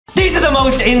These are the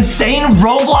most insane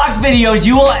Roblox videos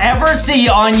you will ever see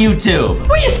on YouTube.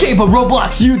 We escape a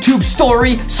Roblox YouTube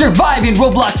story, survive in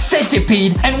Roblox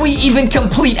Centipede, and we even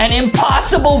complete an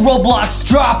impossible Roblox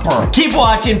dropper. Keep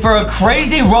watching for a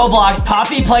crazy Roblox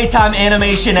Poppy Playtime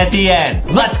animation at the end.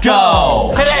 Let's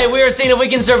go! Today we are seeing if we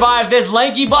can survive this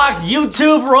LankyBox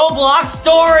YouTube Roblox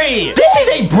story. This is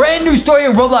a brand new story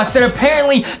in Roblox that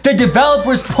apparently the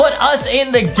developers put us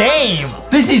in the game.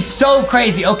 This is so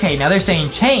crazy. Okay, now they're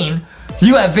saying, Chain,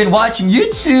 you have been watching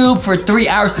YouTube for 3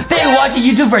 hours. They've been watching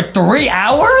YouTube for 3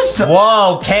 hours?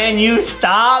 Whoa, can you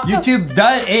stop? YouTube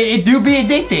does, it do be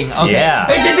addicting. Okay. Yeah.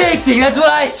 It's addicting, that's what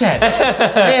I said.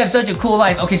 They have such a cool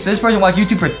life. Okay, so this person watched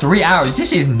YouTube for 3 hours.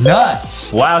 This is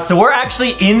nuts. Wow, so we're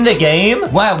actually in the game?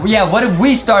 Wow, yeah, what if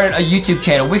we started a YouTube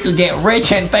channel? We could get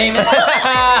rich and famous.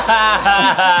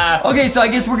 Okay, so I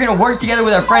guess we're gonna work together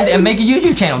with our friends and make a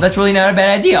YouTube channel. That's really not a bad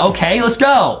idea. Okay, let's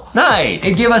go. Nice.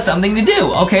 It give us something to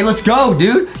do. Okay, let's go,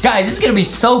 dude. Guys, this is gonna be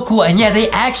so cool. And yeah, they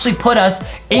actually put us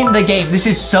in the game. This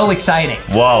is so exciting.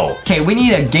 Whoa. Okay, we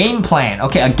need a game plan.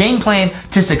 Okay, a game plan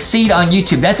to succeed on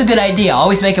YouTube. That's a good idea.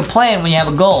 Always make a plan when you have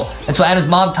a goal. That's what Adam's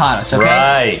mom taught us, okay?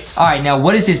 Right. All right, now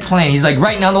what is his plan? He's like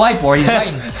writing on the whiteboard. He's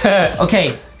writing.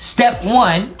 Okay, step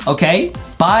 1, okay?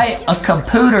 Buy a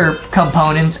computer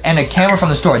components and a camera from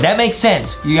the store. That makes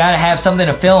sense. You gotta have something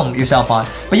to film yourself on.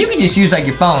 But you can just use like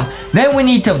your phone. Then we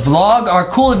need to vlog our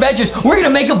cool adventures. We're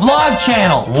gonna make a vlog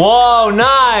channel. Whoa,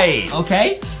 nice.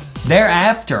 Okay?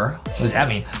 Thereafter, what does that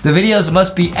mean? The videos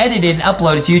must be edited and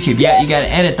uploaded to YouTube. Yeah, you gotta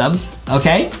edit them.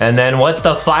 Okay? And then what's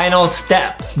the final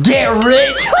step? Get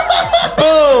rich!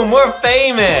 Boom, we're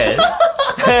famous.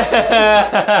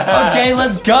 Okay,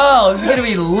 let's go. This is gonna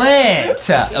be lit.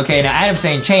 Okay, now Adam's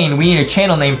saying, Chain, we need a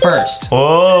channel name first.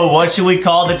 Oh, what should we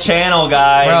call the channel,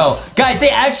 guys? Bro, guys, they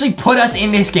actually put us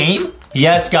in this game?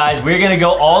 Yes, guys, we're gonna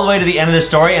go all the way to the end of the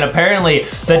story, and apparently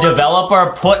the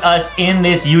developer put us in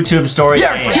this YouTube story.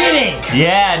 You're kidding!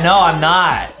 Yeah, no, I'm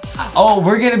not. Oh,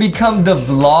 we're gonna become the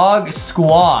vlog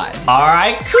squad. All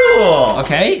right, cool.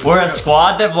 Okay. We're a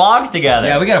squad that vlogs together.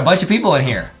 Yeah, we got a bunch of people in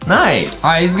here. Nice. All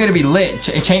right, this is gonna be lit.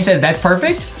 Chain says that's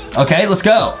perfect. Okay, let's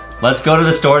go. Let's go to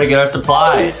the store to get our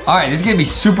supplies. All right, this is gonna be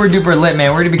super duper lit,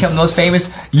 man. We're gonna become the most famous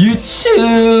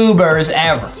YouTubers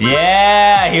ever.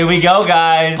 Yeah, here we go,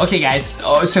 guys. Okay, guys,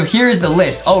 so here's the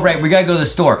list. Oh, right, we gotta go to the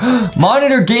store.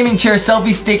 Monitor, gaming chair,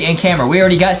 selfie stick, and camera. We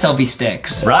already got selfie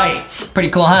sticks. Right. Pretty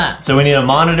cool, huh? So we need a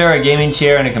monitor, a gaming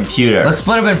chair, and a computer. Let's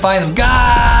split up and find them.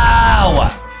 Go!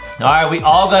 All right, we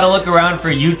all gotta look around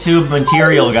for YouTube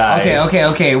material, guys.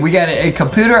 Okay. We got a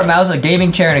computer, a mouse, a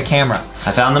gaming chair, and a camera.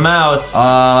 I found the mouse.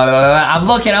 I'm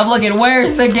looking.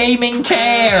 Where's the gaming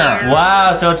chair?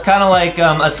 Wow, so it's kind of like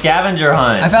a scavenger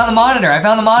hunt. I found the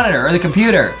monitor, or the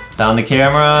computer. Found the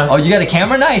camera. Oh, you got the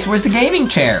camera? Nice. Where's the gaming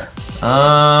chair?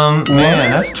 Man,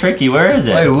 that's tricky. Where is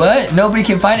it? Wait, what? Nobody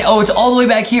can find it. Oh, it's all the way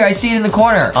back here. I see it in the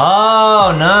corner.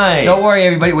 Oh, nice. Don't worry,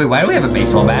 everybody. Wait, why do we have a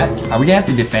baseball bat? Are we gonna have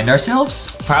to defend ourselves?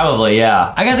 Probably,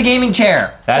 yeah. I got the gaming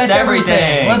chair. That's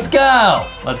everything. Let's go.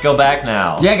 Let's go back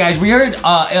now. Yeah, guys, we heard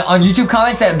on YouTube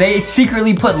comments that they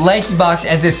secretly put LankyBox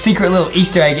as a secret little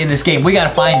Easter egg in this game. We gotta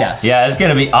find us. Yeah, it's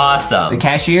gonna be awesome. The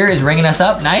cashier is ringing us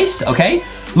up. Nice. Okay.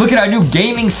 Look at our new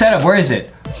gaming setup. Where is it?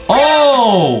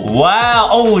 Oh! Wow.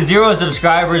 Oh, 0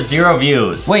 subscribers, 0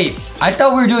 views. Wait, I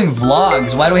thought we were doing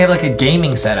vlogs. Why do we have like a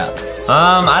gaming setup?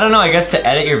 I don't know. I guess to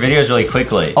edit your videos really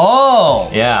quickly. Oh!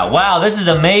 Yeah. Wow, this is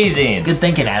amazing. Good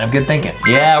thinking, Adam. Good thinking.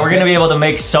 Yeah, we're gonna be able to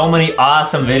make so many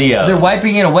awesome videos. They're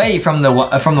wiping it away from the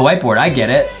whiteboard. I get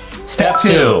it. Step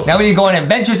 2. Now we need to go on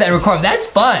adventures and record them. That's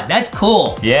fun. That's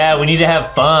cool. Yeah, we need to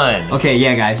have fun. Okay,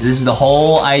 yeah, guys. This is the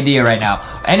whole idea right now.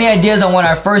 Any ideas on what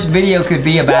our first video could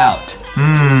be about?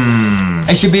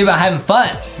 It should be about having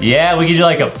fun. Yeah, we could do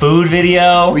like a food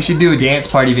video. We should do a dance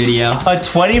party video. A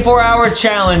 24-hour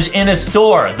challenge in a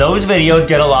store. Those videos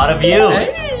get a lot of views.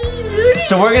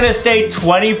 So we're gonna stay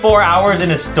 24 hours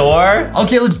in a store?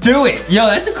 Okay, let's do it. Yo,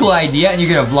 that's a cool idea. And you're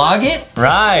gonna vlog it?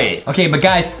 Right. Okay, but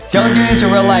guys, don't do this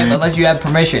in real life unless you have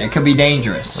permission. It could be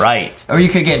dangerous. Right. Or you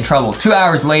could get in trouble. 2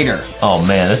 hours later. Oh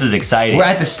man, this is exciting. We're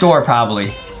at the store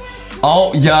probably.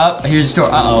 Oh, yup. Here's the store.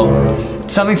 Uh-oh.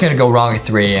 Something's gonna go wrong at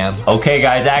 3 a.m. Okay,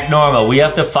 guys, act normal. We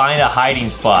have to find a hiding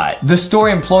spot. The store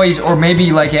employees or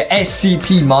maybe like a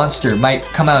SCP monster might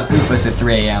come out and oof us at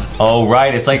 3 a.m. Oh,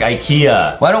 right. It's like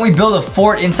IKEA. Why don't we build a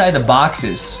fort inside the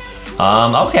boxes?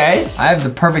 Okay. I have the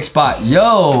perfect spot.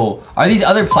 Yo, are these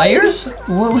other players?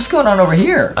 What's going on over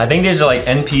here? I think these are like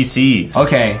NPCs.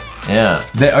 Okay.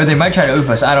 Yeah. Or they might try to oof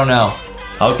us. I don't know.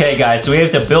 Okay, guys, so we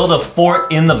have to build a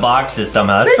fort in the boxes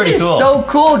somehow. That's pretty cool. This is so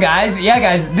cool, guys. Yeah,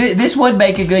 guys, this would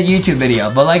make a good YouTube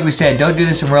video. But like we said, don't do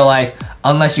this in real life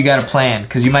unless you got a plan,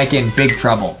 because you might get in big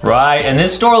trouble. Right, and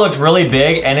this store looks really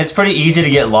big, and it's pretty easy to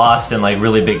get lost in like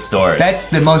really big stores. That's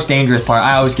the most dangerous part.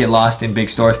 I always get lost in big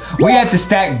stores. We have to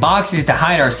stack boxes to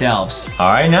hide ourselves.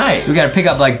 All right, nice. So we gotta pick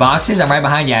up like boxes. I'm right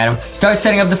behind you, Adam. Start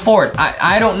setting up the fort.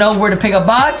 I don't know where to pick up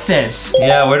boxes.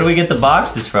 Yeah, where do we get the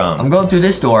boxes from? I'm going through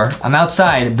this door. I'm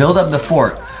outside. Build up the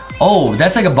fort. Oh,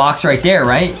 that's like a box right there,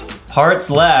 right? Parts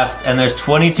left, and there's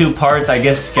 22 parts, I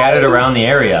guess, scattered around the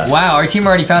area. Wow, our team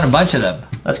already found a bunch of them.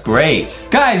 That's great.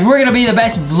 Guys, we're gonna be the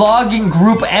best vlogging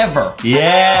group ever.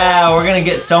 Yeah, we're gonna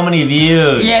get so many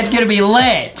views. Yeah, it's gonna be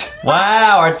lit.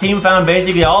 Wow, our team found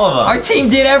basically all of them. Our team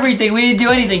did everything. We didn't do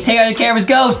anything. Take out your cameras,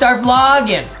 go, start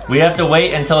vlogging. We have to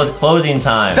wait until it's closing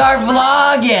time. Start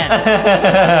vlogging.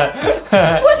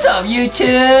 What's up,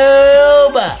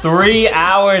 YouTube? 3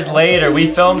 hours later,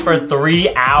 we filmed for 3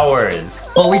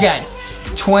 hours. Well, we got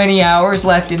 20 hours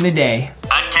left in the day.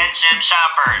 Attention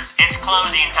shoppers, it's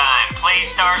closing time. Please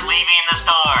start leaving the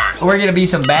store. We're gonna be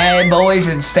some bad boys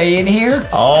and stay in here.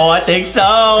 Oh, I think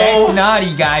so. That's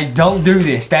naughty, guys. Don't do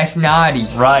this. That's naughty.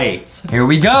 Right. Here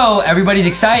we go. Everybody's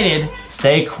excited.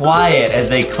 Stay quiet as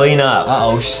they clean up.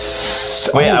 Uh-oh.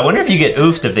 Wait, I wonder if you get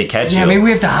oofed if they catch you. Yeah, maybe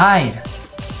we have to hide.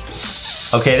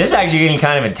 Okay, this is actually getting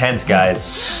kind of intense,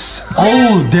 guys.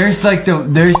 Oh, there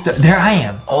I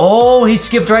am. Oh, he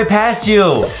skipped right past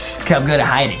you. I'm good at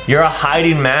hiding. You're a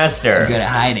hiding master. I'm good at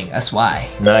hiding, that's why.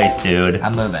 Nice, dude.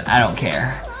 I'm moving, I don't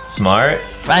care. Smart.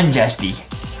 Run, Justy.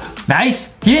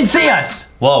 Nice, he didn't see us.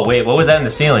 Whoa, wait, what was that in the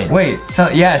ceiling? Wait,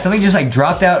 yeah, something just like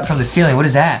dropped out from the ceiling. What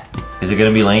is that? Is it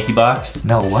gonna be LankyBox?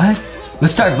 No, what?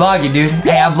 Let's start vlogging, dude.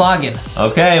 Hey, I'm vlogging.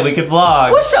 Okay, we could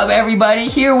vlog. What's up, everybody?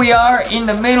 Here we are in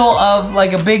the middle of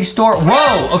like a big store.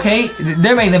 Whoa, okay,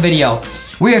 they're making the video.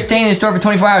 We are staying in the store for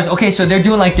 24 hours. Okay, so they're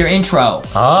doing like their intro.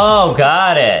 Oh,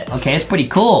 got it. Okay, it's pretty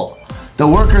cool. The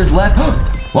workers left.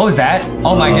 What was that?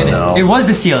 Oh my goodness, no. It was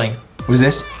the ceiling. What was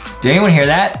this? Did anyone hear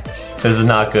that? This is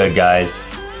not good, guys.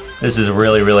 This is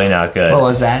really, really not good. What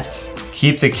was that?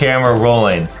 Keep the camera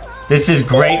rolling. This is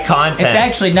great content. It's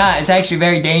actually not. It's actually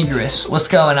very dangerous. What's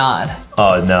going on?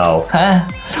 Oh, no. Huh?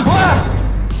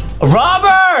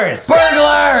 Robbers!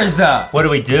 Burglars! What do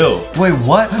we do? Wait,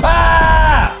 what?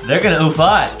 Ah! They're gonna oof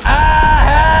us.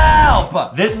 Ah,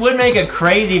 help! This would make a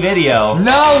crazy video.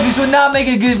 No, this would not make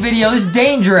a good video. This is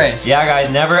dangerous. Yeah, guys,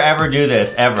 never ever do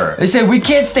this, ever. They said we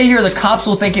can't stay here. The cops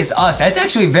will think it's us. That's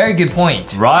actually a very good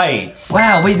point. Right.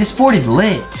 Wow, wait, this fort is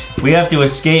lit. We have to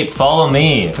escape. Follow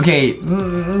me. Okay,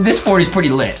 this fort is pretty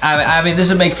lit. I mean, this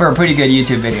would make for a pretty good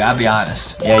YouTube video, I'll be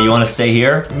honest. Yeah, you want to stay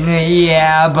here?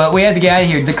 Yeah, but we have to get out of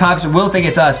here. The cops will think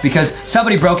it's us because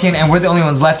somebody broke in and we're the only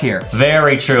ones left here.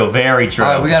 Very true, very true.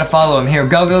 All right, we gotta follow him. Here,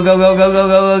 go, go, go, go, go, go,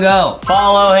 go, go, go.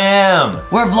 Follow him.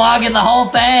 We're vlogging the whole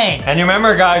thing. And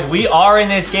remember, guys, we are in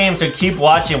this game, so keep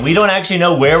watching. We don't actually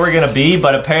know where we're gonna be,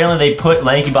 but apparently they put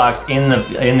LankyBox in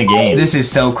the game. This is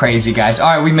so crazy, guys.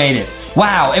 All right, we made it.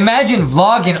 Wow, imagine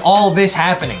vlogging all this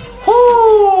happening.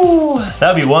 Woo!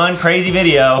 That'd be one crazy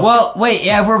video. Well, wait,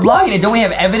 yeah, if we're vlogging it, don't we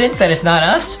have evidence that it's not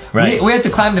us? Right. We have to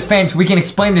climb the fence. We can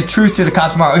explain the truth to the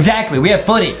cops tomorrow. Exactly, we have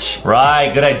footage.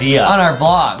 Right, good idea. On our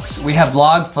vlogs, we have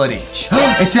vlog footage.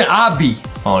 It's an obby.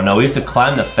 Oh no, we have to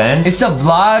climb the fence? It's a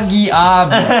vloggy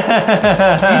obby.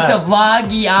 It's a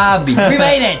vloggy obby. We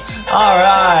made it. All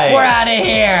right. We're out of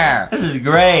here. This is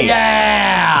great.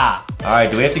 Yeah. All right,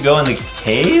 do we have to go in the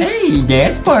cave? Hey,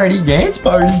 dance party, dance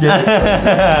party, dance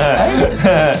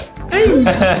party.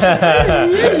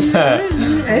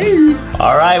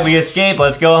 All right, we escaped.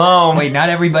 Let's go home. Wait, not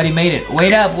everybody made it.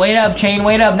 Wait up, Chain,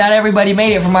 wait up. Not everybody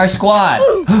made it from our squad.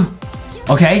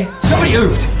 Okay, somebody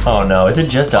oofed. Oh no, is it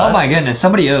just us? Oh my goodness,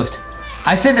 somebody oofed.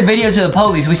 I sent the video to the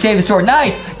police. We saved the store.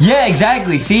 Nice. Yeah,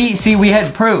 exactly. See, we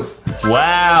had proof.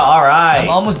 Wow, all right. I'm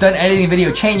almost done editing the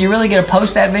video. Chain, you really gonna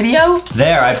post that video?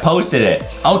 There, I posted it.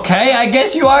 Okay, I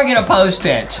guess you are gonna post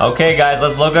it. Okay, guys,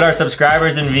 let's look at our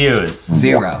subscribers and views.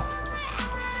 0.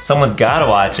 Someone's gotta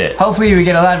watch it. Hopefully we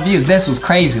get a lot of views. This was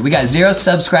crazy. We got 0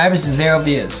 subscribers and 0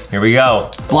 views. Here we go.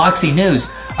 Bloxy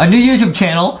News. A new YouTube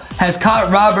channel has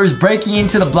caught robbers breaking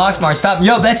into the Bloxmart. Stop.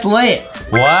 Yo, that's lit.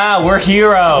 Wow, we're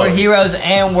heroes. We're heroes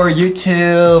and we're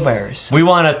YouTubers. We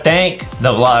want to thank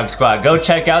the Vlog Squad. Go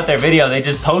check out their video. They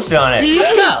just posted on it.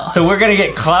 Let's go. So we're going to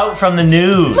get clout from the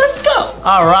news. Let's go.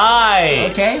 All right.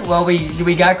 Okay, well,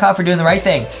 we got caught for doing the right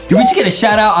thing. Did we just get a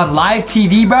shout out on live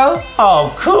TV, bro?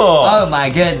 Oh, cool. Oh, my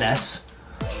goodness.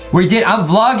 We did. I'm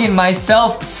vlogging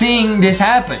myself seeing this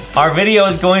happen. Our video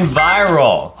is going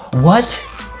viral. What?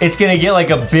 It's going to get like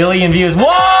 1 billion views.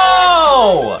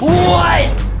 Whoa!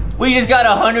 What? We just got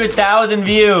 100,000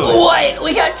 views. What?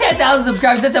 We got 10,000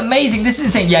 subscribers. That's amazing. This is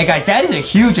insane. Yeah, guys, that is a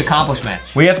huge accomplishment.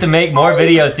 We have to make more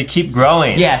videos to keep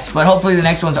growing. Yes, but hopefully the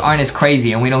next ones aren't as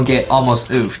crazy and we don't get almost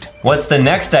oofed. What's the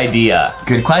next idea?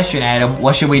 Good question, Adam.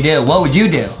 What should we do? What would you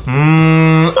do?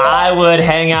 I would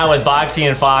hang out with Boxy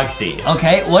and Foxy.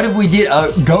 Okay, what if we did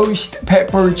a ghost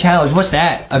pepper challenge? What's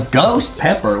that? A ghost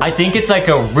pepper? I think it's like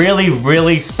a really,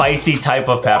 really spicy type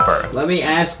of pepper. Let me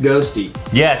ask Ghosty.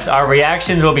 Yes, our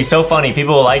reactions will be so funny.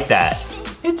 People will like that.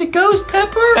 It's a ghost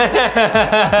pepper?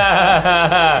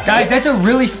 Guys, that's a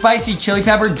really spicy chili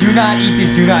pepper. Do not eat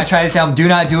this. Do not try this out. Do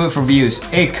not do it for views.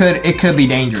 It could be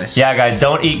dangerous. Yeah, guys,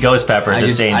 don't eat ghost peppers.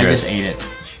 It's dangerous. I just ate it.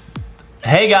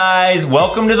 Hey guys,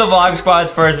 welcome to the Vlog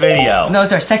Squad's first video. No,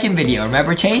 it's our second video.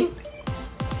 Remember, Chain?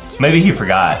 Maybe he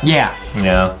forgot. Yeah. You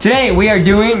know. Today we are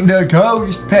doing the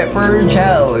ghost pepper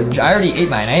challenge. I already ate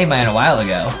mine. I ate mine a while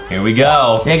ago. Here we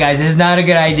go. Yeah, guys, this is not a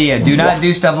good idea. Do not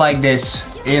do stuff like this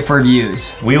for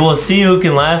views. We will see who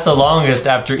can last the longest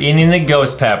after eating the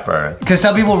ghost pepper. Because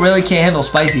some people really can't handle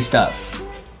spicy stuff.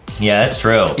 Yeah, that's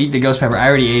true. Eat the ghost pepper. I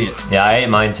already ate it. Yeah, I ate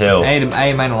mine too. I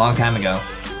ate mine a long time ago.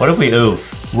 What if we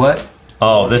oof? What?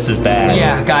 Oh, this is bad.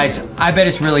 Yeah, guys, I bet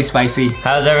it's really spicy.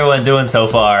 How's everyone doing so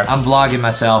far? I'm vlogging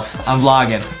myself. I'm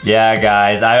vlogging. Yeah,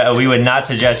 guys, we would not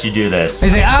suggest you do this. They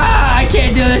say, I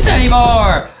can't do this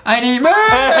anymore. I need milk.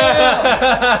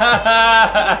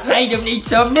 I need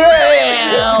some milk.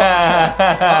 Uh-oh,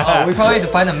 we probably have to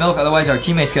find the milk, otherwise our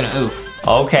teammate's gonna oof.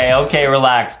 Okay,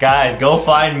 relax. Guys, go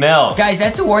find milk. Guys,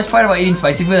 that's the worst part about eating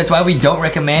spicy food. That's why we don't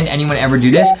recommend anyone ever do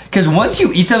this. Because once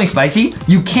you eat something spicy,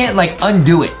 you can't like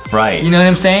undo it. Right. You know what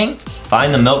I'm saying?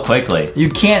 Find the milk quickly. You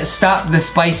can't stop the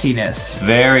spiciness.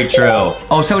 Very true.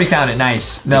 Oh, somebody found it.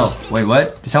 Nice. No, wait,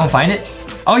 what? Did someone find it?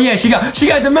 Oh yeah, she got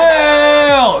the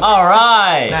milk! All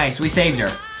right. Nice, we saved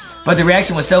her. But the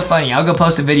reaction was so funny. I'll go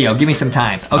post a video. Give me some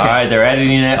time. Okay. All right, they're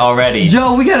editing it already.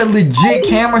 Yo, we got a legit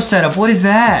camera setup. What is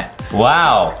that?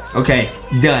 Wow. Okay,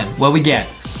 done. What we get?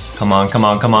 Come on.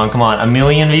 1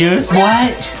 million views?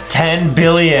 What? 10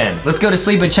 billion. Let's go to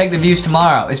sleep and check the views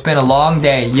tomorrow. It's been a long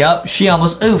day. Yup, she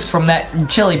almost oofed from that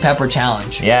chili pepper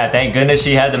challenge. Yeah, thank goodness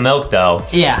she had the milk though.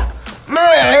 Yeah.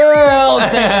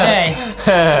 Save the day.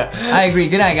 I agree.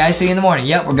 Good night, guys. See you in the morning.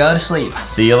 Yep, we're going to sleep.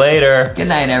 See you later. Good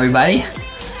night, everybody.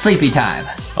 Sleepy time.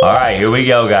 All right, here we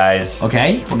go, guys.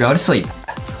 Okay, we're going to sleep.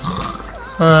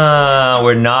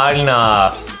 We're not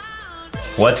enough.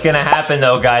 What's gonna happen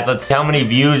though, guys? Let's see how many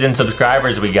views and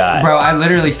subscribers we got. Bro, I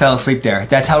literally fell asleep there.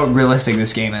 That's how realistic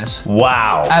this game is.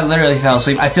 Wow. I literally fell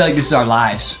asleep. I feel like this is our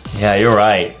lives. Yeah, you're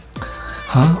right.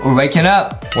 Huh? We're waking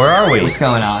up. Where are we? What's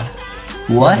going on?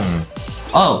 What?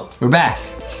 Oh, we're back.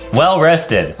 Well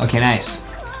rested. Okay, nice.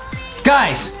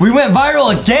 Guys, we went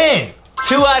viral again.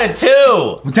 2 out of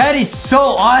 2. That is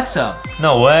so awesome.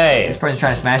 No way. This person's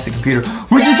trying to smash the computer.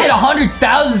 We just hit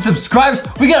 100,000 subscribers.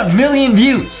 We got 1 million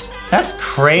views. That's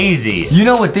crazy. You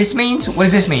know what this means? What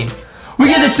does this mean? We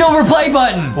get the silver play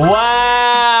button.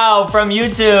 Wow, from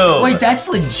YouTube. Wait, that's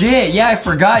legit. Yeah, I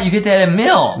forgot. You get that at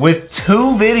mil. With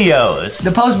 2 videos.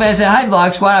 The postman said, "Hi,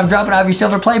 Vlog Squad. I'm dropping off your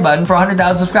silver play button for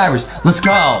 100,000 subscribers. Let's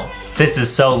go." This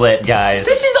is so lit, guys.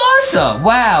 This is awesome.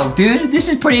 Wow, dude. This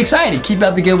is pretty exciting. Keep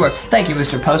up the good work. Thank you,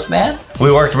 Mr. Postman.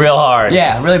 We worked real hard.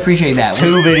 Yeah, really appreciate that.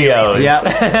 2 videos. Yep.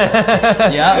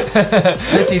 Yep.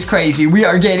 This is crazy. We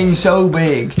are getting so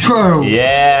big. True.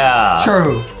 Yeah.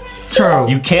 True. True.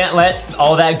 You can't let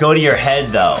all that go to your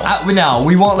head, though. No,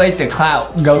 we won't let the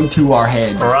clout go to our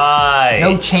head. Right.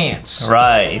 No chance.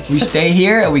 Right. We stay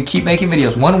here and we keep making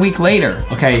videos. 1 week later,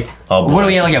 okay. Oh, what do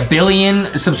we have, like 1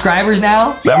 billion subscribers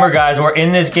now? Remember, guys, we're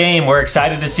in this game. We're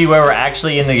excited to see where we're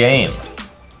actually in the game.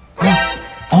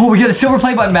 Oh, we got a silver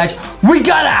play button badge. We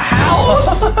got a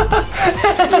house?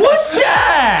 What's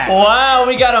that? Wow,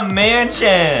 we got a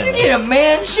mansion. You get a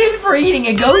mansion for eating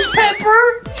a ghost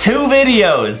pepper? 2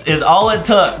 videos is all it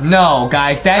took. No,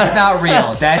 guys, that's not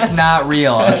real. That's not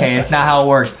real. Okay, it's not how it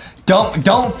works.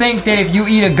 Don't think that if you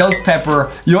eat a ghost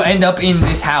pepper, you'll end up in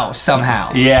this house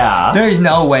somehow. Yeah. There's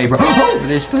no way, bro. Oh,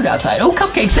 there's food outside. Oh,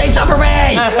 cupcake, save some for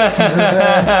me!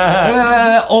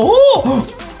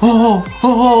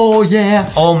 Oh, yeah.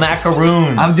 Oh,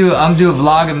 macaroons. I'm doing a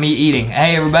vlog of me eating.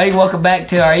 Hey, everybody, welcome back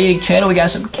to our eating channel. We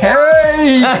got some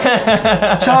cake.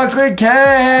 Chocolate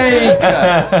cake.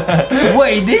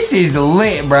 Wait, this is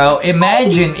lit, bro.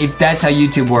 Imagine if that's how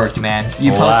YouTube worked, man.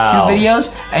 You post 2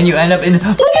 videos and you end up in. Look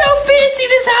at how fancy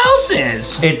this house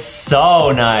is. It's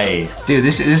so nice. Dude,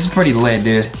 this is pretty lit,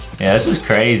 dude. Yeah, this is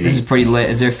crazy. This is pretty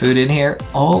lit. Is there food in here?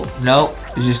 Oh, no.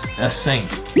 It's just a sink.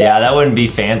 Yeah, that wouldn't be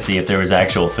fancy if there was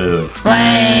actual food.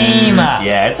 Lame!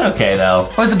 Yeah, it's okay though.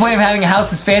 What's the point of having a house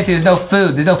that's fancy? There's no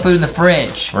food. There's no food in the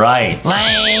fridge. Right.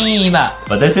 Lame!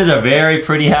 But this is a very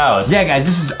pretty house. Yeah, guys,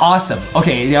 this is awesome.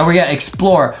 Okay, now we gotta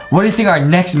explore. What do you think our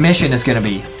next mission is gonna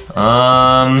be?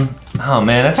 Oh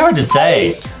man, that's hard to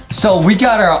say. So we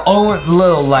got our own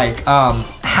little like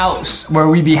house where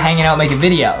we be hanging out making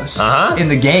videos in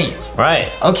the game.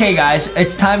 Right. Okay guys,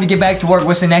 it's time to get back to work.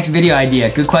 What's the next video idea?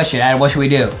 Good question, Adam. What should we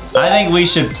do? I think we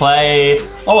should play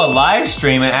a live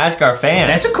stream and ask our fans.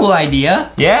 That's a cool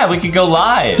idea. Yeah, we could go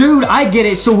live. Dude, I get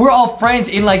it. So we're all friends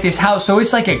in like this house, so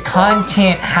it's like a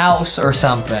content house or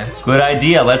something. Good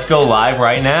idea. Let's go live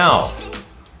right now.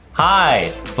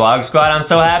 Hi, Vlog Squad. I'm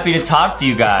so happy to talk to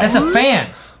you guys. That's a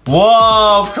fan.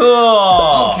 Whoa,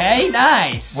 cool. Okay,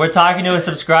 nice. We're talking to a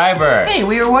subscriber. Hey,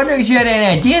 we were wondering if you had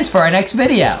any ideas for our next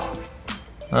video.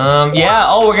 Yeah.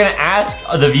 Oh, we're gonna ask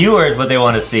the viewers what they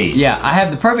want to see. Yeah, I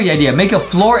have the perfect idea. Make a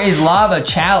floor is lava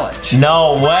challenge.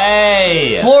 No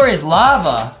way. Floor is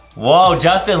lava. Whoa,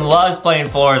 Justin loves playing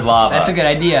Floor is Lava. That's a good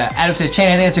idea. Adam says,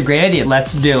 Chan, I think that's a great idea.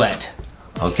 Let's do it.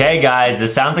 Okay, guys,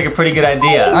 this sounds like a pretty good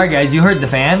idea. All right, guys, you heard the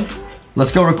fan.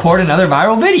 Let's go record another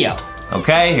viral video.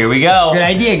 Okay, here we go. Good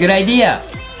idea, good idea.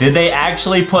 Did they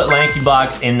actually put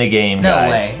LankyBox in the game,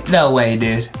 guys? No way,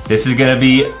 dude. This is gonna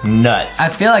be nuts. I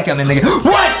feel like I'm in the game.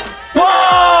 What?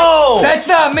 Whoa! That's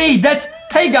not me. That's,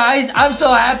 hey guys, I'm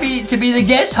so happy to be the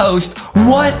guest host.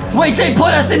 What? Wait, they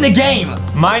put us in the game.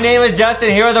 My name is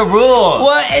Justin, here are the rules.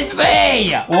 What? It's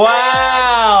me.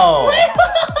 Wow!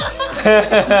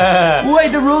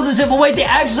 Wait, the rules are simple. Wait, they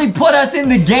actually put us in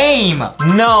the game.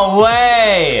 No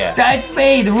way! That's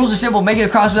me. The rules are simple. Make it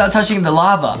across without touching the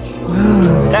lava.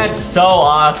 That's so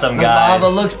awesome, The guys. lava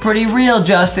looks pretty real,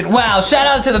 Justin. Wow, shout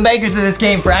out to the makers of this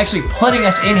game for actually putting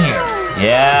us in here.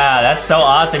 Yeah, that's so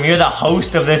awesome. You're the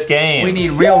host of this game. We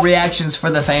need real reactions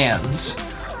for the fans.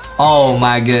 Oh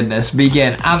my goodness,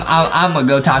 begin. I'm gonna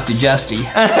go talk to Justy.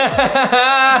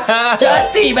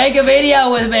 Justy, make a video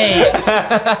with me.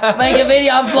 Make a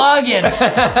video, I'm vlogging. I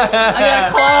got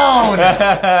a clone.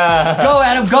 Go,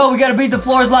 Adam, go. We gotta beat the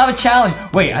Floor is Lava challenge.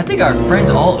 Wait, I think our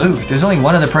friends all oofed. There's only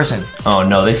one other person. Oh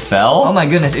no, they fell? Oh my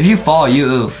goodness, if you fall, you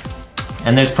oof.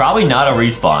 And there's probably not a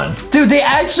respawn. Dude, they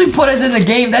actually put us in the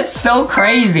game. That's so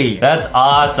crazy. That's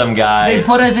awesome, guys. They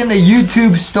put us in the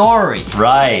YouTube story.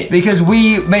 Right. Because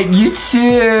we make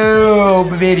YouTube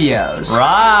videos.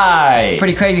 Right.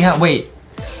 Pretty crazy, huh? Wait.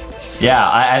 Yeah,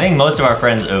 I think most of our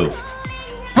friends oofed.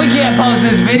 We can't post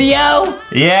this video?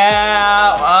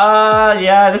 Yeah,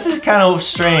 this is kind of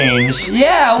strange.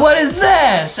 Yeah, what is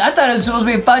this? I thought it was supposed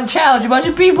to be a fun challenge. A bunch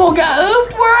of people got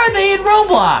oofed. Where are they in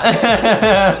Roblox?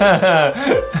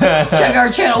 Check our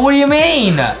channel. What do you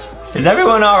mean? Is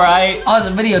everyone all right?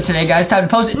 Awesome video today, guys. Time to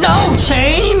post it. No,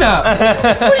 Shane!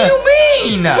 What do you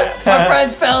mean? My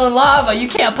friends fell in lava. You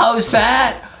can't post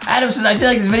that. Adam says, I feel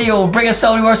like this video will bring us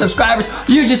so many more subscribers.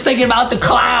 You're just thinking about the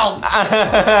clout.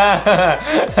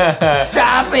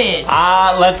 Stop it.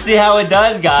 Let's see how it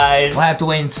does, guys. We'll have to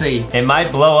wait and see. It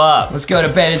might blow up. Let's go to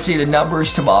bed and see the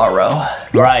numbers tomorrow.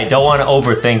 Right, don't want to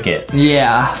overthink it.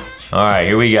 Yeah. All right,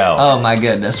 here we go. Oh my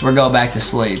goodness, we're going back to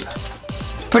sleep.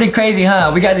 Pretty crazy,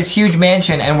 huh? We got this huge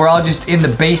mansion and we're all just in the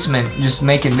basement just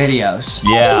making videos.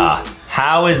 Yeah.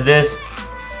 How is this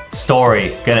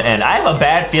story gonna end? I have a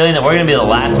bad feeling that we're gonna be the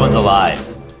last ones alive.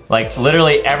 Like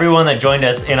literally everyone that joined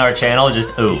us in our channel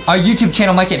just oof. Our YouTube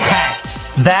channel might get hacked.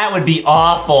 That would be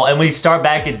awful, and we start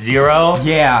back at 0.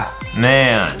 Yeah.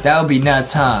 Man. That would be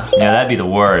nuts, huh? Yeah, that'd be the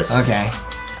worst. Okay.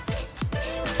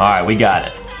 All right, we got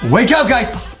it. Wake up, guys.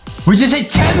 We just hit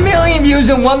 10 million views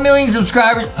and 1 million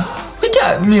subscribers. We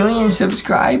got 1 million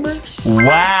subscribers.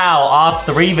 Wow, off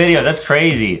 3 videos. That's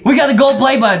crazy. We got the gold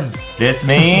play button. This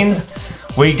means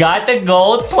we got the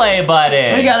gold play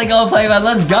button. We got the gold play button.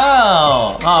 Let's go.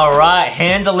 All right,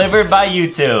 hand delivered by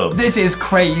YouTube. This is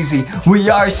crazy. We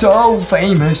are so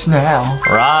famous now.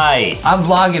 Right. I'm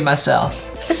vlogging myself.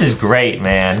 This is great,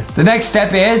 man. The next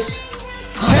step is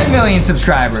 10 million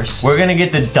subscribers. We're gonna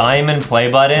get the diamond play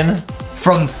button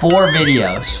from 4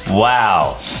 videos.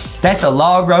 Wow. That's a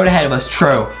long road ahead of us,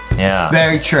 true. Yeah.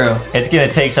 Very true. It's gonna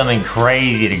take something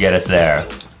crazy to get us there.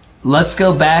 Let's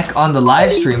go back on the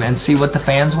live stream and see what the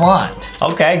fans want.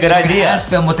 Okay, good so idea. Ask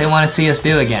them what they want to see us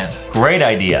do again. Great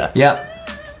idea. Yep.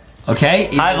 Okay.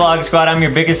 Hi, Vlog Squad. I'm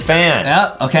your biggest fan.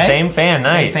 Yep. Okay. Same fan.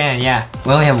 Nice. Same fan. Yeah.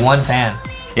 We only have 1 fan.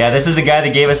 Yeah, this is the guy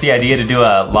that gave us the idea to do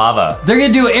a lava. They're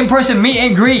gonna do an in-person meet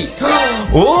and greet.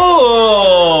 Ooh!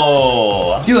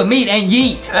 Do a meet and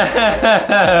yeet.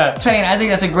 Shane, I think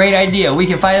that's a great idea. We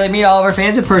can finally meet all of our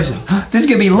fans in person. This is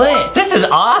gonna be lit. This is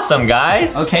awesome,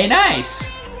 guys. Okay, nice.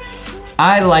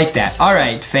 I like that. All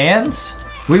right, fans.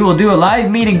 We will do a live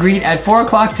meet and greet at 4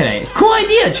 o'clock today. Cool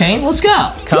idea, Chain. Let's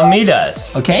go. Come meet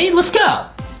us. Okay, let's go.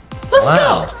 Let's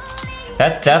go.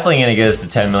 That's definitely gonna get us to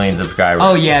 10 million subscribers.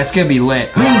 Oh yeah, it's gonna be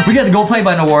lit. We got the Gold Play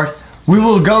Button Award. We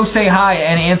will go say hi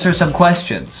and answer some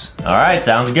questions. All right,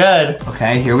 sounds good.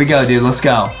 Okay, here we go, dude. Let's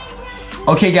go.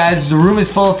 Okay, guys, the room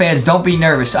is full of fans. Don't be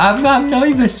nervous. I'm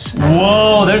nervous.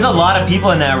 Whoa, there's a lot of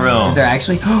people in that room. Is there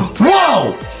actually?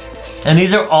 Whoa! And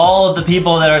these are all of the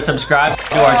people that are subscribed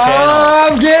to our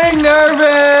channel. I'm getting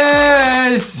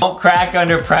nervous! Don't crack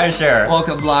under pressure.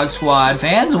 Welcome, Vlog Squad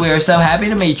fans. We are so happy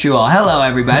to meet you all. Hello,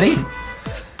 everybody.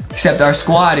 Except our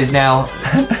squad is now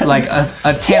like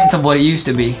a tenth of what it used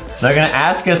to be. They're gonna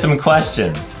ask us some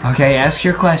questions. Okay, ask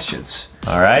your questions.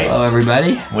 All right. Hello,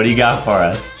 everybody. What do you got for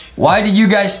us? Why did you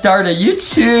guys start a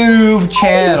YouTube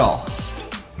channel?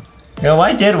 You know,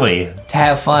 why did we? To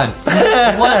have fun.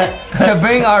 What? To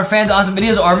bring our fans awesome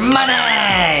videos or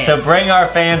money? To bring our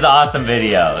fans awesome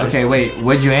videos. Okay, wait,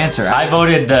 what'd you answer? I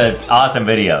voted the awesome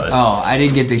videos. Oh, I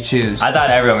didn't get to choose. I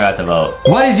thought everyone got to vote.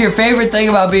 What is your favorite thing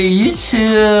about being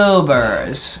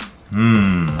YouTubers?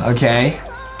 Okay.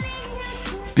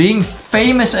 Being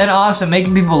famous and awesome,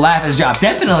 making people laugh is a job.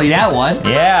 Definitely that one.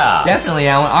 Yeah. Definitely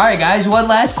that one. All right, guys, one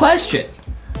last question.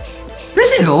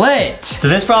 This is lit. So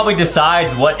this probably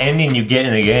decides what ending you get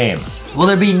in the game. Will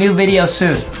there be new videos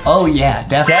soon? Oh yeah,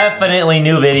 definitely. Definitely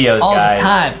new videos, All guys. the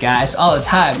time, guys. All the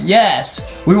time. Yes.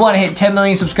 We want to hit 10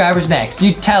 million subscribers next.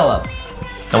 You tell them.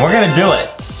 And we're gonna do it.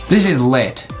 This is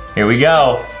lit. Here we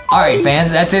go. All right,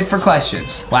 fans. That's it for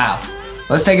questions. Wow.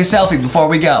 Let's take a selfie before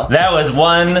we go. That was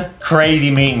one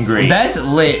crazy meet and greet. That's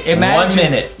lit. Imagine 1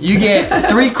 minute. You get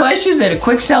 3 questions and a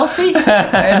quick selfie,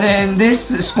 and then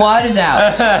this squad is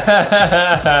out.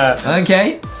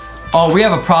 Okay. Oh, we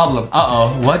have a problem.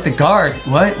 Uh-oh. What? The guard?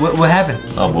 What happened?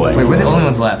 Oh boy. Wait, we're the only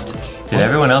ones left. Did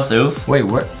everyone else oof? Wait,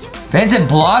 what? Fans have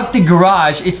blocked the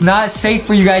garage. It's not safe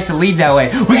for you guys to leave that way.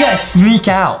 We gotta sneak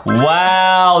out.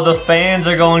 Wow, the fans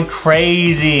are going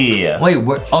crazy. Wait,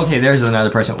 okay, there's another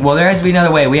person. Well, there has to be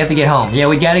another way. We have to get home. Yeah,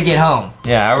 we gotta get home.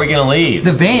 Yeah, how are we gonna leave?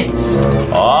 The vents.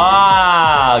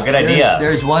 Ah, good idea.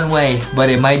 There's one way, but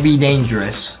it might be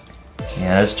dangerous.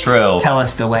 Yeah, that's true. Tell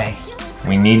us the way.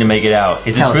 We need to make it out.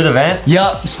 Is it through the vent?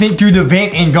 Yup, sneak through the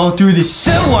vent and go through the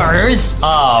sewers.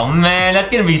 Oh man, that's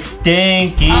gonna be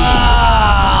stinky.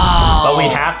 Oh. But we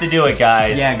have to do it,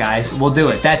 guys. Yeah, guys, we'll do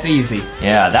it. That's easy.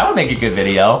 Yeah, that would make a good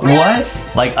video. What?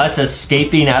 Like us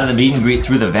escaping out of the meet and greet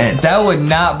through the vent. That would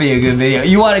not be a good video.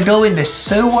 You want to go in the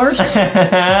sewers?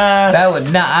 That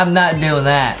would not. I'm not doing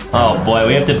that. Oh boy,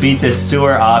 we have to beat this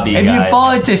sewer obby, If guys. you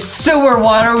fall into sewer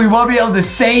water, we won't be able to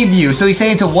save you. So he's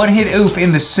saying it's a one-hit oof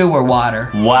in the sewer water.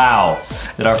 Wow.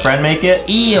 Did our friend make it?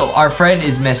 Ew, our friend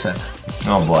is missing.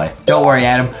 Oh boy. Don't worry,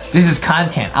 Adam. This is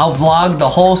content. I'll vlog the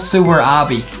whole sewer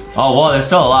obby. Oh, well, there's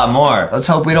still a lot more. Let's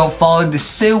hope we don't fall into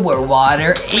sewer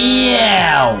water. Ew!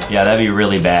 Yeah, that'd be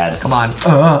really bad. Come on.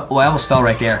 Oh, I almost fell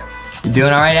right there. You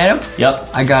doing all right, Adam? Yep.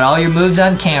 I got all your moves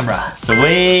on camera.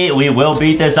 Sweet, we will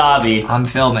beat this obby. I'm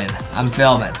filming.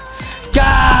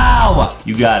 Go!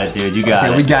 You got it, dude. You got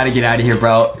it. We gotta get out of here,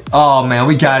 bro. Oh, man,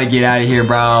 we gotta get out of here,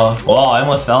 bro. Whoa, I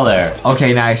almost fell there.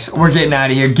 Okay, nice. We're getting out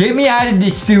of here. Get me out of the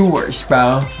sewers,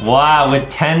 bro. Wow, with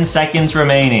 10 seconds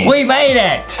remaining. We made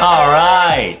it! All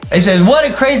right. It says, what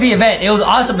a crazy event. It was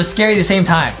awesome but scary at the same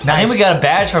time. I think we got a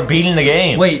badge for beating the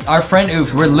game. Wait, our friend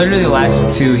Oof, we're literally the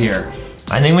last 2 here.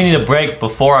 I think we need a break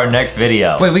before our next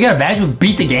video. Wait, we got a badge with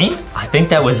beat the game? I think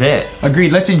that was it.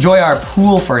 Agreed, let's enjoy our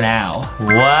pool for now.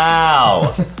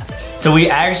 Wow. So we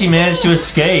actually managed to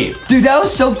escape. Dude, that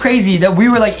was so crazy that we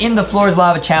were like in the Floor's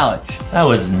Lava Challenge. That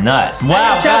was nuts.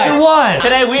 Wow, Chapter guys. 1.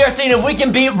 Today we are seeing if we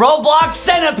can beat Roblox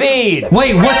Centipede.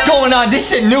 Wait, what's going on?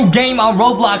 This is a new game on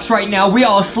Roblox right now. We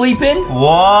all sleeping?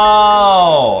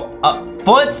 Whoa.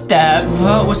 Footsteps.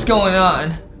 What's going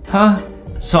on? Huh?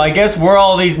 So I guess we're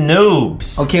all these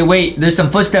noobs. Okay, wait, there's some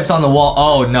footsteps on the wall.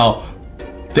 Oh no.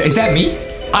 Is that me?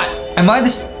 Am I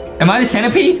the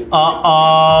centipede?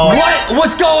 Uh-oh. What?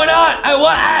 What's going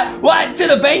on? What? To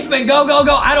the basement. Go.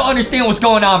 I don't understand what's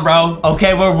going on, bro.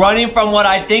 Okay, we're running from what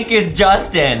I think is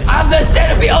Justin. I'm the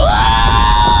centipede.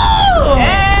 Oh!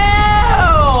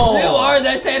 Ew! You are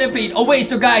the centipede. Oh, wait,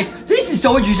 so guys, this is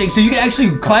so interesting. So you can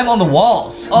actually climb on the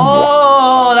walls.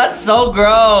 Oh, that's so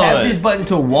gross. Tap this button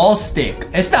to wall stick.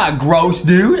 It's not gross,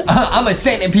 dude. I'm a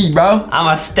centipede, bro. I'm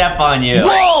gonna step on you.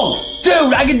 Whoa!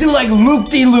 Dude, I can do like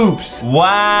loop-de-loops.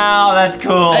 Wow, that's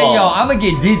cool. Hey, yo, I'm gonna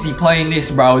get dizzy playing this,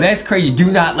 bro. That's crazy.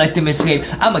 Do not let them escape.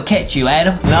 I'm gonna catch you,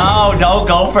 Adam. No, don't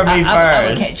go for me first. I'm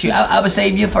gonna catch you. I'm gonna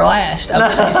save you for last.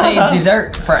 I'm gonna save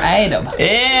dessert for Adam. Ew.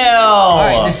 All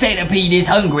right, the centipede is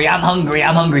hungry. I'm hungry.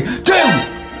 Dude,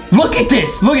 Look at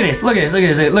this. Look at this. Look at this. Look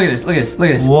at this. Look at this. Look at this. Look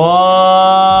at this.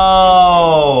 Whoa.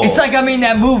 It's like I'm in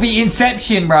that movie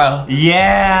Inception, bro.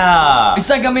 Yeah. It's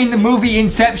like I'm in the movie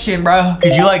Inception, bro.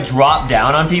 Could you like drop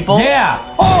down on people?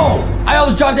 Yeah. Oh, I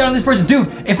always drop down on this person. Dude,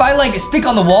 if I like stick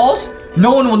on the walls,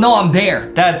 no one will know I'm there.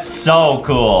 That's so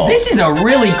cool. This is a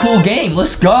really cool game.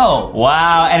 Let's go.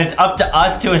 Wow, and it's up to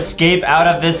us to escape out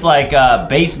of this like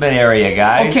basement area,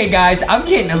 guys. Okay, guys, I'm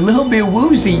getting a little bit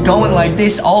woozy going like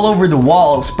this all over the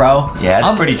walls, bro. Yeah,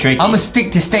 it's pretty tricky. I'm gonna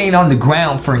stick to staying on the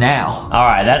ground for now. All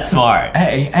right, that's smart.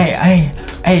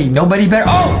 Hey, nobody better.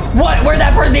 Oh, what? Where'd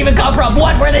that person even come from?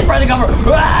 What? Where'd this person come from?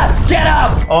 Ah, get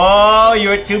up! Oh, you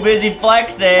were too busy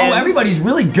flexing. Oh, everybody's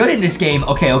really good in this game.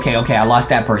 Okay, I lost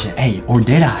that person. Hey, or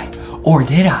did I?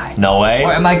 No way.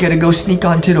 Or am I gonna go sneak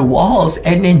onto the walls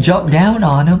and then jump down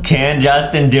on them? Can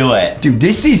Justin do it? Dude,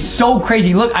 this is so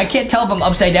crazy. Look, I can't tell if I'm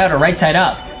upside down or right side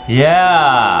up.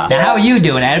 Yeah. Now, how are you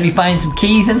doing, Adam? You finding some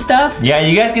keys and stuff? Yeah,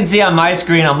 you guys can see on my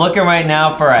screen, I'm looking right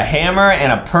now for a hammer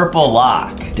and a purple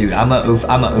lock. Dude, I'm a oof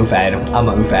Adam. Wait,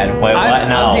 what?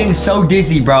 No. I'm getting so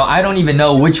dizzy, bro. I don't even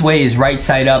know which way is right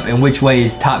side up and which way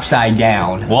is top side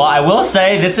down. Well, I will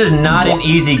say this is not an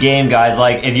easy game, guys.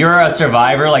 Like, if you're a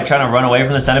survivor, like trying to run away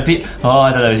from the centipede, oh,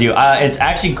 I thought that was you. It's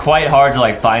actually quite hard to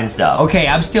like find stuff. Okay,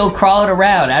 I'm still crawling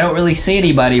around. I don't really see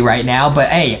anybody right now, but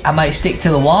hey, I might stick to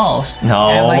the walls. No.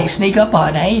 And I might sneak up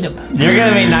on Adam. You're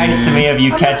gonna be nice to me if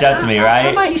you catch up to me, right?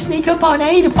 I might sneak up on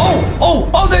Adam.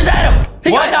 Oh, there's Adam.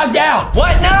 He got knocked down.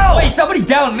 What? No! Wait, somebody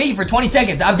downed me for 20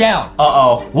 seconds. I'm down.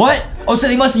 Uh-oh. What? Oh, so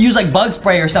they must have used like bug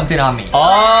spray or something on me.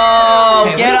 Oh,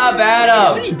 Hey, get up,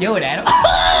 Adam. What are you doing, Adam?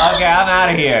 Okay, I'm out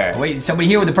of here. Wait, somebody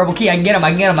here with the purple key. I can get him.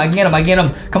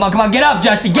 Come on, get up,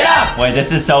 Justin. Get up. Wait,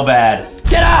 this is so bad.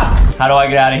 Get up. How do I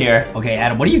get out of here? Okay,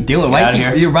 Adam, what are you doing? Get out of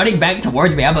here. You're running back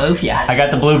towards me. I'm gonna oof ya. I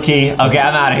got the blue key. Okay,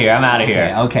 I'm out of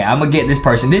here. Okay, I'm gonna get this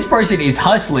person. This person is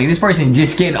hustling. This person is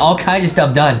just getting all kinds of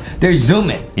stuff done. They're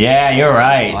zooming. Yeah, you're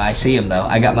right. Oh, I see him though.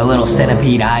 I got my little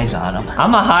centipede eyes on him.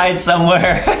 I'm gonna hide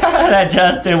somewhere that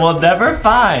Justin will never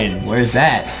find. Where's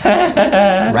that?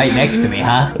 Right next to me,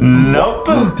 huh?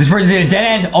 Nope. This person's in a dead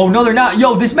end. Oh, no, they're not.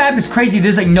 Yo, this map is crazy.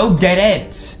 There's like no dead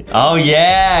ends. Oh,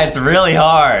 yeah, it's really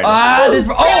hard. Oh,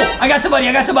 I got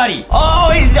somebody.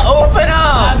 Oh, he's open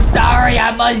up. I'm sorry.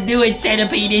 I must do it.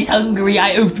 Centipede is hungry.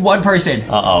 I oofed one person.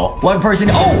 Uh-oh. One person.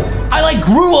 Oh, I like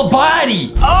grew a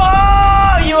body.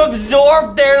 Oh, you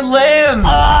absorbed their limbs.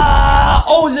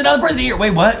 Oh, there's another person here.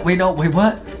 Wait, what? Wait,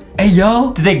 what? Hey,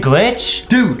 yo. Did they glitch?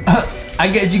 Dude, I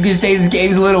guess you could say this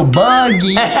game's a little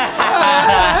buggy.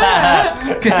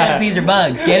 Because centipedes are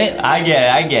bugs, get it? I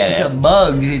get it. There's some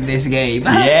bugs in this game.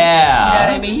 Yeah. You know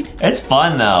what I mean? It's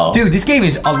fun, though. Dude, this game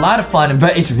is a lot of fun,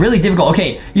 but it's really difficult.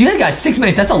 Okay, you guys got 6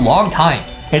 minutes. That's a long time.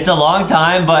 It's a long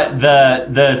time, but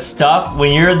the stuff,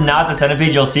 when you're not the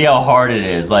centipede, you'll see how hard it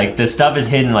is. Like, the stuff is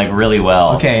hidden, like, really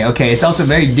well. Okay. It's also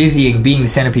very dizzying being the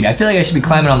centipede. I feel like I should be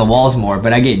climbing on the walls more,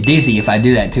 but I get dizzy if I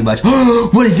do that too much.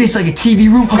 What is this, like a TV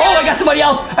room? Oh, I got somebody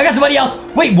else.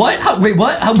 Wait, what? How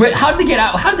did they get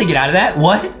out? How did they get out of that?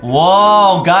 What?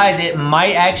 Whoa, guys, it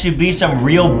might actually be some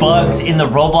real bugs in the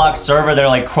Roblox server that are,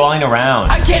 like, crawling around.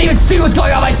 I can't even see what's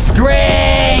going on my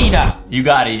screen. You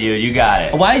got it, dude. You got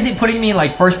it. Why is it putting me in,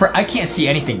 like, first person? I can't see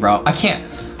anything, bro. I can't.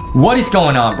 What is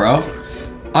going on, bro?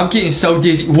 I'm getting so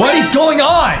dizzy. What is going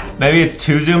on? Maybe it's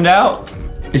too zoomed out?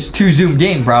 It's too zoomed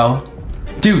in, bro.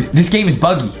 Dude, this game is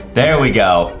buggy. There we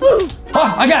go. Oh,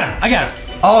 I got him.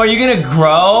 Oh, are you gonna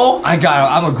grow? I got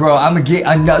him. I'm gonna grow. I'm gonna get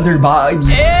another body.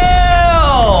 Ew!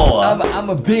 I'm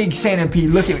a big centipede.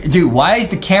 Look at me. Dude, why is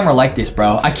the camera like this,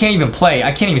 bro? I can't even play.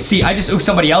 I can't even see. I just oofed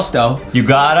somebody else, though. You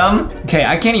got him? Okay,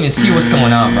 I can't even see what's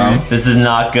going on, bro. This is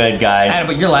not good, guys. Adam,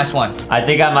 but you're the last one. I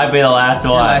think I might be the last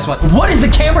one. What is the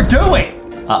camera doing?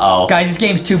 Uh-oh. Guys, this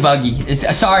game's too buggy.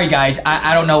 Sorry, guys.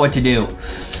 I don't know what to do.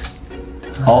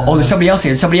 Oh, there's somebody else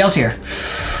here.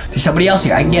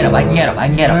 I can get him.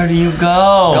 Where do you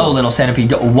go? Go, little centipede.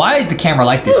 Go. Why is the camera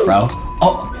like this, bro?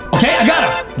 Oh, okay, I got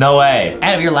him. No way.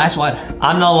 Adam, you're the last one.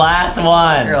 I'm the last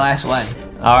one. You're the last one.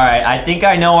 All right, I think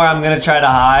I know where I'm gonna try to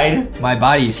hide. My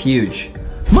body is huge.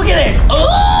 Look at this.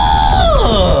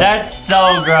 That's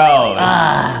so gross.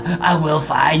 I will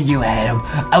find you, Adam.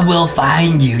 I will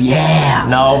find you, yeah.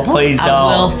 No, please don't.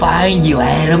 I will find you,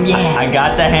 Adam, yeah. I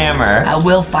got the hammer. I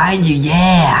will find you,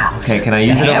 yeah. Okay, can I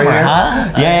use it hammer, over here?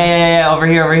 Huh? Yeah, over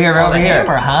here. The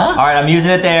hammer, huh? All right, I'm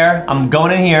using it there. I'm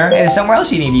going in here. Hey, there's somewhere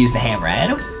else you need to use the hammer,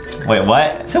 Adam. Wait,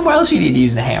 what? Somewhere else you need to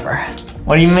use the hammer.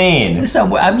 What do you mean?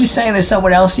 I'm just saying there's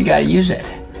somewhere else you gotta use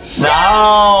it.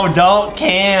 No, don't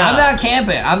camp. I'm not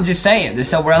camping. I'm just saying there's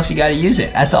somewhere else you gotta use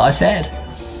it. That's all I said.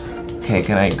 Okay,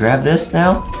 can I grab this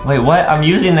now? Wait, what? I'm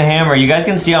using the hammer. You guys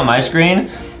can see on my screen,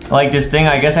 like this thing.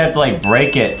 I guess I have to like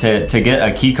break it to get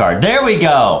a key card. There we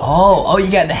go. Oh,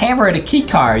 you got the hammer and a key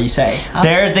card, you say? Huh?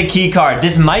 There's the key card.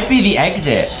 This might be the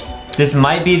exit. This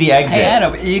might be the exit. Hey,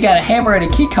 Adam, you got a hammer and a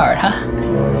key card, huh?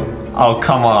 Oh,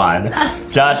 come on.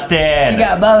 Justin. You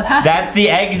got both, huh? That's the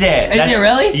exit. Is it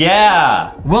really?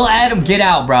 Yeah. Will Adam get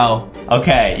out, bro?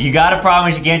 Okay, you gotta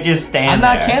promise you can't just stand I'm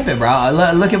there. not camping, bro.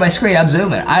 Look at my screen. I'm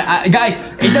zooming. Guys,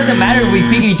 it doesn't matter if we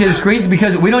peek at each other's screens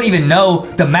because we don't even know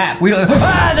the map. We don't.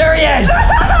 Ah, there he is!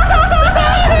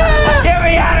 Get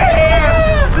me out of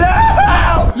here!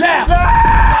 No! Yeah!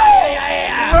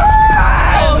 No!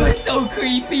 Oh, it's so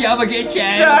creepy. I'm gonna get you,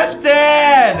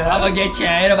 Justin! I'm gonna get you,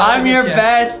 Adam. I'm your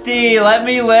bestie. Let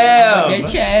me live. I'm gonna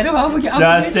get you, Adam. I'm gonna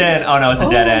Justin. get you. Oh no, it's a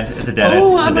dead end. It's a dead end.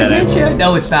 Oh, It's a I'm dead gonna end. get you.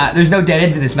 No, it's not. There's no dead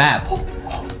ends in this map.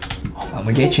 I'm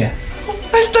gonna get you.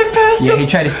 I stuck past Yeah, him. he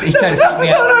tried to fake me out.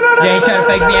 Yeah, he tried to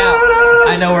fake me out.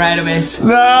 I know where Adam is.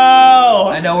 No!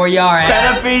 I know where you are,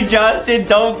 Adam. Centipede Justin,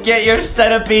 don't get your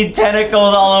centipede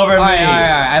tentacles all over me. All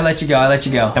right. I let you go.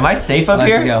 Am I safe up I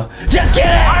here? let you go. Just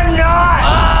kidding. I'm not!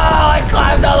 Oh, I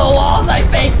climbed on the walls. I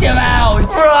faked him out.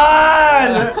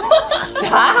 Run!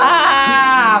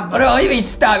 Stop! What do you mean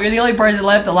stop? You're the only person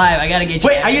left alive. I gotta get you.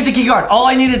 Wait, I used the key card. All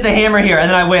I need is the hammer here, and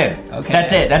then I win. Okay.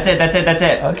 That's it.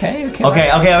 Okay. Okay.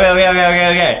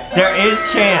 There is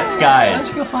chance, Why guys. don't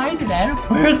you go find it, Adam?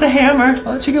 Where's the hammer? Why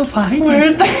don't you go find it?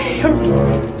 Where's the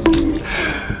hammer?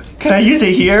 Can I use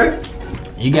it here?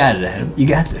 You got it, Adam. You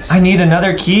got this. I need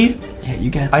another key? Yeah,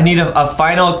 you got this. I need a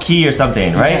final key or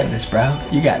something, You right? got this, bro.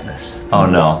 You got this. Oh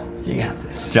no. You got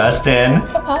this. Justin,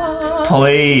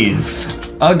 please.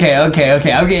 Okay. I'm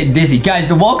getting dizzy. Guys,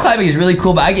 the wall climbing is really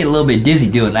cool, but I get a little bit dizzy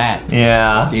doing that.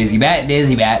 Yeah. Dizzy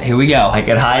bat. Here we go. I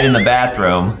could hide in the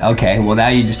bathroom. Okay, well now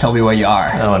you just told me where you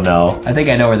are. Oh no. I think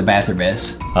I know where the bathroom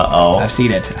is. Uh-oh. I've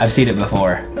seen it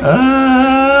before.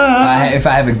 If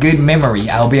I have a good memory,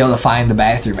 I'll be able to find the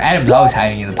bathroom. Adam's always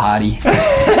hiding in the potty.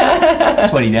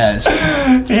 That's what he does.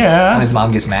 Yeah. When his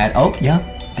mom gets mad. Oh, yep.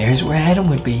 There's where Adam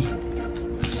would be.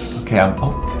 Okay,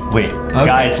 wait.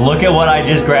 Guys, look at what I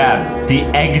just grabbed. The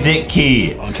exit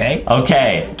key. Okay.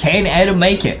 Okay. Can Adam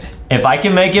make it? If I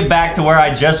can make it back to where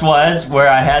I just was, where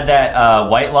I had that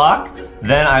white lock,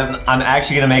 then I'm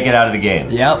actually gonna make it out of the game.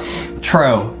 Yep.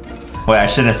 True. Wait, I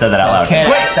shouldn't have said that out loud. Can I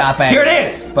Wait, stop Adam? here it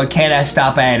is. But can I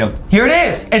stop Adam? Here it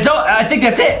is. I think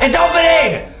that's it. It's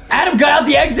opening. Adam got out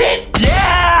the exit? Yeah,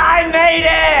 I made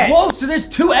it. Whoa, so there's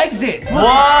 2 exits.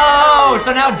 Whoa,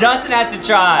 so now Justin has to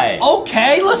try.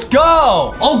 Okay, let's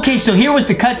go. Okay, so here was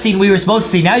the cutscene we were supposed to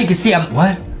see. Now you can see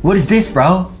what? What is this,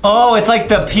 bro? Oh, it's like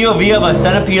the POV of a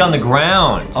centipede on the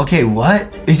ground. Okay, what?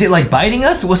 Is it like biting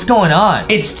us? What's going on?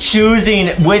 It's choosing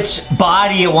which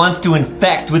body it wants to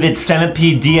infect with its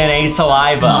centipede DNA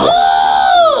saliva.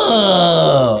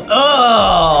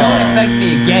 Oh! Don't infect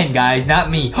me again, guys.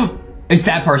 Not me. It's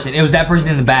that person. It was that person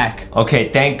in the back. Okay,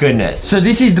 thank goodness. So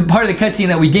this is the part of the cutscene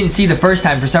that we didn't see the first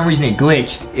time. For some reason, it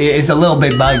glitched. It's a little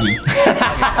bit buggy.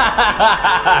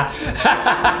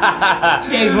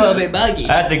 It's a little bit buggy.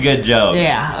 That's a good joke.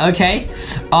 Yeah, okay.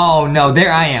 Oh, no,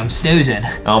 there I am, snoozing.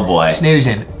 Oh, boy.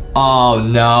 Snoozing. Oh,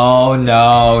 no.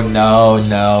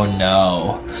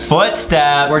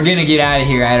 Footsteps. We're gonna get out of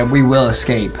here, Adam. We will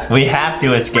escape. We have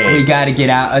to escape. We gotta get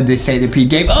out of this centipede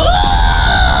game.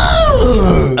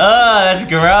 Oh, that's It was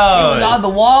gross. on the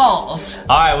walls.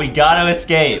 All right, we gotta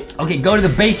escape. Okay, go to the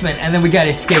basement and then we gotta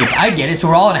escape. I get it, so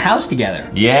we're all in a house together.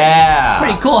 Yeah.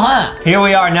 Pretty cool, huh? Here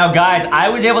we are. Now, guys, I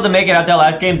was able to make it out that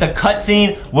last game. The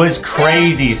cutscene was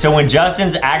crazy. So when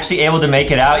Justin's actually able to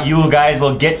make it out, you guys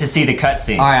will get to see the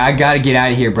cutscene. All right, I gotta get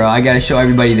out of here, bro. I gotta show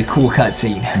everybody the cool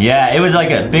cutscene. Yeah, it was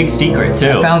like a big secret,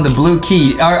 too. I found the blue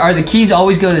key. Are the keys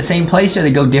always go to the same place or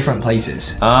they go different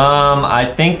places?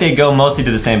 I think they go mostly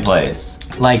to the same place.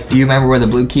 Like, do you remember where the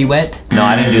blue key went? No,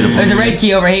 I didn't do the blue. There's a red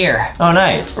key over here. Oh,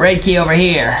 nice. Red key over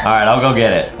here. All right, I'll go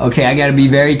get it. Okay, I gotta be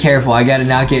very careful. I gotta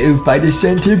not get oofed by the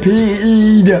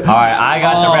centipede. All right, I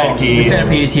got the red key. The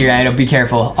centipede is here, Adam. Be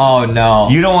careful. Oh, no.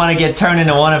 You don't want to get turned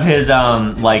into one of his,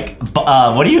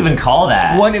 what do you even call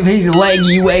that? One of his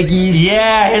leggy weggies.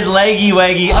 Yeah, his leggy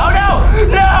weggy. Oh, no!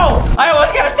 No! I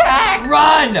almost got attacked!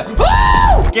 Run!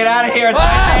 Woo! Get out of here, it's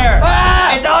right there!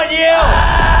 Ah! It's on you!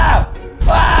 Ah!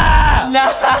 Ah! No!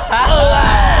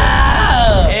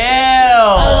 Ah!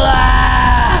 Ew!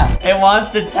 Ah! It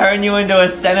wants to turn you into a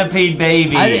centipede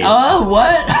baby.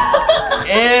 What?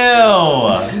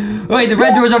 Ew! Wait, the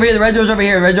red door's over here. The red door's over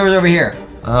here. The red door's over here.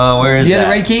 Where is that? Do you have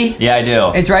the red key? Yeah, I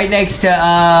do. It's right next to,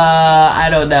 I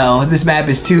don't know. This map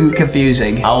is too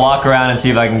confusing. I'll walk around and see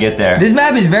if I can get there. This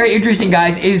map is very interesting,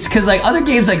 guys. It's because like other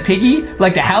games like Piggy,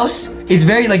 like the house, is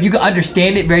very like you can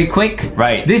understand it very quick.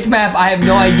 Right. This map, I have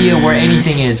no idea where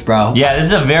anything is, bro. Yeah, this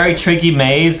is a very tricky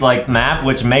maze like map,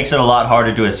 which makes it a lot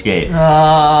harder to escape.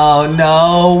 Oh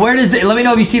no! Where does the? Let me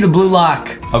know if you see the blue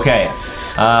lock. Okay.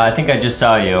 I think I just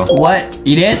saw you. What?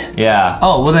 You did? Yeah.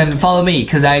 Oh, well then follow me,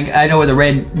 because I know where the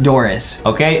red door is.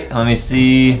 Okay, let me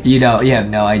see. You have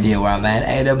no idea where I'm at,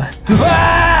 Adam.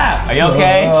 Ah! Are you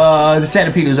okay? The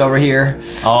centipede was over here.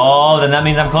 Oh, then that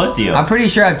means I'm close to you. I'm pretty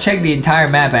sure I've checked the entire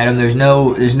map, Adam. There's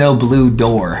no blue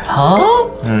door.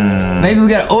 Huh? Maybe we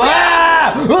gotta,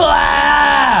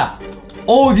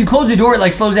 Oh, if you close the door, it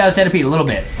like slows down the centipede a little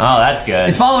bit. Oh, that's good.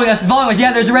 It's following us,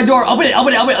 Yeah, there's a red door. Open it.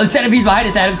 The centipede's behind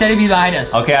us, Adam. Centipede's behind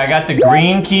us. Okay, I got the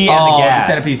green key and the gas.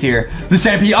 The centipede's here. The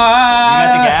centipede, You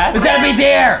got the gas? The centipede's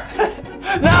here!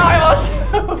 No, I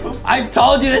almost I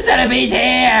told you the centipede's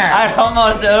here! I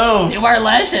almost oofed. You weren't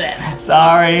listening.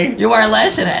 Sorry. You weren't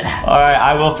listening. Alright,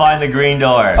 I will find the green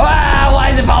door.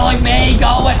 Why is it following me? Go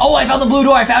away. Oh, I found the blue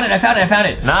door. I found it.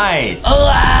 Nice.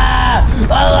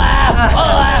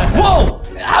 Whoa!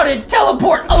 How did it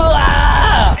teleport?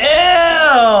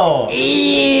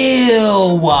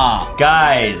 Ew!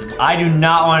 Guys, I do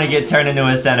not want to get turned into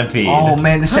a centipede. Oh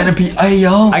man, the centipede. Hey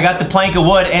yo! I got the plank of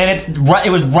wood, and it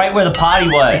was right where the potty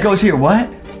was. It goes here.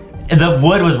 What? The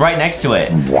wood was right next to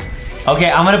it. Okay,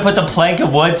 I'm gonna put the plank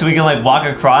of wood so we can like walk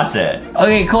across it.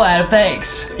 Okay, cool, Adam.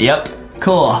 Thanks. Yep.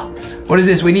 Cool. What is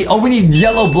this? We need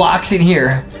yellow blocks in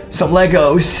here. Some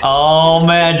Legos. Oh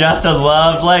man, Justin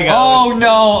loves Legos. Oh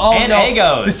no! And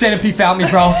Egos. The centipede found me,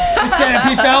 bro.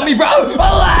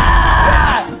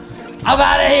 I'm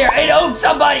out of here. It oofed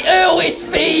somebody. Ew, it's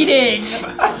feeding.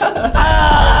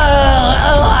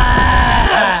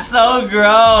 That's so gross.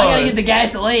 I gotta get the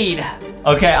gasoline.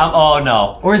 Okay, oh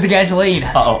no. Where's the gasoline?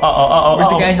 Uh-oh. Where's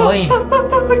the gasoline?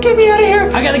 Get me out of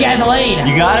here. I got the gasoline.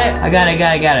 You got it? I got it.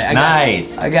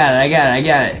 Nice. I got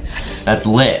it. That's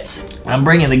lit. I'm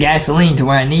bringing the gasoline to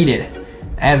where I need it.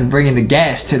 And bringing the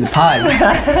gas to the pod.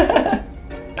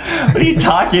 What are you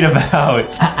talking about?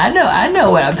 I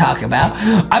know what I'm talking about.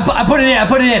 I put it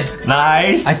in.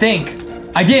 Nice. I think.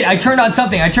 I did. I turned on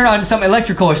something. I turned on some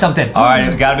electrical or something. All right,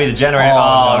 it gotta be the generator.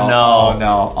 Oh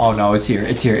no. It's here.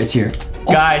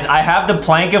 Oh. Guys, I have the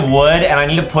plank of wood and I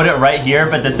need to put it right here,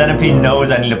 but the centipede knows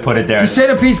I need to put it there. The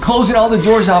centipede's closing all the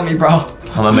doors on me, bro. I'm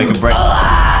gonna make a break.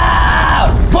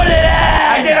 Put it in!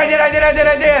 I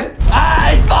did.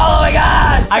 It's following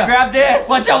us! I grabbed this.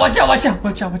 Watch out.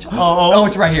 Oh,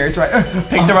 it's right here.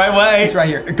 Pick the right way. It's right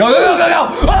here. Go.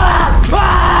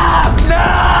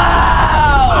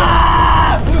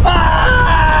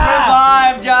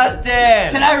 Revive,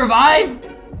 Justin. Can I revive?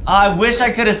 I wish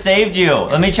I could have saved you.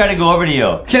 Let me try to go over to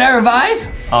you. Can I revive?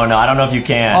 Oh no, I don't know if you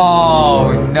can.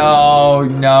 Oh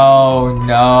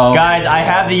no. Guys, I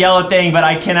have the yellow thing, but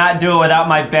I cannot do it without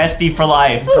my bestie for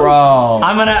life. Bro.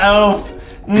 I'm gonna oof.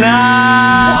 No!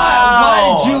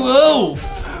 Why did you oof?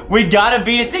 We gotta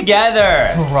beat it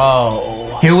together.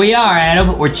 Bro. Here we are,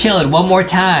 Adam. We're chilling one more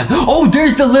time. Oh,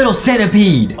 there's the little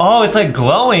centipede. Oh, it's like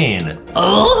glowing.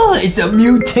 Oh, it's a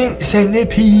mutant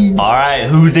centipede. All right,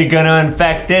 who's it gonna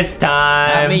infect this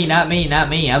time? Not me.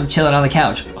 I'm chilling on the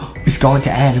couch. It's going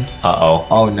to Adam. Uh-oh.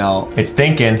 Oh, no. It's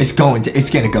thinking. It's gonna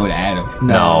go to Adam.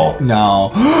 No.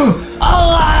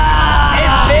 Oh,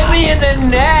 it bit me in the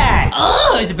neck.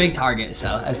 Oh, it's a big target,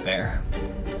 so that's fair.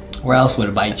 Where else would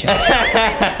it bite you?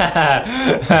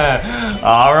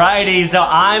 Alrighty, so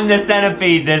I'm the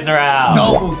centipede this round.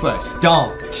 Don't move us.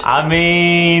 Don't. I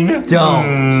mean,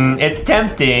 don't. It's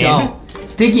tempting. Don't.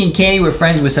 Stinky and Candy were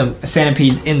friends with some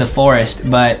centipedes in the forest,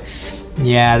 but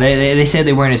yeah, they said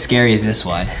they weren't as scary as this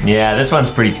one. Yeah, this one's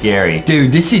pretty scary.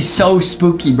 Dude, this is so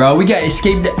spooky, bro. We gotta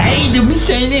escape the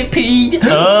centipede.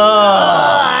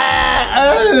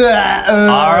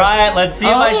 Alright, let's see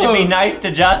if I should be nice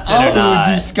to Justin or not.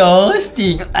 Oh,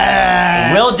 disgusting.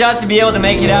 Will Justin be able to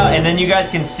make it out, and then you guys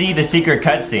can see the secret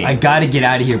cutscene? I gotta get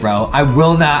out of here, bro. I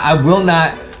will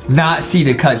not see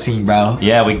the cutscene, bro.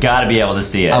 Yeah, we gotta be able to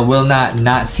see it. I will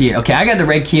not see it. Okay, I got the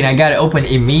red key and I got it open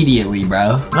immediately,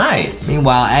 bro. Nice.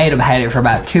 Meanwhile, Adam had it for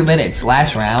about 2 minutes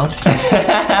last round.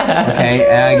 Okay,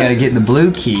 and I gotta get the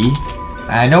blue key.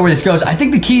 I know where this goes. I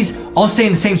think the keys all stay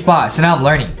in the same spot, so now I'm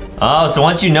learning. Oh, so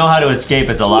once you know how to escape,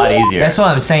 it's a lot easier. That's what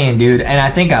I'm saying, dude, and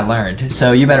I think I learned.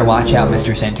 So you better watch out,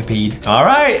 Mr. Centipede. All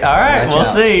right, we'll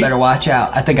see. Better watch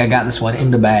out. I think I got this one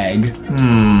in the bag.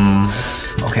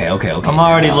 Okay. I'm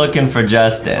already looking for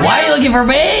Justin. Why are you looking for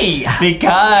me?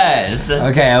 Because.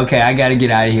 Okay, I gotta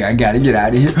get out of here.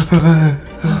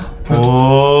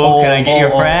 Oh, can I get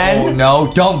your friend? Oh,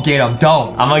 no, don't get him.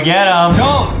 Don't. I'm gonna get him.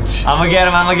 Don't. I'm gonna get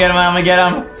him. I'm gonna get him. I'm gonna get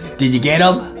him. Did you get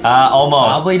him? Almost.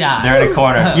 Probably not. They're in a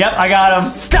corner. Yep, I got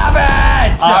him. Stop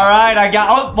it! All right, I got.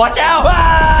 Oh, watch out!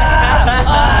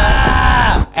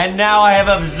 And now I have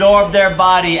absorbed their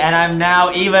body, and I'm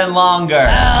now even longer.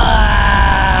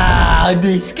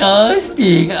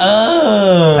 Disgusting.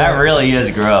 That really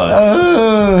is gross.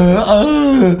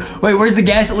 Wait, where's the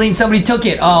gasoline? Somebody took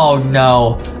it. Oh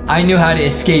no. I knew how to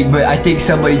escape, but I think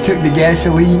somebody took the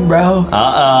gasoline, bro.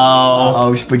 Uh-oh.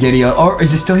 Oh, spaghetti. Oh,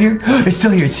 is it still here? It's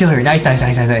still here. It's still here. Nice.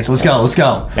 Let's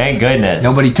go. Thank goodness.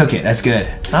 Nobody took it. That's good.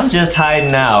 I'm just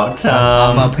hiding out.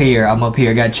 I'm up here.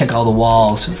 Gotta check all the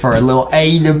walls for a little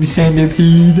item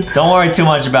centipede. Don't worry too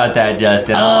much about that,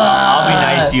 Justin. I'll be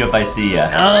nice to you if I see you.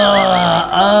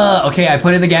 Okay, I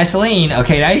put in the gasoline.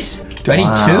 Okay, nice. Do I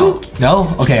need two? No?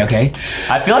 Okay.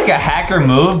 I feel like a hacker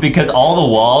move, because all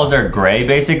the walls are gray,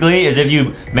 basically, is if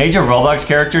you made your Roblox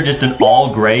character just an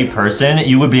all gray person,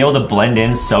 you would be able to blend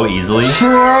in so easily. True.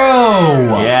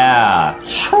 Yeah.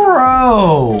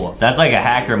 True. So that's like a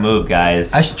hacker move,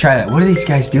 guys. I should try that. What are these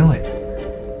guys doing?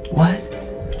 What?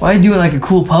 Why are they doing like a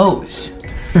cool pose?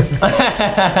 What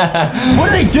are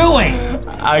they doing?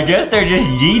 I guess they're just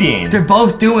yeeting. They're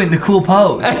both doing the cool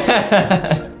pose.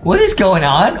 What is going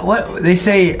on? What? They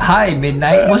say, hi,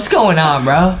 Midnight. What's going on,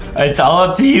 bro? It's all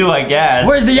up to you, I guess.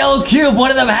 Where's the yellow cube?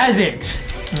 One of them has it.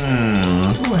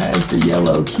 Who has the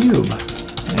yellow cube?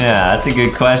 Yeah, that's a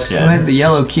good question. Who has the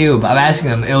yellow cube? I'm asking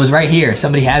them. It was right here.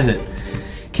 Somebody has it.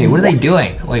 Okay, what are they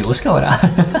doing? Wait, what's going on?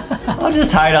 I'll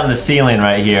just hide on the ceiling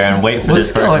right here and wait for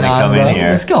this person to come in here.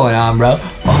 What's going on, bro?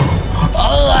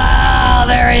 Oh,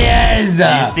 there he is. Do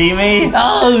you see me?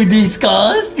 Oh,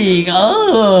 disgusting.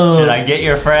 Oh. Should I get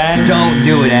your friend? Don't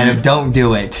do it, Adam. Don't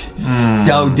do it.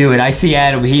 Don't do it. I see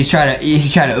Adam. He's trying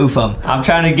to oof him. I'm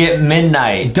trying to get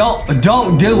Midnight.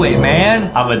 Don't do it,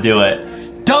 man. I'm gonna do it.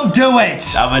 Don't do it.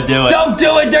 I'm gonna do it. Don't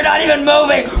do it. They're not even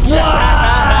moving.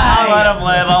 I'll let them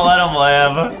live. I'll let them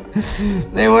live.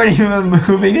 They weren't even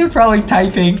moving. They're probably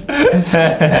typing. I'm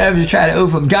just trying to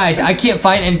oof them. Guys, I can't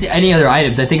find any other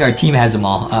items. I think our team has them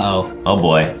all. Uh-oh. Oh,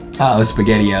 boy. Uh-oh,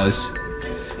 SpaghettiOs.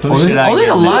 There's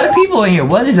a lot of people in here.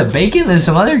 What? There's a bacon? There's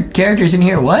some other characters in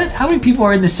here. What? How many people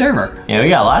are in the server? Yeah, we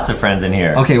got lots of friends in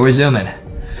here. Okay, we're zooming.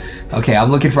 Okay,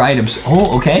 I'm looking for items.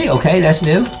 Oh, okay, that's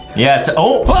new. Yeah, so,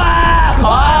 oh,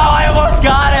 I almost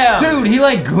got him. Dude, he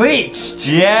like glitched.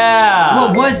 Yeah.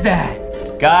 What was that?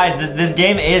 Guys, this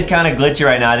game is kind of glitchy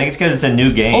right now. I think it's because it's a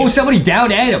new game. Oh, somebody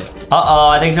downed Adam. Uh-oh,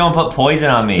 I think someone put poison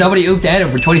on me. Somebody oofed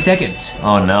Adam for 20 seconds.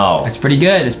 Oh, no. That's pretty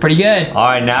good. That's pretty good. All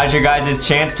right, now's your guys'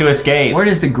 chance to escape. Where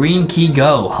does the green key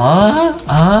go?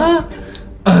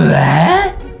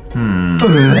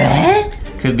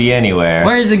 Could be anywhere.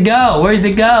 Where does it go? Where does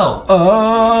it go?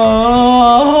 Oh,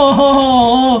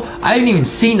 I haven't even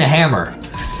seen the hammer.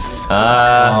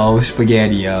 Oh,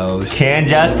 SpaghettiOs. Can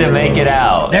Justin make it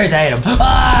out? There's Adam.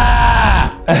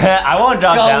 I won't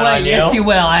drop down on you. Yes, you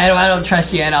will, Adam. I don't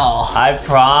trust you at all. I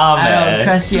promise. I don't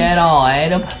trust you at all,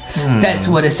 Adam. That's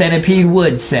what a centipede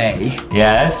would say.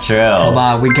 Yeah, that's true. Come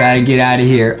on, we gotta get out of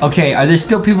here. Okay, are there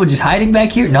still people just hiding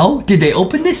back here? No? Did they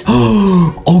open this?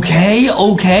 Okay.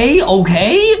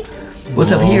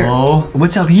 What's up here?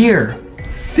 What's up here?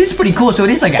 This is pretty cool. So it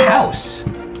is like a house.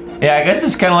 Yeah, I guess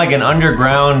it's kind of like an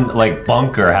underground, like,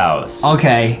 bunker house.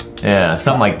 Okay. Yeah,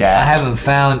 something like that. I haven't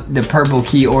found the purple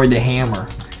key or the hammer.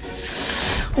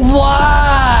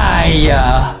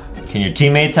 Why? Can your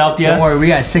teammates help you? Don't worry, we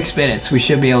got 6 minutes. We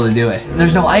should be able to do it.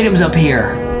 There's no items up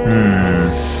here. You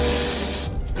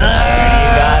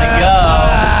gotta go.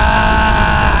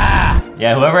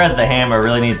 Yeah, whoever has the hammer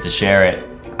really needs to share it.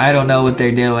 I don't know what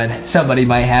they're doing. Somebody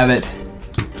might have it.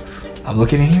 I'm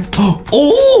looking in here.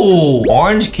 Oh!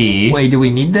 Orange key. Wait, do we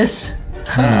need this?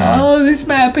 Oh, this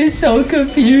map is so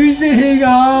confusing.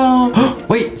 Oh.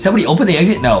 Wait, somebody open the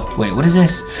exit? No. Wait, what is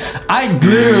this? I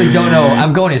literally don't know.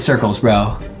 I'm going in circles,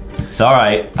 bro. It's all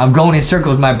right. I'm going in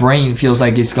circles. My brain feels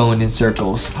like it's going in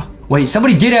circles. Wait,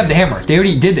 somebody did have the hammer. They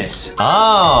already did this.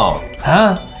 Oh.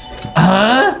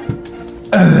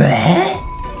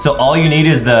 So all you need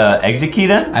is the exit key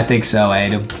then? I think so,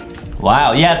 Adam.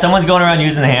 Wow, yeah, someone's going around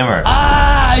using the hammer.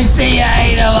 I see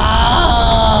Adam.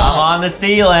 I'm on the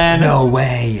ceiling. No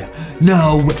way.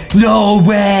 No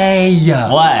way.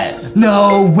 What?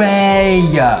 No way.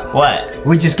 What?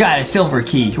 We just got a silver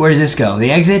key. Where does this go?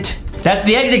 The exit? That's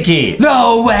the exit key.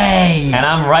 No way. And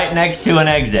I'm right next to an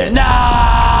exit. No.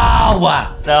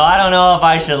 So I don't know if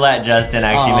I should let Justin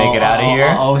actually make it out of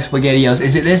here. Oh, SpaghettiOs.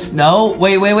 Is it this? No.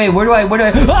 Wait. Where do I?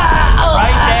 Right there.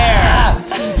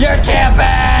 You're camping.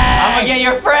 I'm gonna get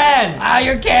your friend. again. Ah,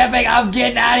 you're camping. I'm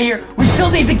getting out of here. We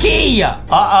still need the key.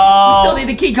 Uh-oh. We still need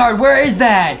the key card. Where is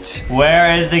that?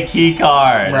 Where is the key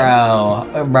card? Bro.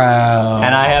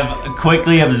 And I have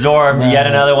quickly absorbed yet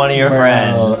another one of your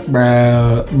friends.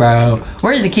 Bro.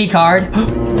 Where is the key card?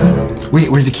 Wait,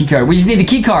 where's the key card? We just need the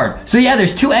key card. So yeah,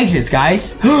 there's 2 exits,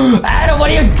 guys. Adam, what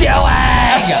are you doing?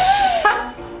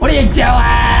 What are you doing?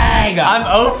 I'm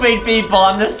oofing people.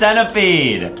 I'm the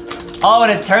centipede. Oh,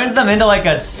 and it turns them into like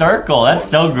a circle. That's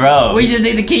so gross. We just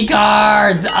need the key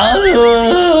cards.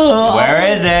 Oh. Where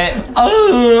is it?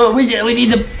 Oh, we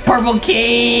need the purple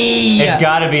key. It's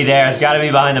gotta be there. It's gotta be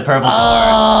behind the purple door.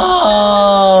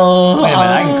 Oh. Wait a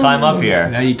minute, I can climb up here.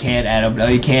 No, you can't, Adam. No,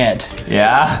 you can't.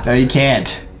 Yeah? No, you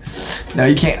can't. No,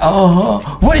 you can't. Oh,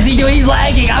 what is he doing? He's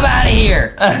lagging. I'm out of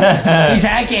here. He's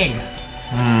hacking.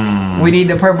 We need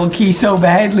the purple key so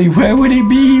badly. Where would it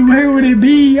be? Where would it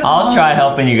be? I'll try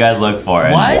helping you guys look for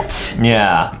it. What?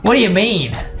 Yeah. What do you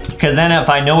mean? Because then if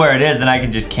I know where it is, then I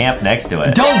can just camp next to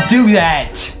it. Don't do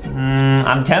that.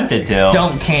 I'm tempted to.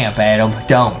 Don't camp, Adam.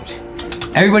 Don't.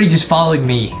 Everybody just following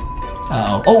me.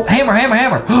 Uh-oh. Oh, hammer.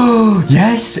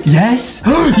 Yes. Yes.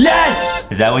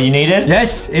 Is that what you needed?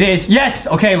 Yes, it is. Yes.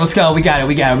 Okay, let's go. We got it.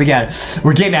 We're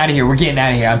getting out of here.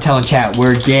 I'm telling chat,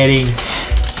 we're getting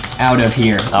out of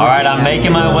here. All right, I'm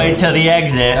making my way to the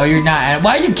exit. No, you're not.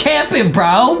 Why are you camping,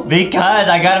 bro? Because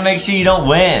I gotta make sure you don't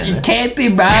win. You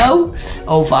camping, bro?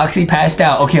 Oh, Foxy passed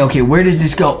out. Okay, where does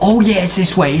this go? Oh, yeah, it's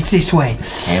this way.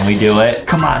 Can we do it?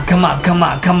 Come on.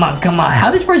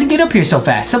 How'd this person get up here so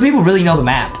fast? Some people really know the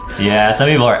map. Yeah, some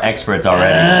people are experts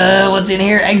already. What's in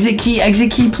here? Exit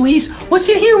key, please. What's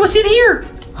in here?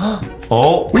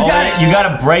 Oh, we got it. You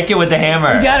gotta break it with the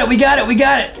hammer. We got it.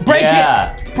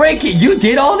 Break it. You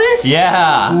did all this?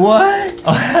 Yeah. What?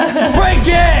 Break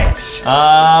it!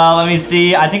 Let me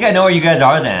see. I think I know where you guys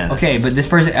are then. Okay, but this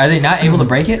person, are they not able to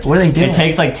break it? What are they doing? It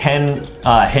takes like 10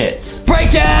 hits.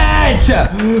 Break it!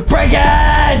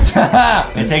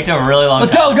 It takes a really long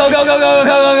Let's time. go. Go.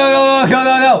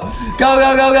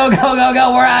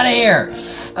 We're out of here.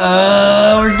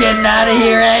 We're getting out of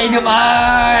here. Hey, come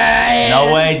on.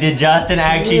 No way. Did Justin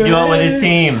actually do it with his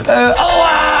team?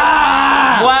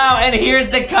 Wow, and here's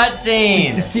the cutscene.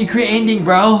 It's the secret ending,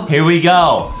 bro. Here we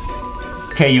go.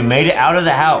 Okay, you made it out of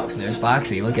the house. There's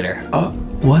Foxy. Look at her.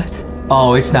 What?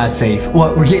 Oh, it's not safe.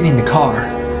 What? We're getting in the car.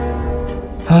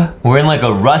 Huh? We're in like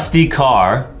a rusty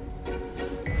car.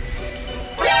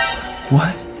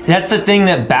 What? That's the thing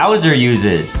that Bowser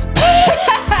uses.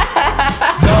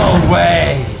 No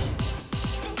way.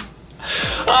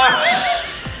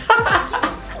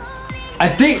 I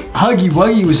think Huggy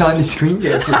Wuggy was on the screen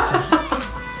there for a second.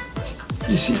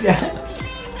 You see that?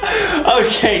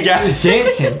 Okay, guys. He's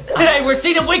dancing. Today we're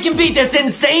seeing if we can beat this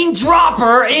insane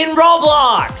dropper in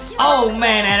Roblox. Oh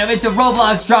man, Adam, it's a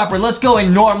Roblox dropper. Let's go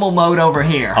in normal mode over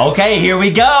here. Okay, here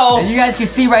we go. And you guys can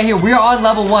see right here, we're on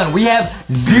level 1. We have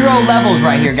 0 levels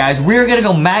right here, guys. We're gonna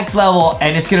go max level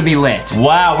and it's gonna be lit.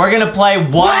 Wow, we're gonna play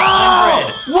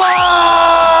 100.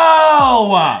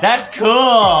 Whoa! That's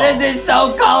cool. This is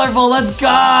so colorful. Let's go.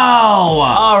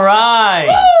 All right.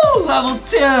 Woo! Level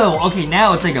 2. Okay,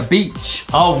 now it's like a beach.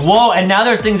 Oh, whoa, and now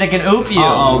there's things that can oof you.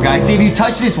 Uh-oh, guys. See, if you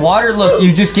touch this water, look,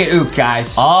 you just get oofed,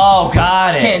 guys. Oh,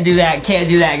 got it. Can't do that,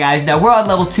 guys. Now, we're on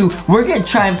level 2. We're gonna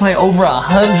try and play over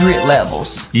 100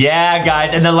 levels. Yeah,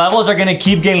 guys, and the levels are gonna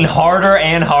keep getting harder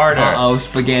and harder. Uh-oh,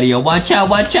 Spaghetti-O. Watch out,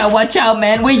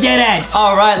 man. We did it.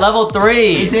 All right, level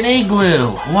 3. It's an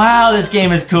igloo. Wow, this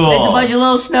game is cool. It's a bunch of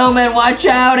little snowmen. Watch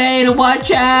out, Ada. Watch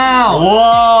out.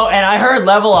 Whoa, and I heard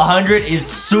level 100 is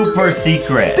super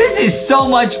secret. This is so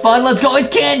much fun. Let's go. It's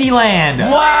Candyland.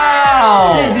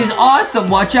 Wow. This is awesome.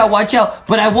 Watch out.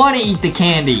 But I want to eat the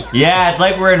candy. Yeah, it's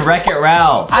like we're in Wreck-It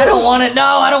Ralph. I don't want to. No,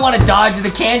 I don't want to dodge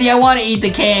the candy. I want to eat the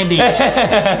candy.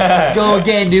 Let's go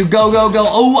again, dude. Go.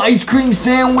 Oh, ice cream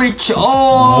sandwich.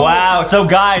 Oh. Wow. So,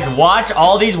 guys, watch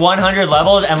all these 100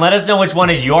 levels and let us know which one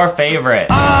is your favorite.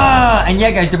 And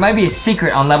yeah, guys, there might be a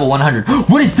secret on level 100.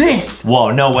 What is this?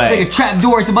 Whoa, no way. It's like a trap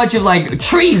door. It's a bunch of, like,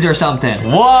 trees or something.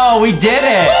 Whoa, we did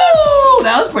it. Woo!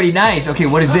 That was pretty nice. Okay,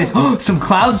 what is this? Some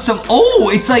clouds,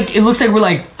 oh, it looks like we're,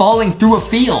 like, falling through a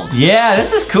field. Yeah,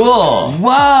 this is cool.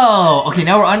 Whoa. Okay,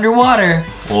 now we're underwater.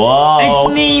 Whoa.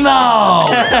 It's Nemo.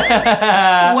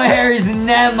 Where's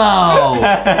Nemo?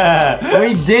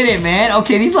 We did it, man.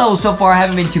 Okay, these levels so far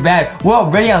haven't been too bad. We're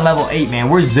already on level 8, man.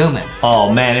 We're zooming.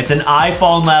 Oh, man, it's an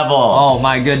iPhone level. Oh,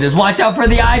 my goodness. Watch out for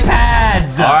the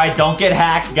iPads. All right, don't get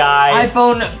hacked, guys.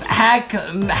 iPhone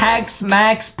Hacks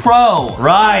Max Pro.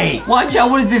 Right. Watch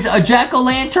out, what is this, a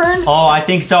jack-o'-lantern? Oh, I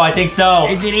think so.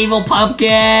 It's an evil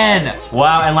pumpkin.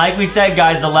 Wow, and like we said,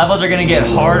 guys, the levels are gonna get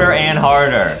harder and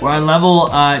harder. We're on level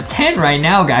 10 right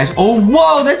now, guys. Oh,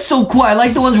 whoa, that's so cool. I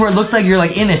like the ones where it looks like you're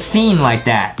like in a scene like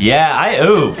that. Yeah,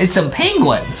 oof. It's some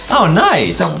penguins. Oh,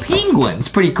 nice. Some penguins.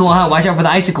 Pretty cool, huh? Watch out for the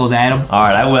icicles, Adam. All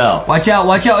right, I will. Watch out.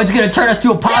 It's gonna turn us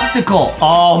to a popsicle.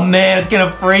 Oh, man, it's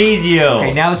gonna freeze you.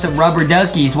 Okay, now some rubber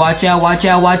duckies. Watch out.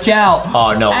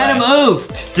 Oh, no Adam way.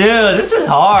 oofed. Dude, this is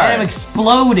hard. Adam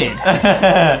exploded.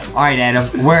 All right,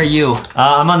 Adam, where are you?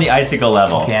 I'm on the icicle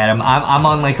level. Okay, Adam, I'm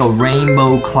on like a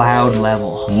rainbow cloud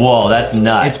level. Whoa, that's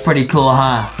nuts. It's pretty cool,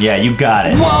 huh? Yeah, you got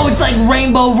it. Whoa, it's like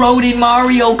Rainbow Road in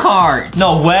Mario Kart.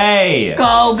 No way.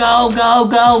 Go.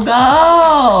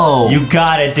 You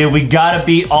got it, dude. We gotta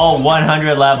beat all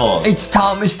 100 levels. It's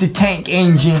Thomas the Tank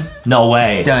Engine. No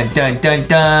way. Dun.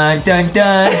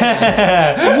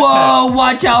 Whoa,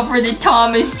 watch out for the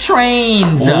Thomas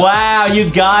trains. Wow,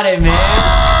 you got it,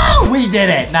 man. We did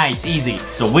it. Nice, easy.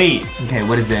 Sweet. Okay,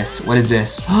 what is this? What is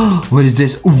this?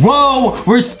 Whoa,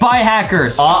 we're spy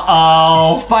hackers.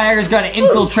 Uh-oh. Spy hackers gotta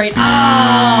infiltrate.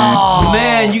 Oh,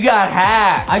 man, you got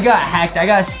hacked. I got hacked. I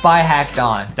got spy hacked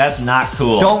on. That's not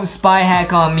cool. Don't spy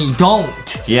hack on me. Don't.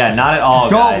 Yeah, not at all,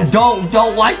 guys. Don't.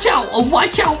 Watch out.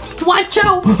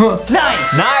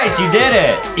 Nice, you did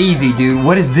it. Easy, dude.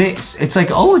 What is this? It's like,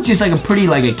 it's just like a pretty,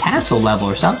 like a castle level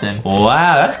or something.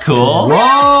 Wow, that's cool.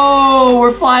 Whoa,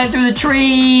 we're flying through the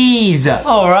trees.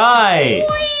 All right.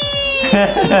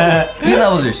 These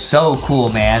levels are so cool,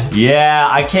 man. Yeah,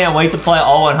 I can't wait to play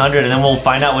all 100, and then we'll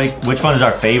find out which one is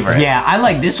our favorite. Yeah, I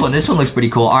like this one. This one looks pretty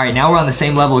cool. All right, now we're on the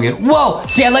same level again. Whoa!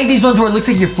 See, I like these ones where it looks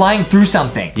like you're flying through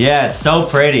something. Yeah, it's so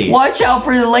pretty. Watch out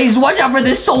for the lasers. Watch out for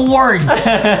the swords. We're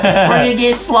gonna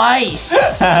get sliced.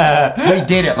 We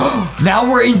did it. Now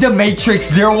we're in the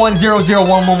Matrix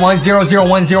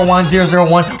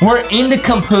 0100111001010001. We're in the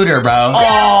computer, bro.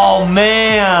 Oh,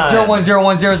 man.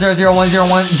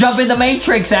 0101000101. Jump in the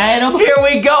Matrix, Adam. Here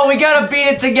we go. We gotta beat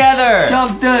it together.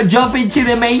 Jump into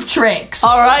the Matrix.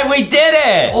 All right, we did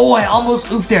it. Oh, I almost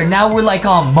oofed there. Now we're like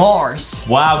on Mars.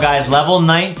 Wow, guys, level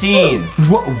 19.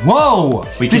 Whoa.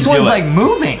 This one's like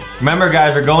moving. Remember,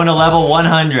 guys, we're going to level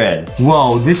 100.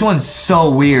 Whoa, this one's so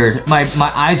weird. My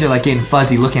eyes are like getting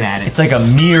fuzzy looking at it. It's like a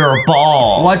mirror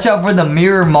ball. Watch out for the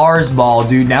mirror Mars ball,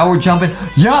 dude. Now we're jumping.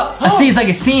 Yup, I see it's like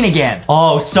a scene again.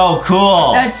 Oh, so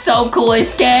cool. That's so cool.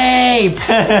 Escape.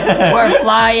 We're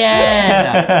flying.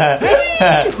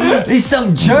 There's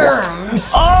some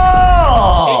germs.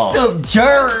 Oh. There's some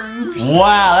germs.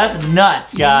 Wow, that's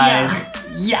nuts, guys.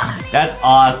 Yeah. That's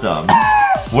awesome.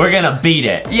 We're gonna beat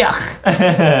it. Yeah.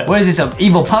 What is this, an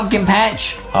evil pumpkin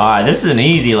patch? Alright, this is an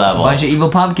easy level. Bunch of evil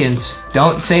pumpkins.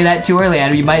 Don't say that too early,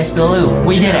 Adam. You might still lose.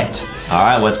 We did it.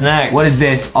 Alright, what's next? What is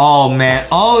this? Oh, man.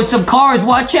 Oh, it's some cars.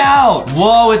 Watch out.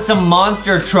 Whoa, it's a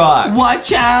monster truck.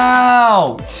 Watch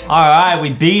out. Alright,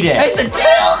 we beat it. It's a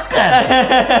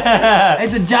tilkin.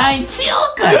 It's a giant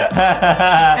tilkin.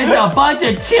 It's a bunch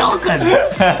of tilkins.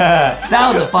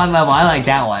 That was a fun level. I like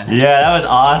that one. Yeah, that was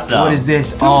awesome. What is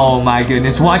this? Oh, my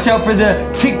goodness. Watch out for the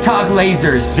TikTok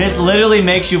lasers. This literally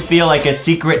makes you feel like a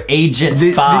secret agent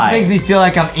spy. This makes me feel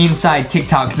like I'm inside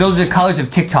TikTok, because those are the colors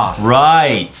of TikTok.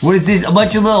 Right. What is this? A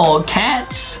bunch of little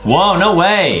cats? Whoa, no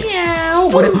way. Meow.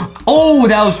 Oh,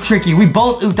 that was tricky. We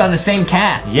both oofed on the same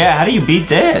cat. Yeah, how do you beat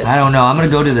this? I don't know. I'm gonna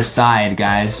go to the side,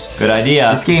 guys. Good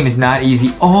idea. This game is not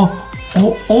easy. Oh.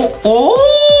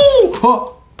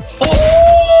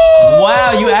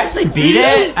 Wow, you actually beat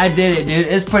it? I did it, dude.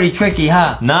 It's pretty tricky,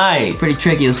 huh? Nice. Pretty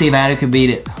tricky. Let's see if Adam can beat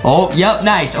it. Oh, yep,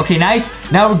 nice. Okay, nice.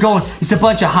 Now we're going. It's a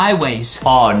bunch of highways.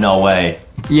 Oh, no way.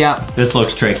 Yep. This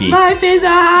looks tricky. Life is a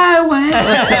highway.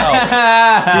 Let's go.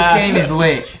 This game is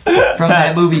lit. From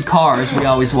that movie Cars we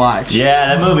always watch.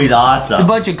 Yeah, that movie's awesome. It's a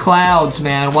bunch of clouds,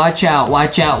 man. Watch out,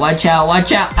 watch out, watch out,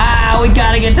 watch out. Ah, we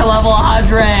gotta get to level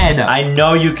 100. I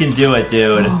know you can do it,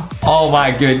 dude. Oh my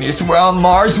goodness, we're on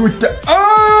Mars with the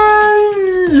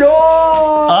aliens.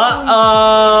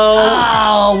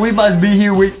 Uh-oh. Oh, we must be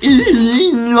here with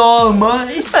Elon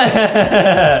Musk.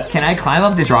 Can I climb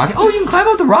up this rocket? Oh, you can climb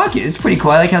up the rocket. It's pretty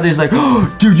cool. I like how there's like,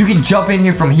 oh, dude, you can jump in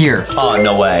here from here. Oh,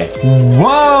 no way.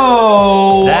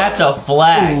 Whoa. That's a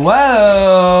flex.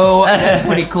 Whoa. That's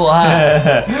pretty cool,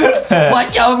 huh?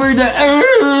 Watch over the...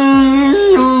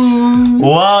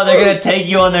 Whoa, they're gonna take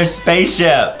you on their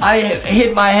spaceship. I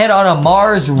hit my head on a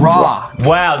Mars rock.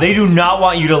 Wow, they do not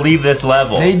want you to leave this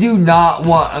level. They do not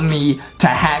want me to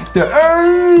hack the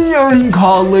alien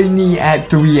colony at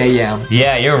 3 a.m.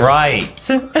 Yeah, you're right.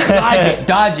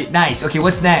 Dodge it. Nice. Okay,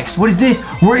 what's next? What is this?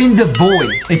 We're in the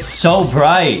void. It's so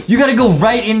bright. You gotta go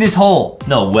right in this hole.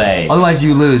 No way. Otherwise,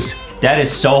 you lose. That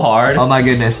is so hard. Oh my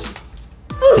goodness.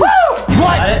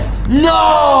 What?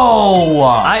 No!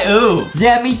 I ooh.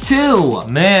 Yeah, me too.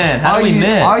 Man, how do we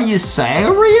miss? Are you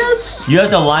serious? You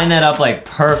have to line that up like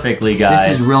perfectly, guys.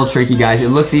 This is real tricky, guys. It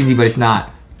looks easy, but it's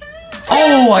not.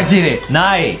 Oh, I did it.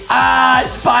 Nice. Ah,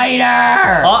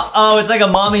 spider! Uh-oh, it's like a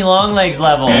mommy long legs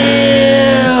level.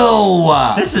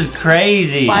 Ew! This is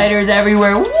crazy. Spiders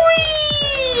everywhere. Whee!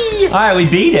 All right, we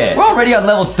beat it. We're already on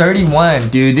level 31,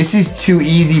 dude. This is too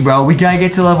easy, bro. We gotta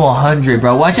get to level 100,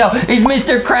 bro. Watch out. It's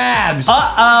Mr. Krabs.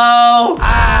 Uh-oh.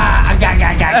 Ah, I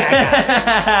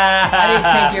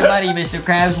didn't take your money, Mr.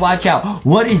 Krabs. Watch out.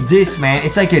 What is this, man?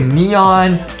 It's like a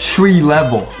neon tree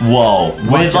level. Whoa,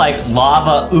 with like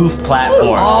lava oof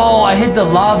platform. Oh, I hit the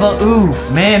lava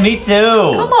oof. Man, me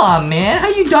too. Come on, man. How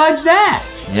you dodge that?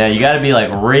 Yeah, you gotta be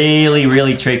like really,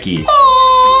 really tricky.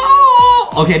 Oh.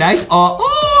 Okay, nice. No!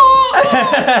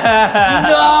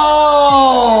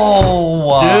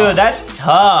 Dude, that's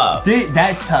tough. Dude,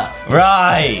 that's tough.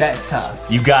 Right. That's tough.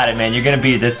 You got it, man. You're gonna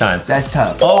beat it this time. That's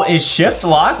tough. Oh, is shift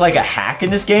lock like a hack in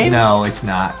this game? No, it's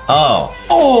not. Oh.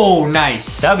 Oh,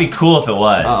 nice. That'd be cool if it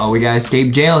was. Uh-oh, we gotta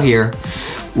escape jail here.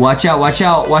 Watch out, watch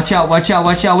out, watch out, watch out,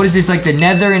 watch out. What is this, like the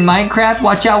nether in Minecraft?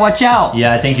 Watch out, watch out.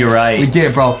 Yeah, I think you're right. We did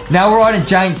it, bro. Now we're on a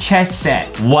giant chess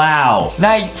set. Wow.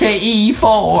 Knight to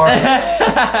E4.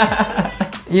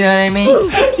 You know what I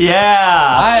mean?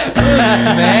 Yeah.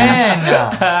 Man.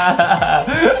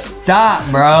 Stop,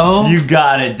 bro. You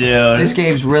got it, dude. This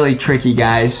game's really tricky,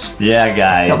 guys. Yeah,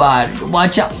 guys. Come on.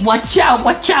 Watch out, watch out,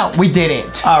 watch out. We did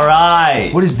it. All right.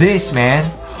 What is this,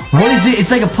 man? What is it?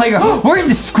 It's like a playground. We're in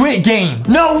the Squid Game.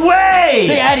 No way!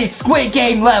 They added Squid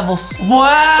Game levels.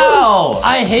 Wow!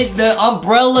 I hit the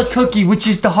umbrella cookie, which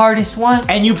is the hardest one.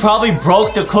 And you probably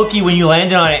broke the cookie when you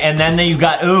landed on it, and then you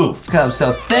got oof. Cause I'm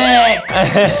so thick.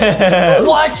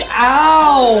 Watch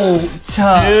out!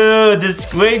 Dude, the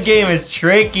Squid Game is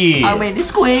tricky. I'm in the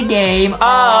Squid Game.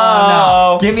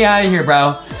 Oh, no. Get me out of here,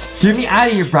 bro. Get me out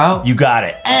of here, bro. You got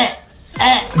it.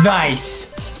 Nice.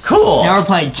 Cool. Now we're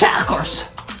playing checkers.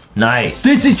 Nice.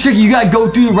 This is tricky. You gotta go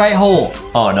through the right hole.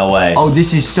 Oh, no way. Oh,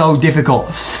 this is so difficult.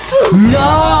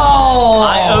 No!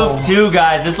 I oofed too,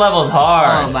 guys. This level's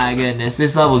hard. Oh my goodness.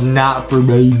 This level's not for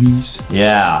babies.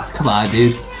 Yeah. Come on,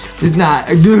 dude. It's not.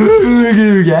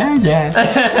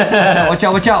 Watch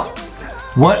out, watch out.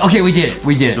 What? Okay, we did it.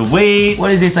 We did it. Sweet.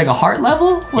 What is this, like a heart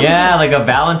level? What yeah, like a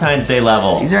Valentine's Day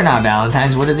level. These are not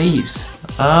Valentine's. What are these?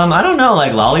 I don't know,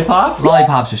 like lollipops?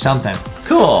 Lollipops or something.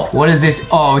 Cool. What is this?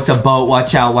 Oh, it's a boat.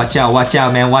 Watch out, watch out, watch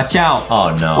out, man. Watch out. Oh,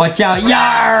 no. Watch out.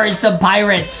 Yar! It's some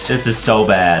pirates. This is so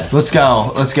bad. Let's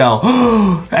go. Let's go.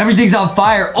 Everything's on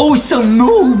fire. Oh, some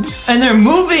noobs. And they're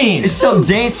moving. It's some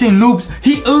dancing noobs.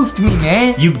 He oofed me,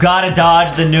 man. You gotta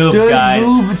dodge the noobs, The guys.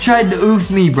 noob tried to oof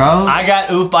me, bro. I got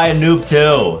oofed by a noob,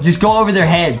 too. Just go over their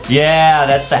heads. Yeah,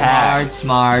 that's the hack.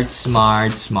 Smart, smart,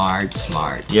 smart, smart,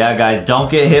 smart. Yeah, guys, don't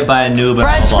get hit by a noob.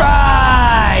 French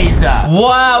fries!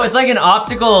 Wow, it's like an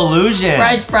optical illusion.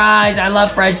 French fries! I love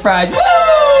French fries.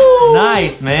 Woo!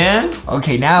 Nice, man.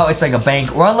 Okay, now it's like a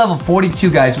bank. We're on level 42,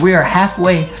 guys. We are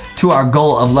halfway to our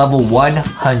goal of level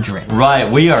 100. Right,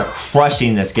 we are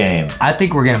crushing this game. I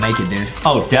think we're gonna make it, dude.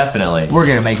 Oh, definitely. We're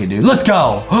gonna make it, dude. Let's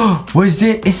go! What is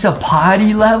it? It's a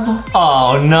potty level?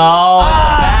 Oh, no.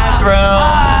 Bathroom.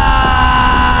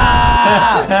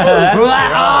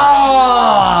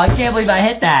 Oh, I can't believe I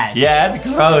hit that. Yeah, that's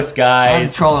gross, I'm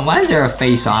guys. trolling. Why is there a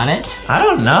face on it? I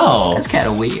don't know. That's kind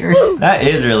of weird. That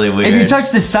is really weird. If you touch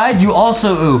the sides, you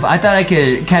also oof. I thought I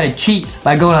could kind of cheat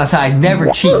by going on sides. Never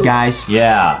cheat, guys.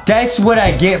 Yeah. That's what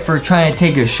I get for trying to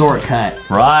take a shortcut.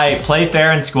 Right, play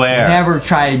fair and square. Never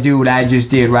try to do what I just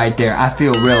did right there. I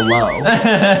feel real low.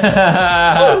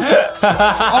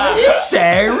 Are you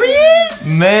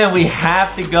serious? Man, we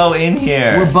have to go in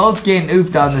here. We're both getting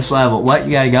oofed on this level. What,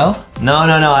 you gotta go? No, I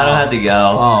don't have to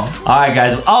go. Oh. All right,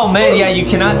 guys. Oh, man, yeah, you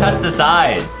cannot touch the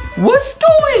sides. What's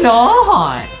going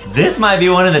on? This might be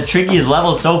one of the trickiest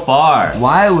levels so far.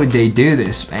 Why would they do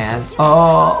this, man?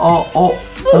 Are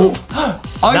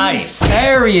Nice. you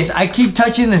serious? I keep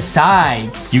touching the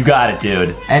sides. You got it,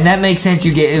 dude. And that makes sense.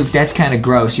 You get oofed. That's kind of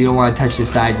gross. You don't want to touch the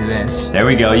sides of this. There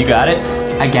we go. You got it.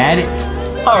 I got it.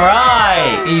 All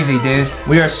right. Easy, dude.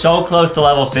 We are so close to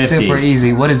level 50. Super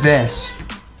easy. What is this?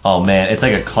 Oh man, it's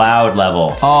like a cloud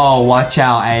level. Oh, watch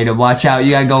out, Adam. Watch out. You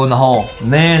gotta go in the hole.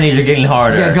 Man, these are getting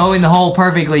harder. You gotta go in the hole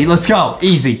perfectly. Let's go.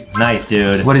 Easy. Nice,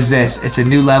 dude. What is this? It's a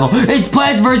new level. It's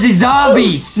Plants vs.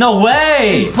 Zombies. No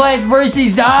way. It's Plants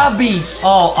vs. Zombies.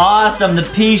 Oh, awesome. The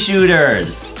pea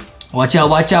shooters. Watch out,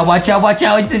 watch out, watch out, watch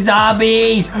out. It's the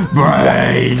zombies.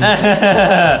 Brain.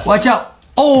 Watch out.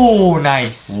 Oh,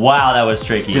 nice. Wow, that was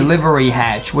tricky. Delivery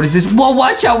hatch. What is this? Whoa,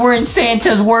 watch out. We're in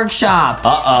Santa's workshop.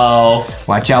 Uh-oh.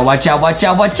 Watch out, watch out, watch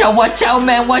out, watch out, watch out,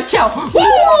 man. Watch out.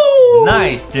 Woo!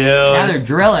 Nice, dude. Now they're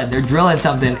drilling. They're drilling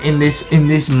something in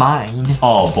this mine.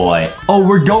 Oh, boy. Oh,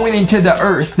 we're going into the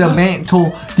earth, the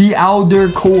mantle, the outer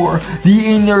core, the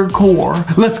inner core.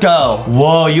 Let's go.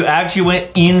 Whoa, you actually went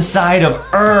inside of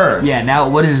Earth. Yeah, now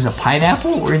what is this, a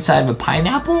pineapple? We're inside of a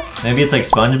pineapple? Maybe it's like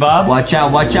SpongeBob? Watch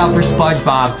out for SpongeBob.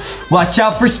 Watch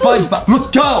out for SpongeBob. Let's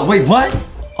go. Wait, what?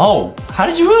 Oh, how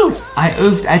did you oof? I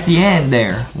oofed at the end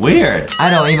there. Weird. I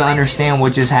don't even understand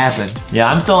what just happened. Yeah,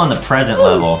 I'm still on the present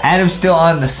level. Adam's still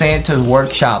on the Santa's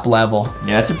workshop level.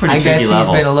 Yeah, it's a pretty I tricky guess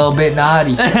level. he's been a little bit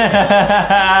naughty.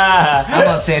 I'm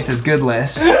on Santa's good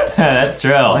list. That's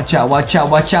true. Watch out, watch out,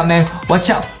 watch out, man. Watch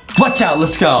out. Watch out,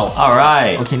 let's go. All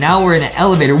right. Okay, now we're in an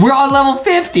elevator. We're on level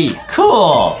 50.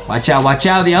 Cool. Watch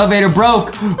out, the elevator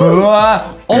broke.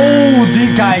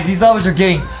 Guys, these levels are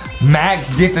getting max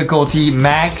difficulty,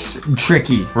 max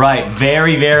tricky. Right,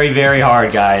 very, very, very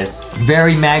hard, guys.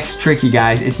 Very max tricky,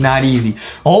 guys. It's not easy.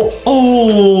 Oh.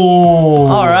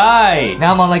 All right.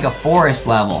 Now I'm on like a forest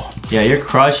level. Yeah, you're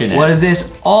crushing it. What is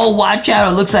this? Oh, watch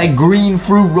out. It looks like green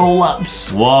fruit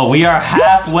roll-ups. Whoa, we are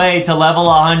halfway to level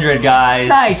 100, guys.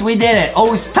 Nice, we did it.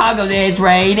 Oh, it's tacos. It's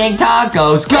raining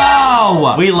tacos.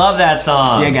 Go! We love that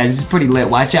song. Yeah, guys, this is pretty lit.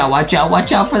 Watch out, watch out,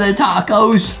 watch out for the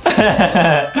tacos.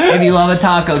 If you love a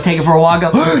taco, take it for a walk.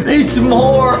 It's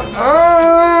more.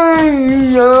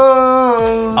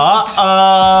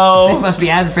 Uh-oh. This must be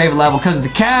Adam's favorite level because of the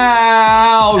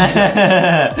cows.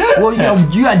 Well,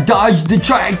 you gotta dodge the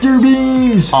tractor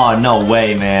beams. Oh, no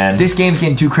way, man. This game's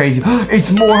getting too crazy.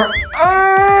 It's more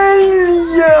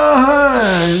aliens.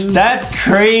 That's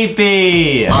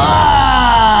creepy.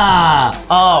 Ah!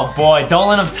 Oh, boy, don't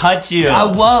let them touch you. I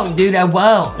won't, dude, I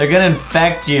won't. They're gonna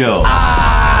infect you.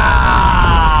 Ah!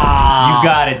 You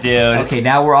got it, dude. Okay,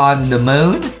 now we're on the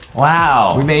moon.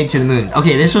 Wow. We made it to the moon.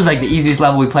 Okay, this was like the easiest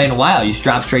level we played in a while. You just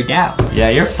drop straight down. Yeah,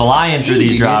 you're flying through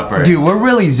these droppers. Dude, we're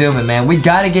really zooming, man. We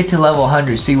gotta get to level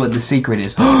 100, see what the secret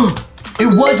is. It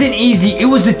wasn't easy. It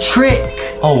was a trick.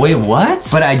 Oh, wait, what?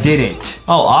 But I did it.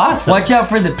 Oh, awesome. Watch out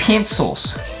for the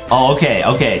pencils. Oh,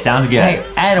 okay, sounds good. Hey,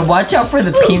 Adam, watch out for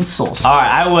the pencils. All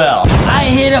right, I will. I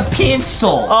hit a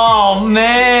pencil. Oh,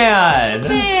 man.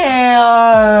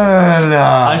 Man.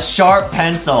 A sharp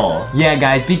pencil. Yeah,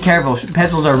 guys, be careful.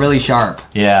 Pencils are really sharp.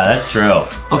 Yeah, that's true.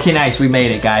 Okay, nice. We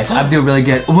made it, guys. I'm doing really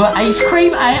good. Well, ice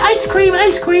cream, ice cream,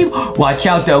 ice cream. Watch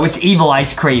out, though. It's evil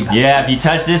ice cream. Yeah, if you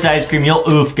touch this ice cream, you'll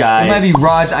oof, guys. It might be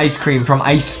Rod's ice cream from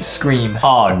Ice Scream.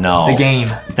 Oh, no. The game.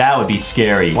 That would be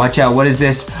scary. Watch out. What is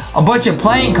this? A bunch of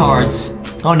playing cards.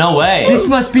 Oh, no way. This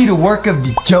must be the work of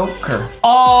the Joker.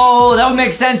 Oh, that would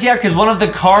make sense, yeah, because one of the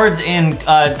cards in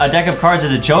a deck of cards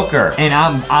is a Joker. And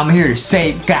I'm here to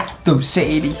save Gotham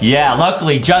City. Yeah,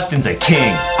 luckily Justin's a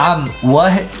king. I'm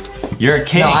what? You're a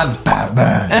king. No, I'm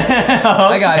Batman. Okay.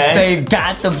 I gotta save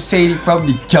Gotham City from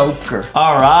the Joker.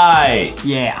 All right.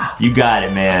 Yeah. You got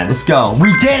it, man. Let's go.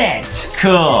 We did it.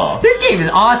 Cool. This game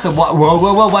is awesome. Whoa,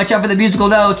 whoa, whoa. Watch out for the musical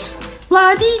notes.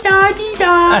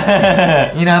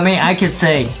 La-dee-da-dee-da. You know what I mean? I could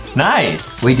sing.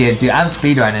 Nice. We did, dude. I'm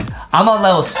speedrunning. I'm on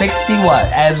level 60, what?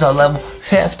 Ab's on level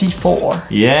 54.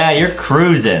 Yeah, you're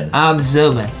cruising. I'm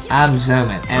zooming. And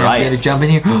Right. I'm gonna jump in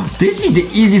here. This is the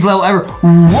easiest level ever.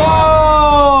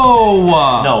 Whoa!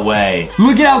 No way.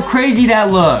 Look at how crazy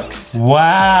that looks. It's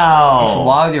Wow.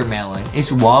 watermelon.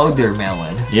 It's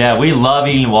watermelon. Yeah, we love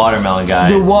eating watermelon,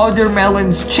 guys. The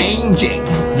watermelon's changing.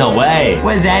 No way.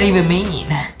 What does that even mean?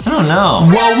 I don't know.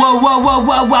 Whoa, whoa, whoa, whoa,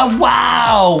 whoa, whoa,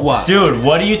 wow! Dude,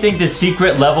 what do you think the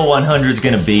secret level 100 is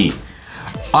gonna be?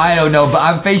 I don't know, but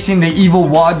I'm facing the evil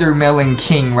watermelon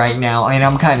king right now, and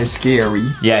I'm kind of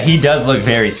scary. Yeah, he does look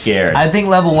very scared. I think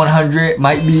level 100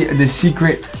 might be the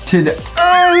secret to the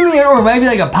alien, or maybe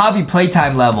like a Poppy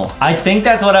Playtime level. I think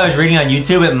that's what I was reading on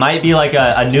YouTube. It might be like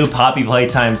a new Poppy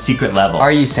Playtime secret level.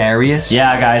 Are you serious?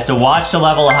 Yeah, guys, so watch to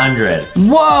level 100.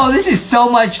 Whoa, this is so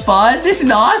much fun. This is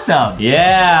awesome.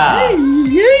 Yeah.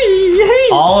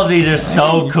 All of these are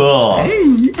so cool.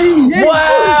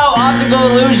 Wow, optical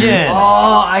illusion.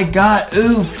 Oh, I got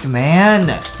oofed,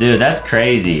 man. Dude, that's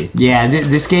crazy. Yeah,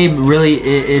 this game really,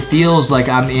 it feels like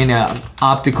I'm in a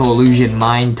optical illusion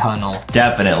mind tunnel.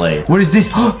 Definitely. What is this?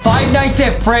 Five Nights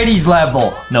at Freddy's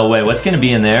level. No way, what's gonna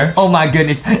be in there? Oh my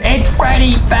goodness, it's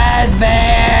Freddy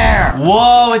Fazbear.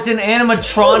 Whoa, it's an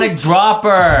animatronic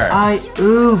dropper. I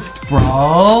oofed,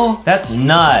 bro. That's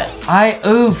nuts. I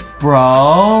oofed,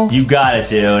 bro. You got it,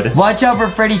 dude. Watch out for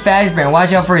Freddy Fazbear and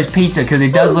watch out for his pizza because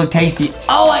it does look tasty.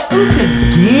 Oh, I oofed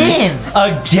again.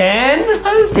 Again?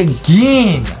 I oofed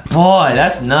again. Boy,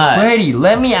 that's nuts. Freddy,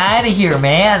 let me out of here,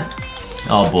 man.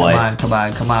 Oh boy.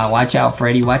 Come on. Watch out,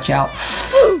 Freddy, watch out.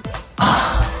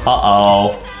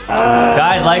 Uh-oh.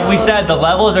 Guys, like we said, the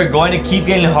levels are going to keep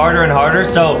getting harder and harder.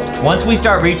 So once we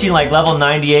start reaching like level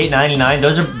 98, 99,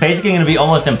 those are basically going to be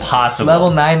almost impossible.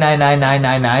 Level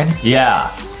 99999. Yeah.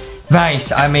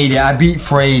 Nice, I made it. I beat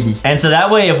Freddy. And so that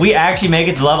way, if we actually make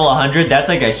it to level 100, that's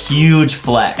like a huge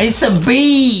flex. It's some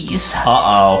bees.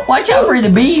 Uh-oh. Watch out for the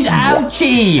bees.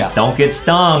 Ouchie. Don't get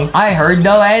stung. I heard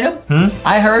though, Adam.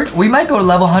 I heard we might go to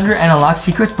level 100 and unlock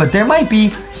secrets, but there might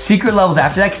be secret levels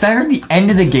after that because I heard the end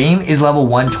of the game is level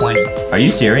 120. Are you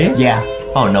serious? Yeah.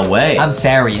 Oh, no way. I'm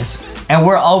serious. And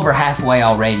we're over halfway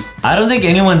already. I don't think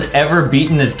anyone's ever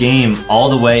beaten this game all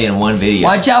the way in one video.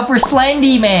 Watch out for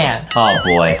Slendy Man. Oh,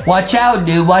 boy. Watch out,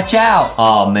 dude. Watch out.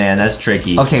 Oh, man, that's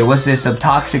tricky. Okay, what's this? Some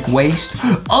toxic waste?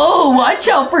 Oh, watch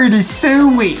out for the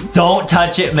suey. Don't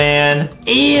touch it, man.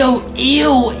 Ew.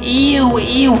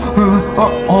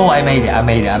 Oh, I made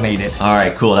it. All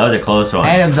right, cool. That was a close one.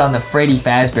 Adam's on the Freddy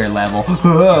Fazbear level.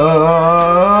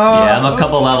 Yeah, I'm a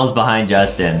couple levels behind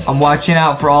Justin. I'm watching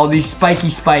out for all these spiky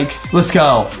spikes. Let's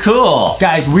go. Cool.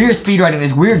 Guys, we're speedrunning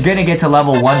this. We're gonna get to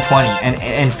level 120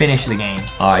 and finish the game.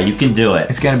 All right, you can do it.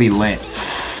 It's gonna be lit.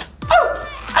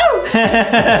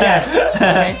 Yes.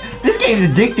 Okay. This game is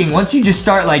addicting. Once you just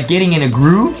start like getting in a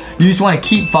groove, you just want to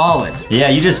keep falling. Yeah,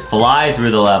 you just fly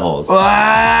through the levels.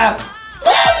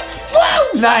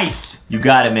 Nice. You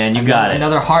got it, man. You got it.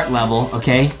 Another heart level,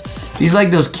 okay? These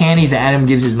like those candies that Adam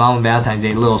gives his mom on Valentine's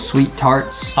Day, little sweet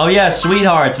tarts. Oh yeah,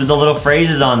 sweethearts with the little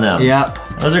phrases on them. Yep.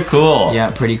 Those are cool. Yeah,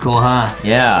 pretty cool, huh?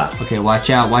 Yeah. Okay, watch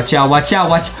out, watch out, watch out,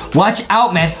 watch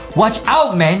out, man. Watch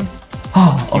out, man.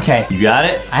 Oh, okay. You got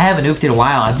it? I haven't oofed in a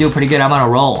while. I'm doing pretty good. I'm on a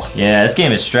roll. Yeah, this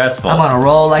game is stressful. I'm on a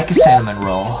roll like a cinnamon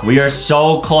roll. We are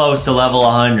so close to level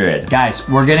 100. Guys,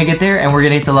 we're gonna get there and we're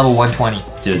gonna get to level 120.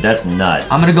 Dude, that's nuts.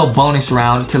 I'm gonna go bonus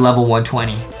round to level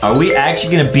 120. Are we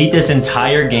actually gonna beat this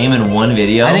entire game in one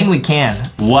video? I think we can.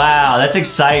 Wow, that's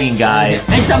exciting, guys.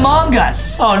 It's Among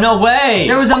Us. Oh, no way.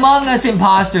 There was Among Us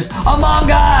imposters. Among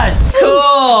Us.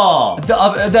 Cool.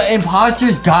 The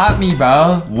imposters got me,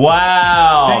 bro.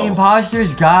 Wow. The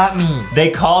imposters got me.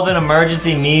 They called an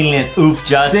emergency meeting and oof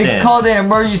Justin. They called it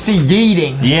emergency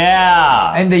yeeting.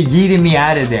 Yeah. And they yeeted me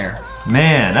out of there.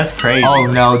 Man, that's crazy. Oh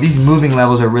no, these moving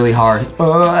levels are really hard. You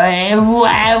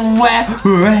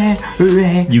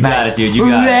got it, dude. You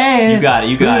got it. You got it.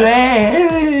 You got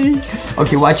it.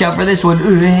 Okay, watch out for this one.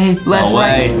 Left,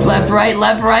 right, left, right,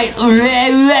 left, right.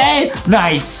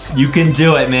 Nice. You can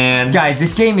do it, man. Guys,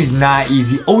 this game is not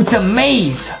easy. Oh, it's a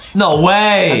maze. No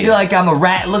way. I feel like I'm a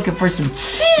rat looking for some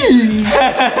seeds in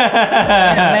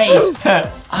a maze.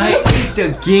 I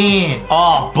oofed again.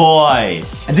 Oh, boy.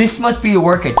 This must be the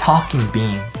work of Talking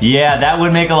Bean. Yeah, that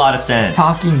would make a lot of sense.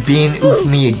 Talking Bean oofed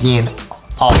me again.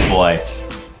 Oh, boy.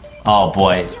 Oh,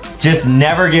 boy. Just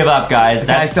never give up, guys.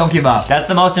 Guys, don't give up. That's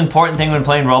the most important thing when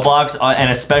playing Roblox,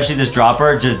 and especially this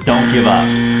dropper. Just don't give up.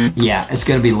 Yeah, it's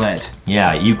gonna be lit.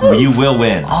 Yeah, you will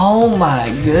win. Oh my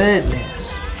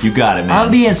goodness. You got it, man.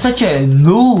 I'm being such a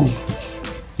noob.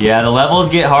 Yeah, the levels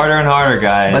get harder and harder,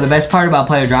 guys. But the best part about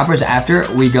player droppers,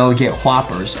 after we go get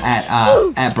Whoppers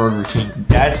at Burger King.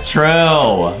 That's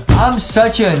true. I'm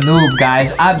such a noob,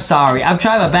 guys. I'm sorry. I'm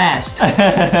trying my best.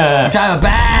 I'm trying my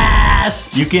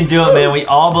best. You can do it, man. We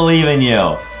all believe in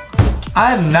you.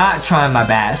 I'm not trying my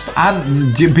best.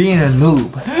 I'm being a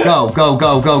noob. Go, go,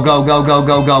 go, go, go, go, go,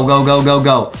 go, go, go, go, go,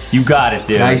 go. You got it,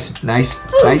 dude. Nice, nice,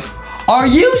 nice. Are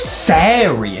you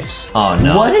serious? Oh,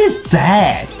 no. What is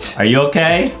that? Are you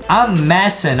okay? I'm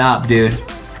messing up, dude.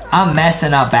 I'm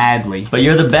messing up badly. But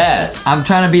you're the best. I'm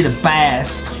trying to be the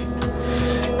best.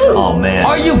 Oh, man.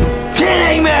 Are you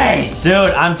kidding me?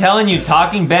 Dude, I'm telling you,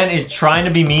 Talking Ben is trying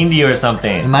to be mean to you or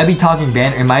something. It might be Talking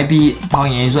Ben, it might be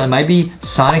Talking Angel, it might be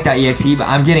Sonic.exe, but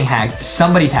I'm getting hacked.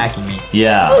 Somebody's hacking me.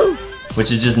 Yeah,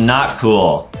 which is just not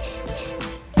cool.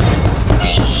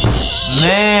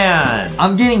 Man.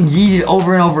 I'm getting yeeted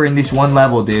over and over in this one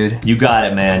level, dude. You got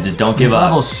it, man. Just don't give up. This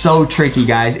level's so tricky,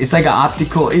 guys. It's like an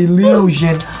optical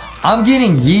illusion. I'm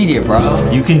getting yeeted,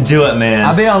 bro. You can do it, man.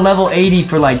 I've been on level 80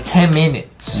 for like 10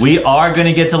 minutes. We are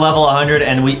gonna get to level 100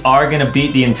 and we are gonna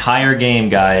beat the entire game,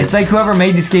 guys. It's like whoever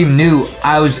made this game knew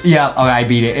I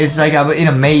beat it. It's like I'm in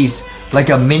a maze, like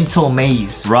a mental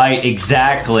maze. Right,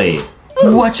 exactly.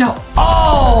 Watch out.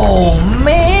 Oh,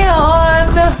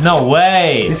 man. No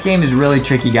way. This game is really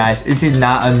tricky, guys. This is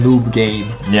not a noob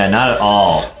game. Yeah, not at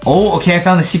all. Oh, okay, I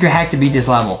found the secret hack to beat this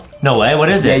level. No way, what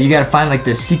is it? Yeah, you gotta find like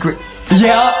the secret.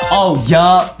 Yup. Oh,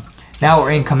 yup. Now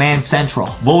we're in Command Central.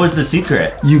 What was the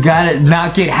secret? You gotta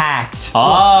not get hacked.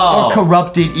 Oh. Or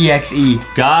corrupted EXE.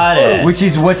 Got it. Which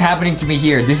is what's happening to me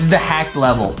here. This is the hacked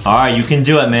level. All right, you can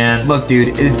do it, man. Look,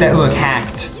 dude, look,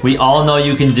 hacked. We all know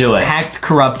you can do it. Hacked,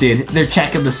 corrupted. They're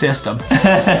checking the system.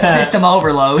 System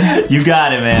overload. You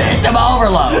got it, man. System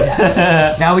overload.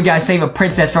 Now we gotta save a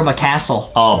princess from a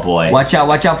castle. Oh, boy. Watch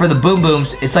out for the boom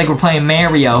booms. It's like we're playing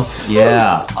Mario.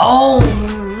 Yeah. Oh,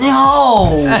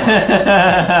 no.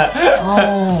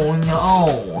 Oh,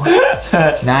 no.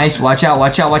 Nice, watch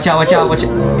out. Stop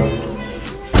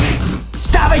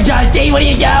it, Justin, what are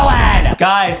you doing?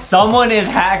 Guys, someone is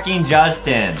hacking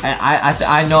Justin.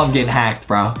 I know I'm getting hacked,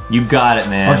 bro. You got it,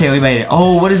 man. Okay, we made it.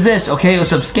 Oh, what is this? Okay, it was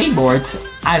some skateboards.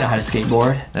 I know how to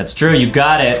skateboard. That's true, you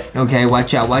got it. Okay,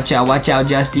 watch out,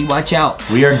 Justy, watch out.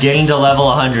 We are getting to level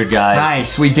 100, guys.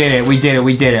 Nice, we did it.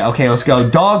 Okay, let's go.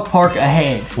 Dog park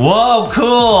ahead. Whoa,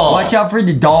 cool. Watch out for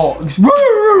the dogs.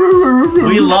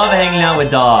 We love hanging out with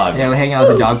dogs. Yeah, we're hanging out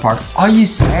at the dog park. Are you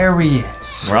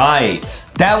serious? Right.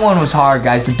 That one was hard,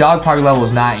 guys. The dog park level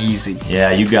is not easy.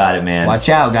 Yeah, you got it, man. Watch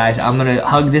out, guys. I'm gonna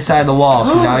hug this side of the wall.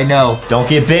 Now I know. Don't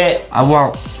get bit. I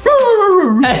won't.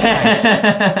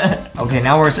 Okay,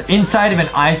 now we're inside of an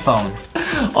iPhone.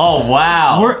 Oh,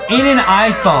 wow. We're in an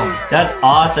iPhone. That's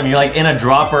awesome. You're like in a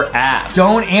dropper app.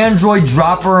 Don't Android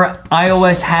dropper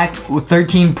iOS hack with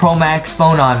 13 Pro Max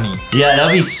phone on me. Yeah,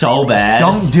 that'd be so bad.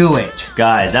 Don't do it.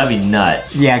 Guys, that'd be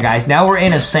nuts. Yeah, guys. Now we're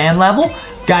in a sand level.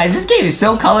 Guys, this game is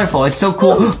so colorful. It's so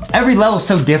cool. Every level's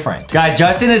so different. Guys,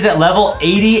 Justin is at level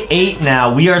 88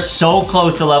 now. We are so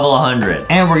close to level 100.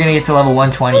 And we're gonna get to level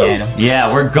 120, Adam.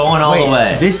 Yeah, we're going all the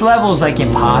way. This level is like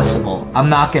impossible. I'm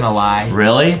not gonna lie.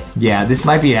 Really? Yeah, this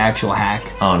might be an actual hack.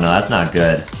 Oh no, that's not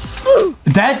good.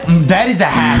 That is a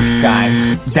hack,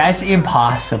 guys. That's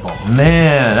impossible.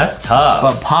 Man, that's tough.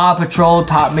 But Paw Patrol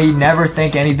taught me never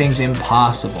think anything's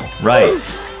impossible. Right.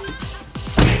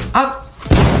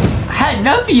 Had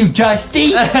enough of you,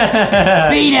 Justy.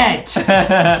 Beat it.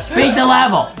 Beat the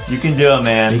level. You can do it,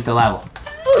 man. Beat the level.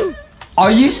 Are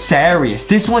you serious?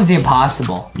 This one's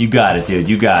impossible. You got it, dude.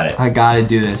 You got it. I gotta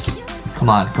do this. Come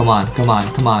on.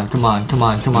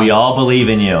 We all believe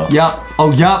in you. Yup.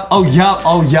 Oh, yup.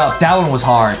 That one was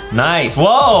hard. Nice.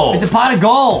 Whoa. It's a pot of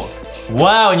gold.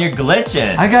 Wow, and you're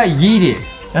glitching. I got yeeted.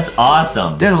 That's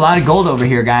awesome. There's a lot of gold over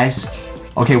here, guys.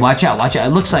 Okay, watch out. It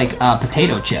looks like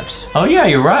potato chips. Oh yeah,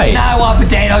 you're right. I want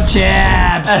potato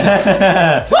chips.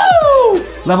 Woo!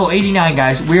 Level 89,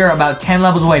 guys. We are about 10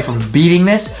 levels away from beating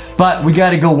this, but we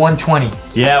gotta go 120.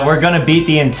 Yeah, we're gonna beat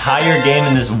the entire game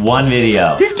in this one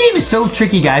video. This game is so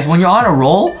tricky, guys. When you're on a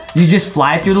roll, you just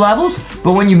fly through the levels,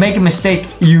 but when you make a mistake,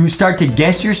 you start to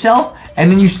guess yourself,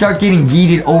 and then you start getting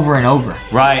yeeted over and over.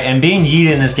 Right, and being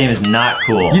yeeted in this game is not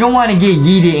cool. You don't want to get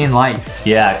yeeted in life.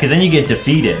 Yeah, because then you get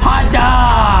defeated. Hot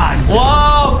dogs!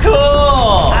 Whoa,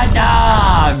 cool! Hot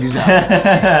dogs!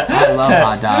 I love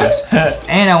hot dogs.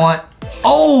 And I want...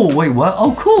 Oh, wait, what?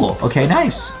 Oh, cool. Okay,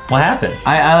 nice. What happened?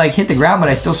 I like hit the ground, but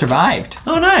I still survived.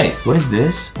 Oh, nice. What is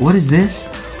this? What is this?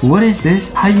 What is this?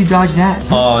 How do you dodge that?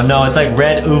 Oh, no, it's like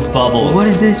red oof bubbles. What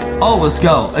is this? Oh, let's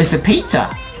go. It's a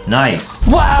pizza. Nice.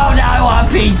 Wow, now I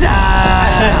want pizza!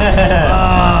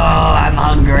 Oh, I'm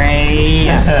hungry.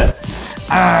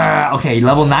 Okay,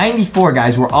 level 94,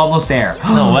 guys. We're almost there.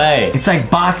 No way. It's like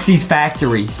Boxy's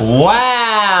factory.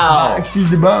 Wow. Boxy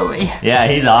the boy. Yeah,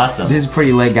 he's awesome. This is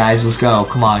pretty lit, guys. Let's go.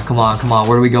 Come on.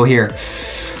 Where do we go here?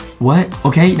 What?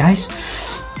 Okay, nice.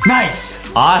 Nice.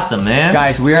 Awesome, man.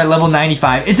 Guys, we're at level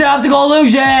 95. It's an optical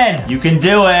illusion. You can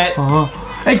do it.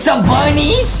 It's some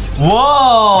bunnies.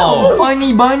 Whoa. Some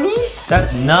funny bunnies.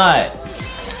 That's nuts.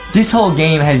 This whole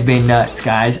game has been nuts,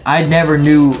 guys. I never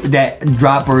knew that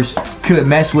droppers could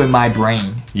mess with my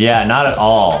brain. Yeah, not at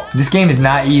all. This game is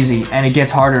not easy, and it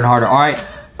gets harder and harder. All right.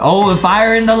 Oh,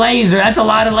 firing the laser. That's a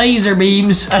lot of laser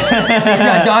beams. You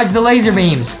gotta dodge the laser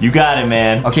beams. You got it,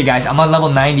 man. Okay, guys, I'm on level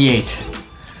 98.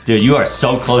 Dude, you are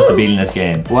so close to beating this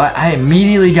game. What? I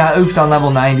immediately got oofed on level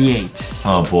 98.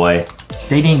 Oh, boy.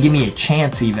 They didn't give me a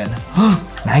chance, even.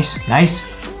 Nice.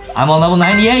 I'm on level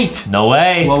 98. No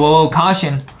way. Whoa.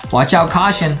 Caution. Watch out,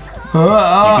 caution.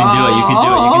 You can do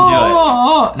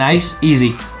it. Nice,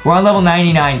 easy. We're on level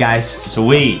 99, guys.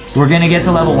 Sweet. We're gonna get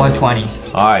to level 120.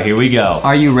 All right, here we go.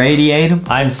 Are you ready, Adam?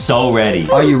 I'm so ready.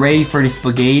 Are you ready for the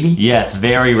spaghetti? Yes,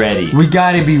 very ready. We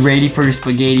gotta be ready for the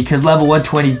spaghetti because level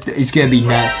 120 is gonna be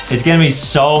nuts. It's gonna be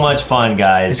so much fun,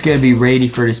 guys. It's gonna be ready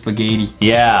for the spaghetti.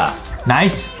 Yeah.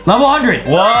 Nice. Level 100.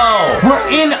 Whoa. We're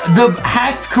in the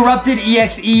hacked, corrupted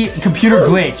EXE computer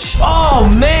glitch. Oh,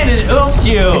 man, it oofed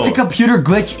you. It's a computer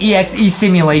glitch EXE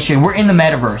simulation. We're in the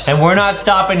metaverse. And we're not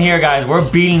stopping here, guys. We're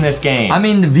beating this game. I'm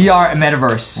in the VR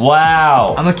metaverse.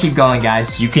 Wow. I'm gonna keep going,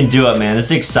 guys. You can do it, man. This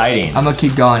is exciting. I'm gonna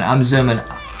keep going. I'm zooming.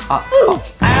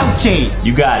 Ouchie.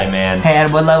 You got it, man. Hey,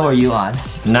 Adam, what level are you on?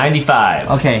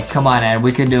 95. Okay, come on, Adam.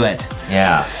 We can do it.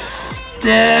 Yeah.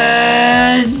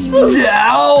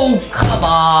 Oh, come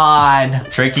on.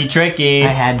 Tricky, tricky. I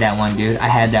had that one, dude. I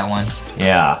had that one.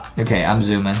 Yeah. Okay, I'm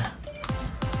zooming.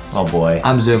 Oh, boy.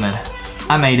 I'm zooming.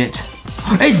 I made it.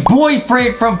 It's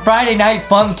Boyfriend from Friday Night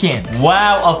Funkin'.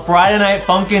 Wow, a Friday Night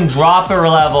Funkin' dropper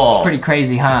level. Pretty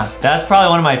crazy, huh? That's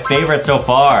probably one of my favorites so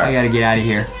far. I gotta get out of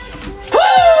here.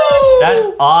 That's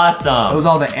That awesome. was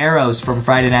all the arrows from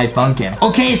Friday Night Funkin'.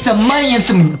 Okay, some money and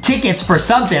some tickets for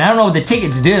something. I don't know what the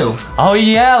tickets do. Oh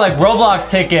yeah, like Roblox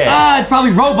tickets. It's probably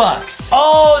Robux.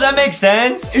 Oh, that makes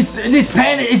sense. It's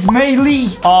melee.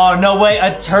 Oh, no way,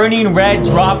 a turning red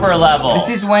dropper level. This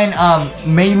is when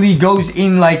Melee goes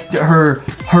in like the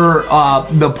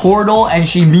portal and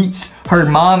she meets her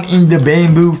mom in the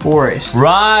bamboo forest.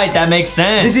 Right, that makes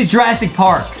sense. This is Jurassic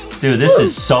Park. Dude, this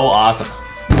is so awesome.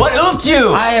 What oofed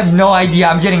you? I have no idea.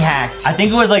 I'm getting hacked. I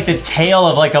think it was like the tail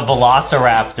of like a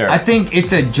velociraptor. I think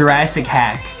it's a Jurassic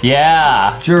hack.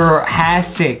 Yeah.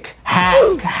 Jurassic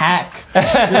hack.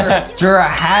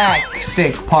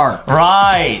 Jurassic Park.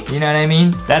 Right. You know what I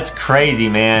mean? That's crazy,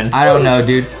 man. I don't know,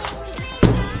 dude.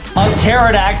 A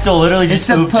pterodactyl literally just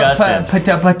oofed Justin.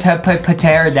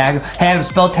 Pterodactyl. Hey, Adam,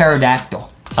 spell pterodactyl.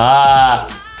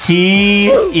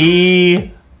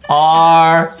 T-E-R-D-A-K-T-E-L.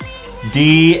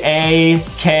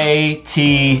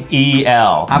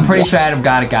 I'm pretty sure Adam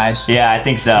got it, guys. Yeah, I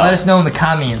think so. Let us know in the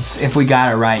comments if we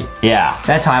got it right. Yeah.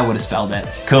 That's how I would have spelled it.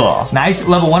 Cool. Nice.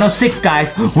 Level 106,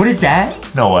 guys. What is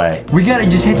that? No way. We gotta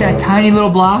just hit that tiny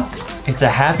little block. It's a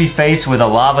happy face with a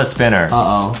lava spinner.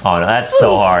 Uh-oh. Oh, no, that's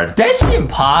so hard. That's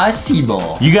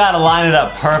impossible. You gotta line it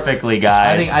up perfectly,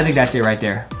 guys. I think that's it right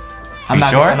there. You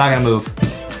sure? I'm not gonna move.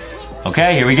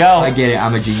 Okay, here we go. I get it.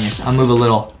 I'm a genius. I'll move a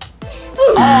little.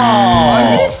 Oh,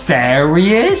 are you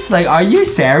serious? Like, are you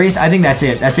serious? I think that's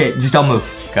it. That's it. Just don't move.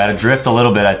 Gotta drift a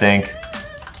little bit, I think.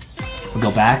 We'll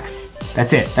go back.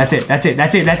 That's it. That's it. That's it.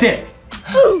 That's it. That's it.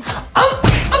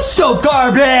 I'm so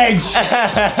garbage.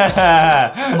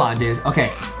 Come on, dude.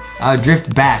 Okay. I'll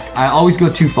drift back. I always go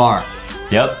too far.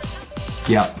 Yep.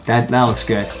 Yep. That looks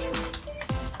good.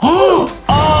 Oh!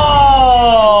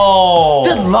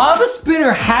 The lava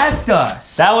spinner hacked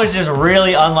us. That was just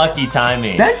really unlucky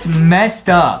timing. That's messed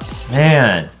up.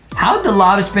 Man. How'd the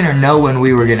lava spinner know when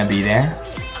we were gonna be there?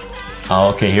 Oh,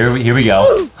 okay, here we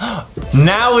go.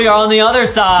 Now we are on the other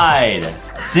side.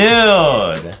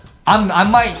 Dude. I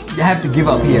might have to give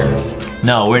up here.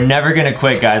 No, we're never gonna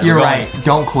quit, guys. You're right.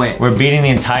 Don't quit. We're beating the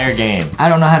entire game. I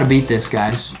don't know how to beat this,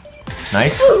 guys.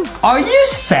 Nice. Are you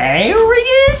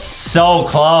serious? So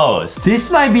close. This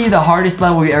might be the hardest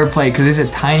level we ever played because it's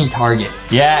a tiny target.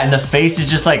 Yeah, and the face is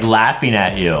just like laughing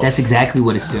at you. That's exactly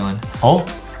what it's doing. Oh.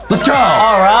 Let's go.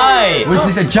 All right. What is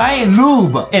this, a giant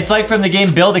noob? It's like from the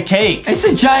game Build a Cake. It's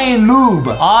a giant noob.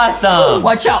 Awesome.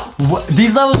 Watch out.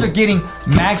 These levels are getting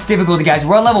max difficulty, guys.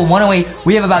 We're on level 108.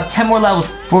 We have about 10 more levels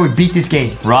before we beat this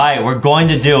game. Right, we're going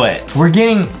to do it. We're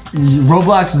getting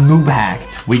Roblox noob hacked.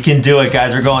 We can do it,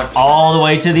 guys. We're going all the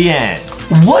way to the end.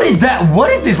 What is that? What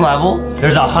is this level?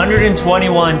 There's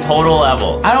 121 total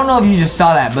levels. I don't know if you just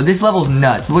saw that, but this level's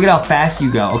nuts. Look at how fast you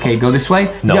go. Okay, go this way.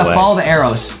 No you gotta way. follow the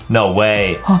arrows. No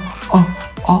way.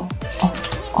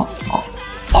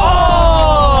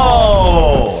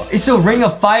 Oh! It's a ring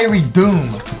of fiery doom.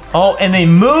 Oh, and they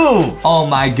move. Oh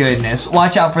my goodness.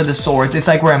 Watch out for the swords. It's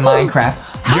like we're in Minecraft.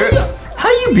 How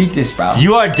do you beat this, bro?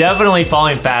 You are definitely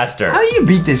falling faster. How do you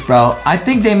beat this, bro? I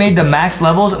think they made the max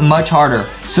levels much harder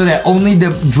so that only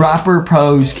the dropper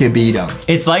pros can beat them.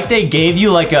 It's like they gave you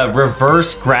like a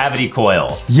reverse gravity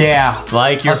coil. Yeah.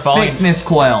 Like you're falling. Thickness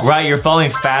coil. Right, you're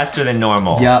falling faster than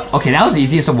normal. Yep. Okay, that was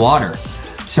easy. It's some water.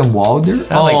 Some water?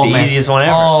 That's like the easiest one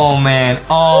ever. Oh man.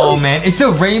 Oh man. It's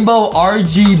a rainbow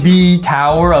RGB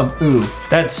tower of oof.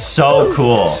 That's so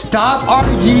cool. Stop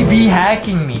RGB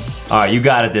hacking me. All right, you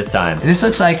got it this time. This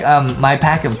looks like my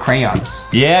pack of crayons.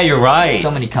 Yeah, you're right.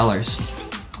 So many colors.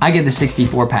 I get the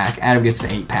 64 pack. Adam gets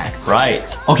the 8 pack.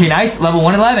 Right. Okay, nice. Level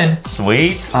 111.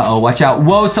 Sweet. Uh-oh, watch out.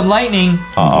 Whoa, some lightning.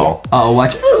 Uh-oh. Uh-oh,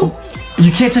 watch. Oh,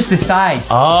 you can't touch the sides.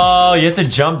 Oh, you have to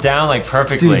jump down like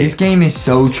perfectly. Dude, this game is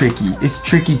so tricky. It's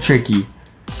tricky.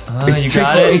 It's you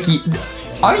got it? tricky.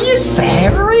 Are you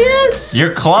serious?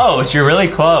 You're close. You're really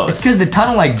close. It's because the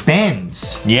tunnel like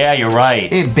bends. Yeah, you're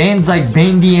right. It bends like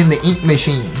Bendy in the ink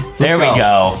machine. There we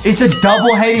go. It's a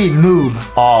double-headed noob.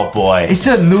 Oh, boy. It's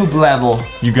a noob level.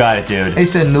 You got it, dude.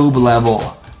 It's a noob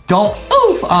level. Don't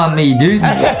oof on me, dude. Go.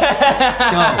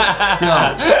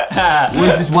 What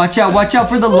is this? Watch out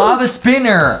for the lava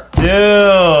spinner. Dude.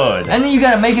 And then you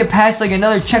gotta make it past like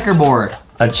another checkerboard.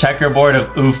 A checkerboard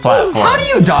of oof platform. How do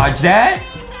you dodge that?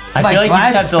 I feel like you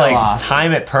just have to like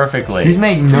time it perfectly. These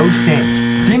make no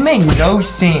sense. They make no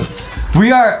sense.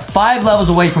 We are 5 levels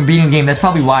away from beating the game. That's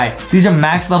probably why. These are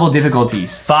max level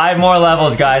difficulties. 5 more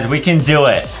levels, guys. We can do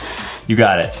it. You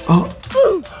got it. Oh.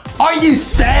 Are you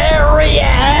serious?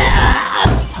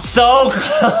 So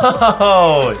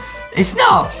close. It's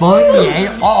not funny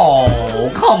at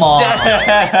all. Come on.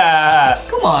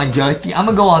 Come on, Justy. I'm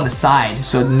gonna go on the side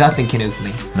so nothing can oof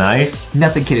me. Nice.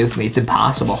 Nothing can oof me. It's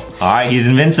impossible. All right, he's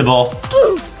invincible.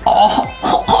 All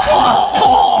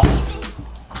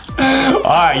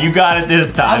right, you got it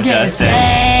this time, I'm getting Justin.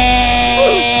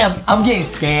 scammed. I'm getting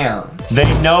scammed.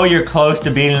 They know you're close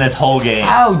to beating this whole game.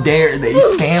 How dare they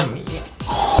scam me?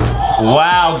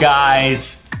 Wow,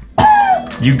 guys.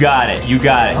 You got it. You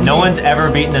got it. No one's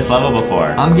ever beaten this level before.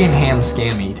 I'm getting ham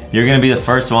scammied. You're gonna be the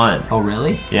first one. Oh,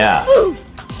 really? Yeah.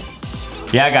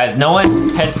 Yeah, guys. No one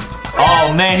has.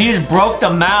 Oh man, he just broke the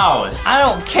mouse. I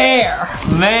don't care.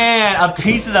 Man, a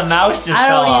piece of the mouse just I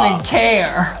fell don't even off.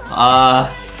 care.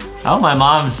 Oh, my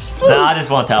mom's. No, I just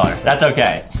won't tell her. That's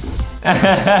okay. All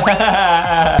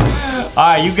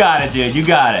right, you got it, dude. You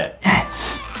got it.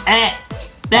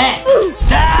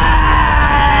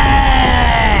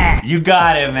 You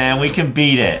got it, man. We can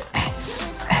beat it.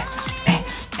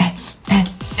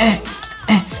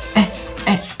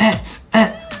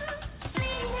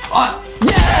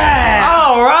 Yeah!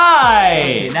 All right.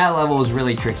 Okay, that level was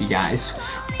really tricky, guys.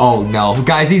 Oh no,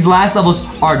 guys, these last levels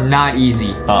are not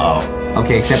easy. Uh-oh.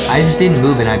 Okay, except I just didn't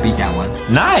move and I beat that one.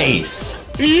 Nice.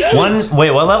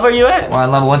 Wait, what level are you at? We're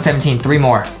on level 117, 3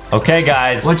 more. Okay,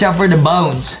 guys. Watch out for the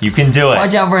bones. You can do it.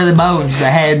 Watch out for the bones. The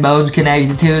head bone's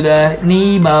connected to the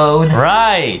knee bone.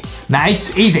 Right. Nice,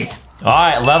 easy. All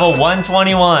right, level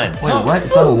 121. Wait, what?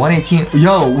 It's level 118.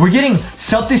 Yo, we're getting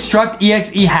self-destruct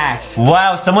EXE hacked.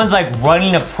 Wow, someone's like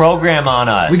running a program on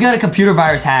us. We got a computer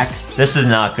virus hack. This is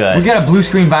not good. We got a blue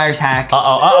screen virus hack.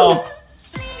 Uh-oh.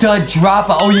 The drop.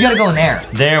 Oh, you gotta go in there.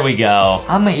 There we go.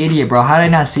 I'm an idiot, bro. How did I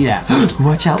not see that?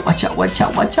 Watch out, watch out, watch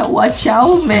out, watch out, watch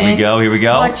out, man. Here we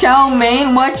go. Watch out,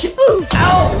 man. Watch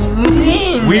out,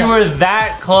 man. We were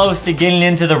that close to getting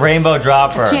into the rainbow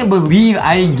dropper. I can't believe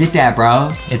I didn't get that, bro.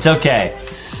 It's okay.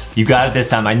 You got it this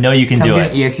time. I know you can do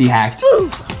it. I'm getting EXE hacked.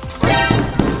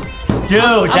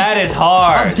 Dude, that is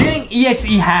hard. I'm getting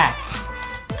EXE hacked.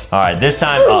 All right, this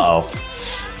time, uh-oh.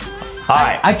 All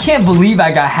right. I can't believe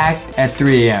I got hacked at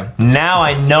 3 a.m. Now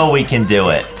I know we can do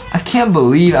it. I can't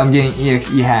believe I'm getting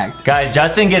EXE hacked. Guys,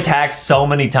 Justin gets hacked so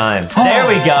many times. There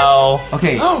we go.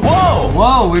 Okay. Whoa.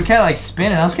 Whoa, we're kind of like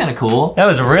spinning. That was kind of cool. That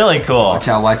was really cool. Watch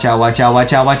out, watch out, watch out,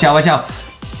 watch out, watch out, watch out.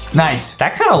 Nice.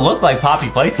 That kind of looked like Poppy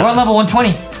Playtime. We're on level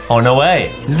 120. Oh, no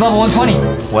way. This is level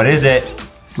 120. What is it?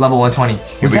 It's level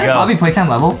 120. Was that a Poppy Playtime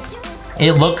level?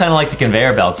 It looked kind of like the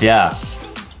conveyor belts, yeah.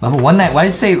 Level 19. Why did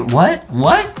it say what?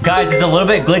 What? Guys, it's a little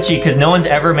bit glitchy because no one's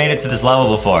ever made it to this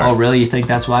level before. Oh, really? You think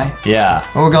that's why? Yeah.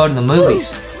 Or we're going to the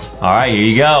movies. All right, here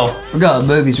you go. We're going to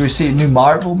the movies. We're seeing a new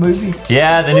Marvel movie.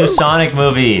 Yeah, the new Sonic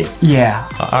movie. Yeah.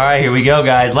 All right, here we go,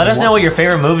 guys. Let us know what your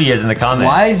favorite movie is in the comments.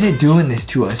 Why is it doing this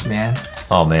to us, man?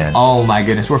 Oh, man. Oh, my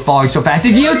goodness. We're falling so fast.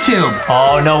 It's YouTube.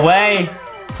 Oh, no way.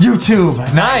 YouTube.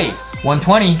 Nice.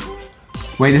 120.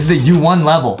 Wait, this is the U1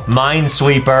 level.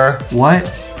 Minesweeper. What?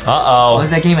 Uh-oh. What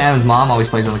is that game Adam's mom always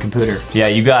plays on the computer? Yeah,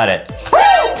 you got it.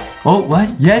 Oh, what?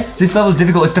 Yes, this level is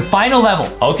difficult. It's the final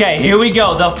level. Okay, here we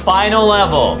go. The final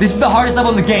level. This is the hardest level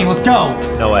in the game. Let's go.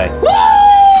 No way. Woo!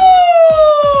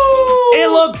 It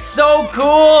looks so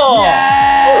cool.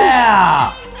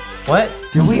 Yeah. What?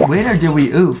 Did we win or did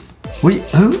we oof? We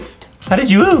oofed? How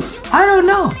did you oof? I don't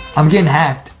know. I'm getting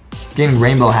hacked. Getting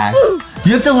rainbow hacked.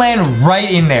 You have to land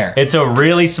right in there. It's a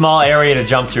really small area to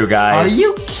jump through, guys. Are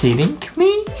you kidding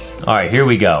me? All right, here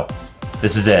we go.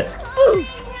 This is it.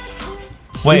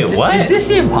 Wait, what? Is this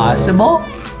impossible?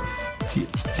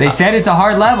 They said it's a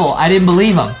hard level. I didn't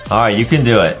believe them. All right, you can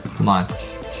do it. Come on.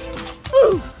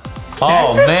 Oh,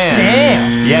 That's a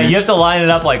man. scam. Yeah, you have to line it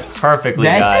up like perfectly,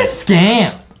 guys. That's a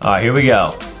scam. All right, here we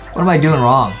go. What am I doing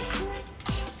wrong?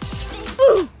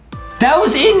 That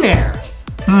was in there.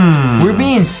 We're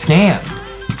being scammed.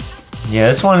 Yeah,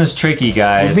 this one is tricky,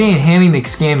 guys. We're being hammy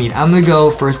McScammied. I'm gonna go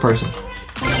first person.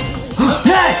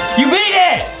 Yes! You beat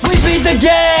it! We beat the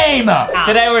game!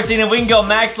 Today we're seeing if we can go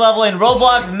max level in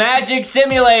Roblox Magic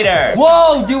Simulator.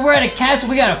 Whoa, dude, we're at a castle.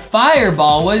 We got a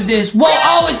fireball. What is this? Whoa,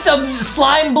 oh, it's some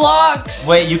slime blocks.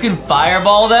 Wait, you can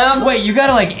fireball them? Wait, you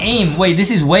gotta like aim. Wait, this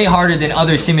is way harder than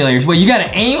other simulators. Wait, you gotta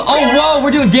aim? Oh, whoa,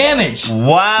 we're doing damage.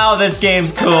 Wow, this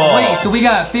game's cool. Wait, so we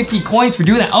got 50 coins for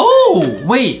doing that. Oh,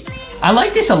 wait. I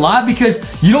like this a lot because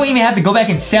you don't even have to go back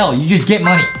and sell. You just get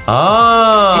money.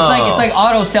 Oh. It's like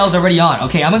auto sales already on.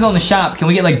 Okay, I'm gonna go in the shop. Can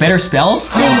we get like better spells?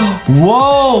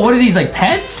 Whoa, what are these, like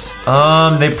pets?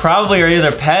 They probably are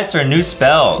either pets or new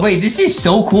spells. Wait, this is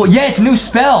so cool. Yeah, it's new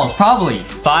spells, probably.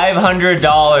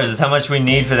 $500 is how much we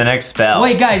need for the next spell.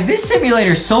 Wait, guys, this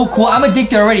simulator is so cool. I'm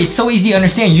addicted already. It's so easy to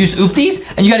understand. You just oof these,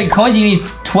 and you gotta get coins. You need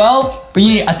 12, but you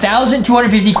need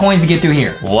 1,250 coins to get through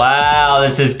here. Wow,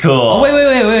 this is cool. Oh, wait.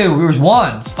 There's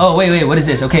wands. Oh, wait, what is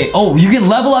this? Okay, oh, you can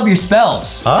level up your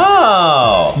spells.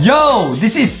 Oh. Yo,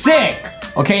 this is sick.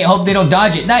 Okay, I hope they don't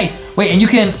dodge it. Nice. Wait, and you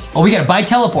can, oh, we gotta buy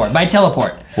teleport.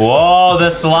 Whoa, the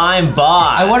slime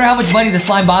boss. I wonder how much money the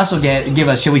slime boss will give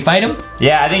us. Should we fight him?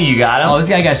 Yeah, I think you got him. Oh, this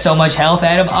guy got so much health,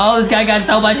 Adam. Oh, this guy got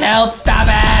so much health. Stop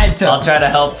it. I'll try to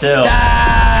help too.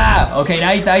 Ah! Okay,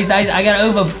 nice. I gotta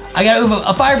oof him.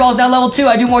 A fireball's now level 2.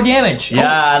 I do more damage. Yeah,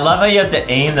 I love how you have to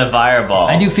aim the fireball.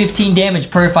 I do 15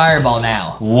 damage per fireball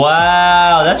now.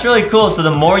 Wow, that's really cool. So the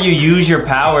more you use your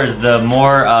powers, the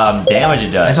more damage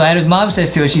it does. That's what Adam's mom says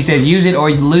to us. She says, use it or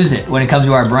you lose it when it comes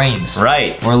to our brains.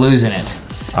 Right. We're losing it.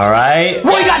 All right.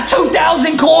 We got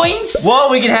 2,000 coins? Whoa,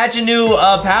 we can hatch a new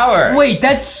power. Wait,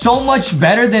 that's so much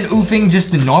better than oofing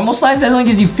just the normal slimes? That only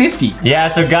gives you 50. Yeah,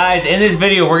 so guys, in this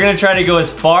video, we're gonna try to go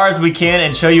as far as we can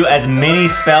and show you as many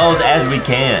spells as we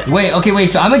can. Wait,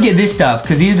 so I'm gonna get this stuff,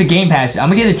 because these are the game passes. I'm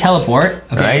gonna get the teleport.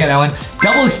 Okay, nice. I got that one.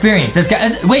 Double experience.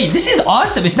 Wait, this is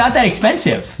awesome. It's not that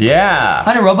expensive. Yeah.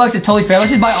 100 Robux is totally fair.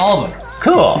 Let's just buy all of them.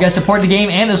 Cool. You guys support the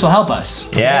game, and this will help us.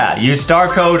 Yeah, use star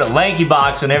code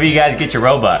LankyBox whenever you guys get your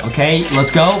Robux. Okay, let's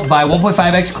go. Buy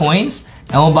 1.5x coins,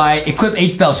 and we'll buy equip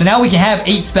 8 spells. So now we can have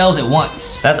 8 spells at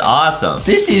once. That's awesome.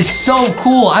 This is so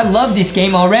cool. I love this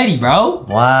game already, bro.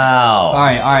 Wow. All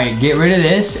right, get rid of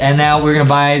this, and now we're gonna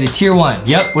buy the tier 1.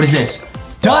 Yep, what is this?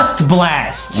 Dust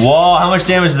Blast. Whoa, how much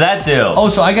damage does that do? Oh,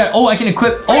 so I can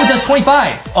equip, it does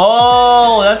 25.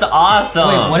 Oh, that's awesome.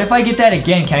 Wait, what if I get that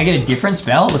again? Can I get a different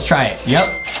spell? Let's try it. Yep.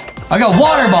 I got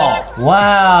Water Ball.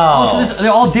 Wow. Oh, so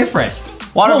they're all different.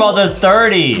 Water Ball does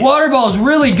 30. Water Ball is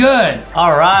really good.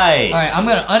 All right. All right, I'm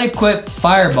gonna unequip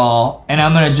Fireball, and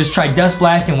I'm gonna just try Dust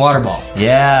Blast and Water Ball.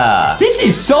 Yeah. This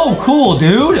is so cool,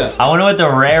 dude. I wonder what the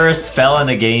rarest spell in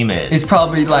the game is. It's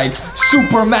probably like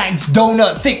Super Max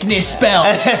Donut Thickness spell.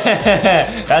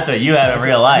 That's what you have in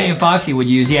real life. Me and Foxy would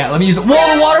use, yeah. Let me use the,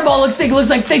 whoa, the Water Ball looks sick. It looks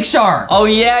like Thick Shard. Oh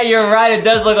yeah, you're right. It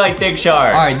does look like Thick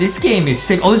Shard. All right, this game is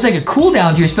sick. Oh, there's like a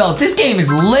cooldown to your spells. This game is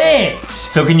lit.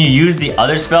 So can you use the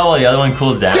other spell while the other one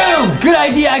cools down? Dude, good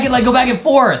idea. I can like go back and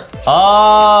forth.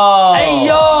 Oh. Hey,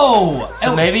 yo.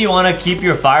 So maybe you want to keep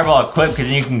your fireball equipped because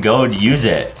then you can go to use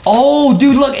it. Oh,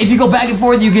 dude, look. If you go back and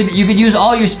forth, you could use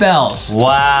all your spells.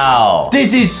 Wow.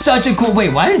 This is such a cool...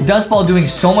 Wait, why is Dust Ball doing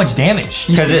so much damage?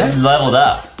 Because it leveled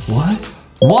up. What?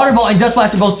 Water Ball and Dust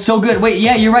Blast are both so good. Wait,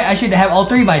 yeah, you're right. I should have all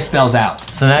 3 of my spells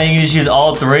out. So now you can just use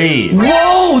all 3.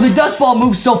 Whoa, the Dust Ball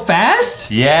moves so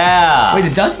fast? Yeah. Wait,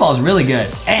 the Dust Ball is really good.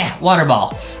 Water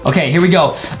Ball. Okay, here we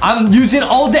go. I'm using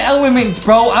all the elements,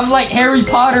 bro. I'm like Harry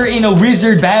Potter in a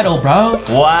wizard battle, bro.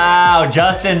 Wow,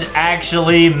 Justin's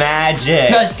actually magic.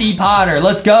 Justy Potter,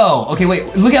 let's go. Okay,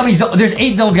 wait, look how many zones. There's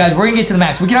 8 zones, guys. We're gonna get to the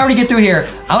max. We can already get through here.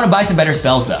 I wanna buy some better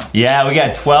spells, though. Yeah, we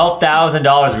got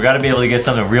 $12,000. We gotta be able to get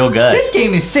something real good. This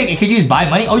game is sick. Could you use buy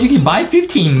money? Oh, you can buy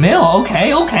 15 mil.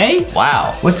 Okay.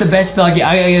 Wow. What's the best spell I get?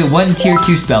 I get 1 tier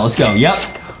 2 spell. Let's go.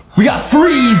 Yep. We got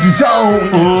Freeze Zone.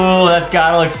 Ooh, that's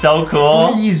gotta look so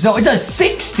cool. Freeze Zone. It does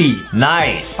 60.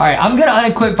 Nice. All right, I'm gonna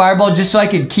unequip Fireball just so I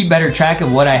can keep better track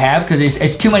of what I have because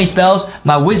it's too many spells.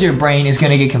 My wizard brain is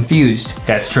gonna get confused.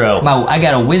 That's true. I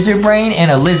got a wizard brain and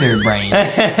a lizard brain.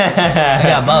 I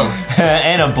got both.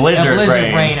 And a blizzard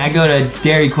brain. I go to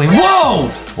Dairy Queen. Whoa!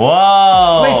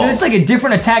 Whoa! Wait, so it's like a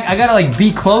different attack. I gotta like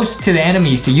be close to the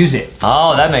enemies to use it.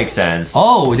 Oh, that makes sense.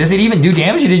 Oh, does it even do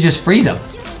damage or did it just freeze them?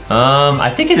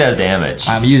 I think it does damage.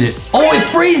 I'm gonna use it. Oh, it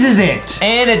freezes it.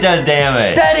 And it does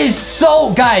damage. That is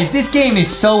so, guys, this game is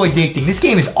so addicting. This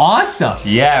game is awesome.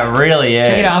 Yeah, it really is.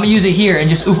 Check it out. I'm gonna use it here and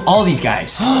just oof all these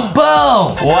guys.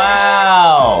 Boom.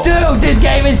 Wow. Dude, this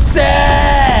game is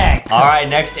sick. All right,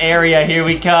 next area. Here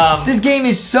we come. This game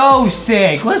is so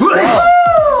sick. Let's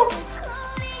go.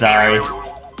 Sorry.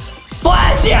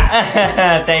 Bless ya.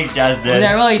 Thanks, Justin. Was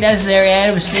that really necessary,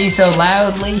 Adam, to sneeze so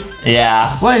loudly?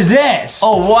 Yeah. What is this?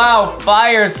 Oh, wow.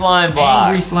 Fire slime block.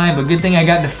 Angry slime, but good thing I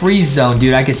got the freeze zone,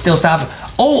 dude. I can still stop him.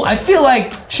 Oh, I feel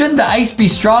like, shouldn't the ice be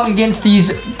strong against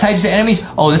these types of enemies?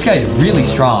 Oh, this guy's really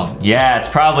strong. Yeah, it's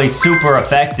probably super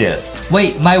effective.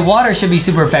 Wait, my water should be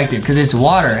super effective because it's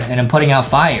water and I'm putting out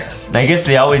fire. I guess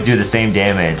they always do the same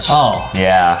damage. Oh.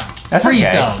 Yeah. That's freeze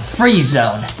okay. zone, freeze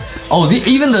zone. Oh,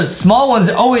 even the small ones,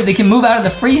 oh wait, they can move out of the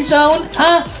freeze zone?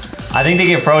 Huh? I think they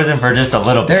get frozen for just a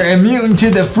little bit. They're immune to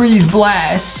the freeze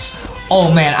blasts.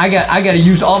 Oh man, I gotta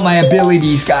use all my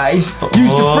abilities, guys.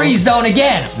 Use the freeze zone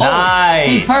again. Nice.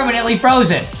 Oh, he's permanently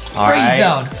frozen.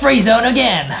 Freeze zone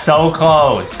again. So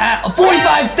close.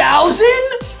 45,000?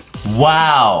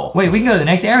 Wow. Wait, we can go to the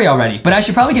next area already, but I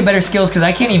should probably get better skills because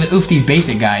I can't even oof these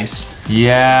basic guys.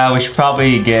 Yeah, we should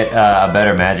probably get a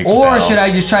better magic spell. Or should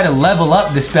I just try to level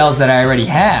up the spells that I already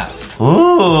have?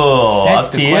 Ooh, That's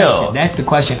up to the you. question. That's the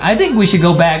question. I think we should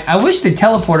go back. I wish the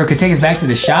teleporter could take us back to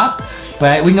the shop,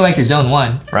 but we can go back to zone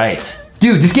 1. Right.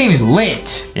 Dude, this game is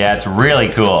lit. Yeah, it's really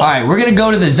cool. All right, we're gonna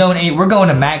go to the zone 8. We're going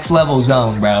to max level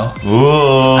zone, bro.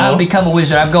 Ooh. I'll become a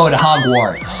wizard. I'm going to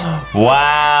Hogwarts.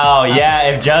 Wow, yeah,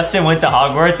 if Justin went to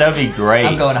Hogwarts, that would be great.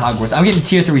 I'm going to Hogwarts. I'm getting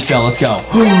tier 3 spell. Let's go.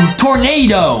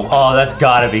 Tornado. Oh, that's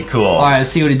gotta be cool. All right,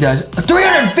 let's see what it does.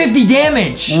 350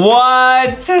 damage.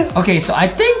 What? Okay, so I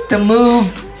think the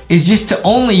move is just to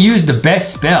only use the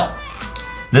best spell.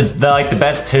 The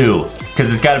best 2, because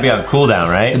it's got to be on cooldown,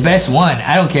 right? The best one.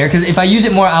 I don't care, because if I use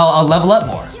it more, I'll level up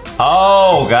more.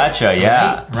 Oh, gotcha,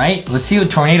 yeah. Right? Let's see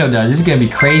what Tornado does. This is going to be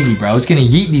crazy, bro. It's going to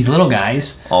yeet these little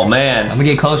guys. Oh, man. I'm going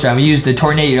to get closer. I'm going to use the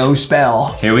Tornado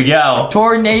spell. Here we go.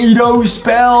 Tornado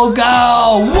spell,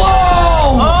 go!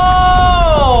 Whoa!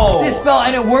 Oh! This spell,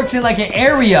 and it works in like an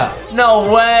area.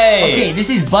 No way. Okay, this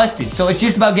is busted. So it's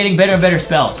just about getting better and better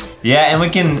spells. Yeah, and we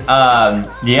can,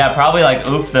 probably like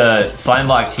oof the slime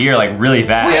blocks here like really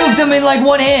fast. We oofed them in like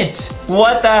 1 hit.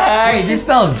 What the heck? Wait, this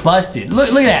spell is busted. Look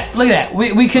at that. Look at that.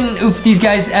 We couldn't oof these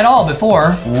guys at all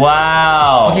before.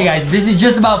 Wow. Okay, guys, this is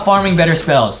just about farming better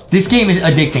spells. This game is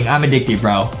addicting. I'm addicted,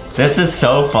 bro. This is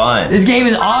so fun. This game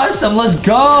is awesome. Let's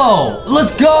go.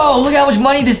 Let's go. Look how much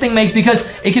money this thing makes because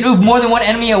it can oof more than one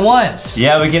enemy at once.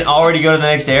 Yeah, we can already go to the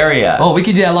next area. Oh, we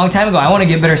could do that a long time ago. I want to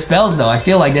get better spells, though. I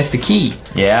feel like that's the key.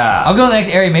 Yeah. I'll go to the next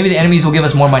area. Maybe the enemies will give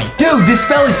us more money. Dude, this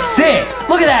spell is sick.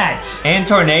 Look at that. And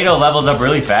Tornado levels up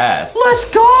really fast. Let's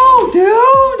go,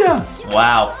 dude.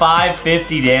 Wow,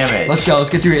 550 damage. Let's go. Let's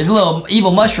get through it. It's a little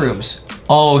evil mushrooms.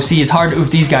 Oh, see, it's hard to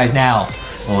oof these guys now.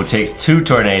 Oh, it takes 2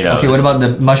 tornadoes. Okay, what about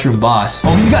the mushroom boss?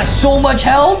 Oh, he's got so much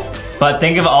health. But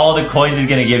think of all the coins he's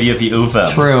gonna give you if you oof him.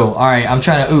 True. All right, I'm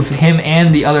trying to oof him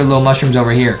and the other little mushrooms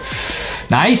over here.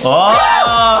 Nice.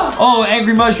 Oh,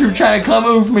 angry mushroom trying to come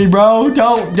oof me, bro.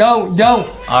 Don't. All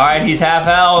right, he's half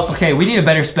health. Okay, we need a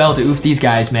better spell to oof these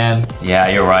guys, man. Yeah,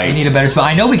 you're right. We need a better spell.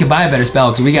 I know we can buy a better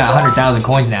spell because we got 100,000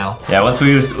 coins now. Yeah, once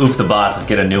we oof the boss, let's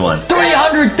get a new one.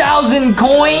 300,000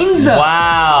 coins?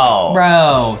 Wow.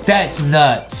 Bro, that's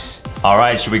nuts. All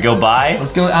right, should we go buy?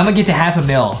 Let's go. I'm gonna get to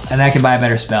 500,000 and I can buy a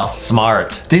better spell.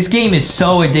 Smart. This game is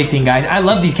so addicting, guys. I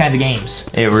love these kinds of games.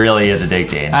 It really is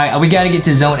addicting. All right, we gotta get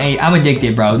to zone 8. I'm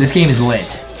addicted, bro. This game is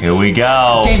lit. Here we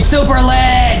go. This game's super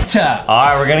lit. All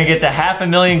right, we're gonna get to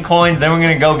 500,000 coins, then we're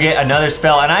gonna go get another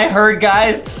spell. And I heard,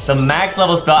 guys, the max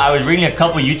level spell, I was reading a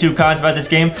couple YouTube comments about this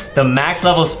game. The max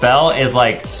level spell is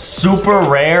like super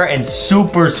rare and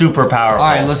super powerful.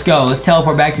 All right, let's go. Let's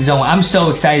teleport back to zone 1. I'm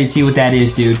so excited to see what that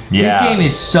is, dude. Yeah. This game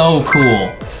is so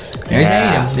cool. There's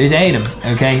Yeah. Adam. There's Adam.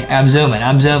 Okay, I'm zooming.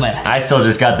 I still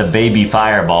just got the baby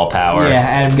fireball power. Yeah,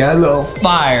 Adam got a little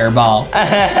fireball.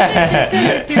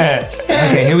 Okay,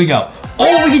 here we go.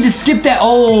 Oh, we can just skip that.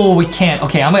 Oh, we can't.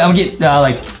 Okay, I'm gonna get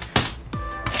like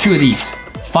 2 of these.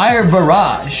 Fire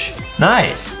barrage.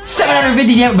 Nice.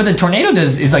 750 damage, but the tornado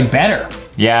is like better.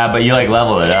 Yeah, but you like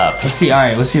leveled it up. Let's see. All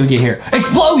right, let's see what we get here.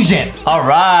 Explosion. All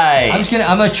right. I'm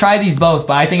gonna try these both,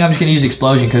 but I think I'm just gonna use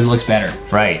explosion because it looks better.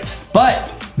 Right. But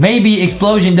maybe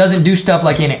explosion doesn't do stuff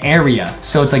like in an area,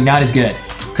 so it's like not as good.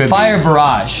 Could Fire be.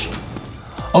 barrage.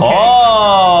 Okay.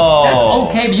 Oh. That's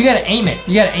okay, but you gotta aim it.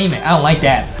 You gotta aim it. I don't like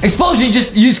that. Explosion, you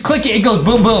just click it, it goes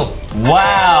boom, boom.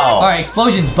 Wow. All right,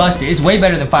 explosion's busted. It's way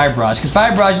better than fire barrage. Because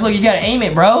fire barrage, look, you gotta aim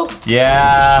it, bro.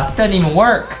 Yeah. It doesn't even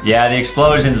work. Yeah, the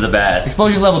explosion's the best.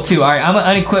 Explosion level 2. All right, I'm an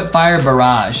unequipped fire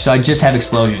barrage, so I just have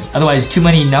explosion. Otherwise, too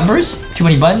many numbers, too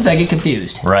many buttons, I get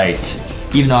confused. Right.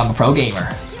 Even though I'm a pro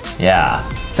gamer. Yeah.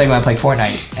 It's like when I play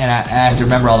Fortnite, and I have to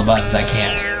remember all the buttons. I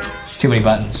can't. There's too many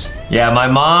buttons. Yeah, my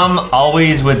mom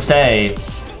always would say,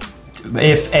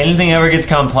 if anything ever gets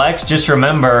complex, just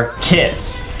remember,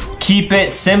 kiss. Keep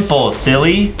it simple,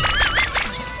 silly.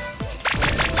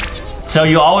 So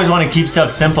you always want to keep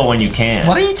stuff simple when you can.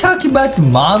 Why are you talking about the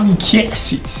mom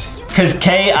kisses? Because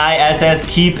KISS,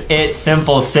 keep it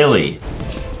simple, silly.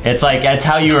 It's like, that's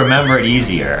how you remember it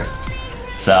easier.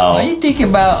 So. Why are you thinking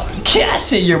about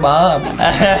kissing your mom?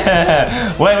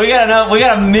 Wait, we got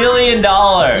 $1 million.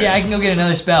 Yeah, I can go get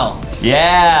another spell.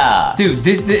 Yeah. Dude,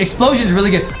 the explosion is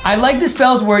really good. I like the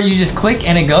spells where you just click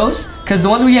and it goes, because the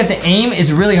ones where you have to aim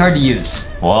is really hard to use.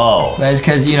 Whoa. That's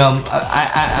because, you know,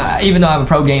 I even though I'm a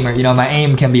pro gamer, you know, my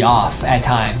aim can be off at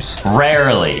times.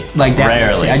 Rarely. Like that.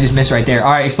 Rarely. See, I just missed right there.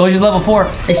 All right, explosion level 4.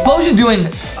 Explosion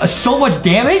doing so much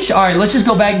damage. All right, let's just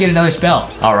go back and get another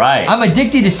spell. All right. I'm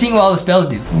addicted to seeing what all the spells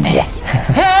do.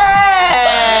 Hey!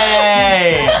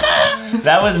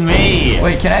 That was me.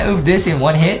 Wait, can I oof this in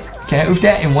one hit? Can I oof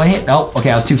that in one hit? Nope.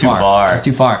 Okay, I was too far. I was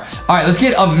too far. All right, let's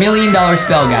get $1 million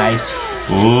spell, guys.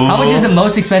 Ooh. How much is the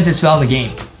most expensive spell in the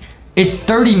game? It's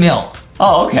 30 mil.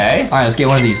 Oh, okay. All right, let's get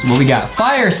one of these. What we got?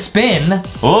 Fire spin.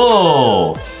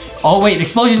 Ooh. Oh, wait, the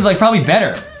explosion's like probably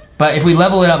better. But if we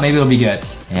level it up, maybe it'll be good.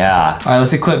 Yeah. All right,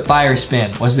 let's equip fire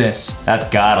spin. What's this? That's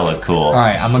gotta look cool. All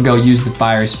right, I'm gonna go use the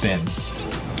fire spin.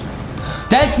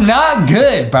 That's not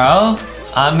good, bro.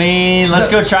 I mean, let's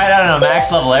go try it out in a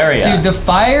max level area. Dude, the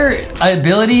fire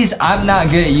abilities, I'm not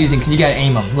good at using because you gotta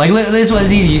aim them. Like, this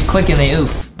one's easy. You just click and they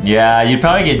oof. Yeah, you'd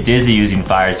probably get dizzy using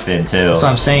fire spin too. That's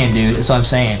what I'm saying, dude. That's what I'm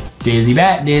saying. Dizzy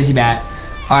bat, dizzy bat.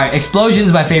 All right,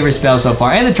 explosion's my favorite spell so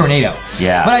far, and the tornado.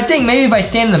 Yeah. But I think maybe if I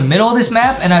stand in the middle of this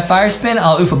map and I fire spin,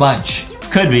 I'll oof a bunch.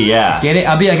 Could be, yeah. Get it?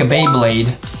 I'll be like a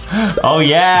Beyblade. Oh,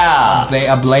 yeah.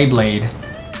 A blade.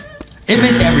 It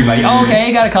missed everybody. Oh,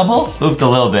 okay, got a couple. Oofed a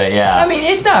little bit, yeah. I mean,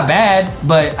 it's not bad,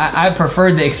 but I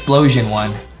preferred the explosion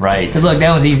one. Right. Because look,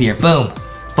 that one's easier. Boom.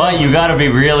 But you gotta be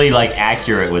really, like,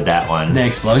 accurate with that one. The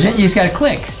explosion? You just gotta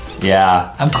click.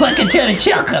 Yeah. I'm clicking to the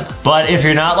chocolate. But if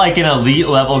you're not, like, an elite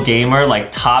level gamer,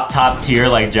 like, top tier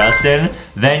like Justin,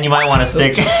 then you might want to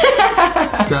stick...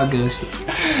 Drop ghost.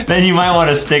 Then you might want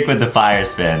to stick with the fire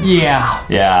spin. Yeah.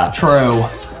 Yeah. True.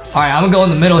 All right, I'm gonna go in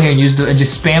the middle here and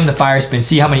just spam the fire spin,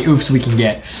 see how many oofs we can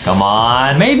get. Come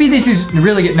on. Maybe this is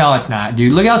really good. No, it's not,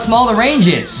 dude. Look how small the range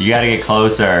is. You gotta get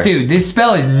closer. Dude, this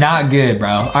spell is not good, bro.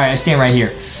 All right, I stand right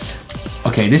here.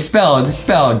 Okay, this spell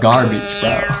garbage,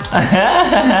 bro. This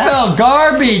spell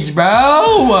garbage, bro.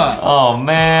 Oh,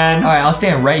 man. All right, I'll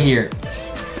stand right here.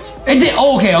 It did,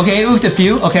 oh, okay, oofed a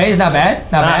few. Okay, it's not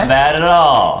bad, not Not bad at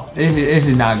all. This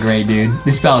is not great, dude.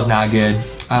 This spell is not good.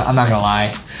 I'm not gonna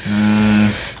lie.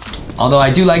 Although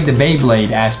I do like the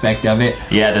Beyblade aspect of it.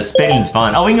 Yeah, the spinning's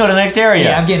fun. Oh, we can go to the next area.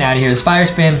 Yeah, I'm getting out of here. This fire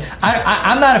spin.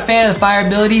 I'm not a fan of the fire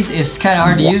abilities. It's kind of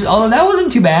hard to use. Although that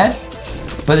wasn't too bad.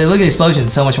 But the look at the explosion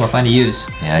is so much more fun to use.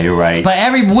 Yeah, you're right. But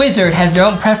every wizard has their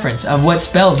own preference of what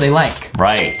spells they like.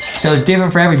 Right. So it's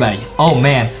different for everybody. Oh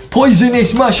man,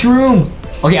 poisonous mushroom.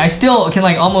 Okay, I still can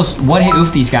like almost one-hit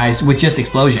oof these guys with just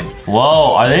explosion.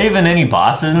 Whoa, are there even any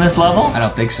bosses in this level? I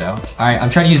don't think so. All right, I'm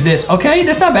trying to use this. Okay,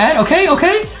 that's not bad.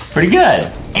 Okay. Pretty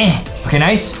good. Okay,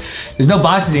 nice. There's no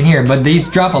bosses in here, but these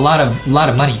drop a lot of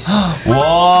monies.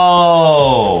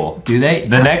 Whoa. Do they?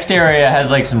 The next area has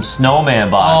like some snowman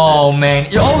bosses. Oh man.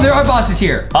 Oh, there are bosses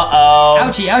here. Uh-oh.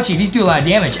 Ouchie. These do a lot of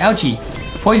damage. Ouchie.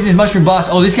 Poisonous mushroom boss.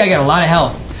 Oh, this guy got a lot of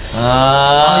health.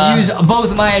 I'll use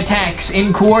both my attacks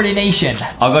in coordination.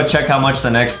 I'll go check how much the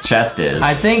next chest is.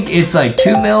 I think it's like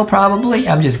 2 mil probably.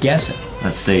 I'm just guessing.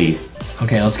 Let's see.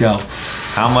 Okay, let's go.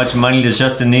 How much money does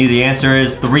Justin need? The answer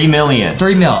is 3 million.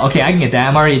 3 mil. Okay, I can get that.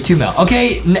 I'm already at 2 mil.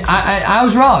 Okay, I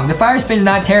was wrong. The fire spin's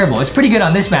not terrible. It's pretty good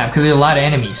on this map because there's a lot of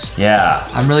enemies. Yeah.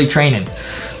 I'm really training.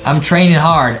 I'm training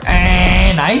hard.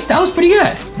 And nice. That was pretty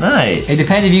good. Nice. It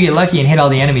depends if you get lucky and hit all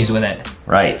the enemies with it.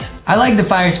 Right. I like the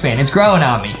fire spin. It's growing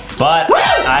on me. But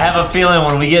I have a feeling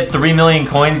when we get 3 million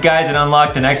coins, guys, and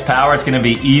unlock the next power, it's gonna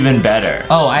be even better.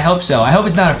 Oh, I hope so. I hope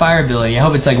it's not a fire ability. I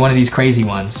hope it's like one of these crazy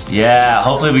ones. Yeah,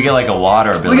 hopefully we get like a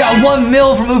water ability. We got 1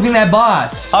 mil from moving that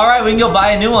boss. All right, we can go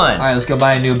buy a new one. All right, let's go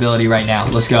buy a new ability right now.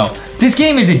 Let's go. This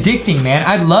game is addicting, man.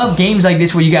 I love games like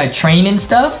this where you gotta train and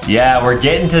stuff. Yeah, we're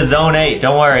getting to zone 8.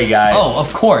 Don't worry, guys. Oh,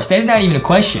 of course. That's not even a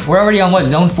question. We're already on what,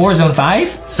 zone 4, zone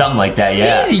 5? Something like that,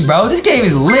 yeah. Easy, bro. This game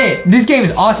is lit. This game is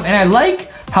awesome. And I like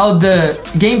how the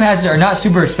game passes are not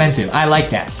super expensive. I like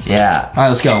that. Yeah. All right,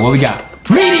 let's go. What we got?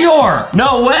 Meteor!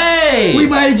 No way! We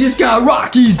might have just got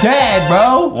Rocky's dad,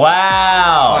 bro.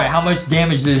 Wow. All right, how much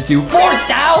damage does this do?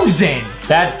 4,000!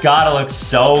 That's gotta look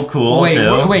so cool,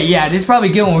 too. Wait, yeah, this is probably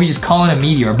good when we just call in a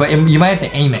meteor, but you might have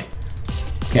to aim it.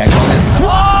 Okay, I called it.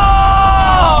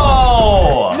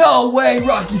 Whoa! No way,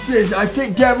 Rocky says, I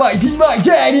think that might be my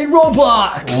dad in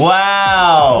Roblox.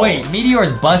 Wow. Wait,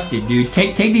 Meteor's busted, dude.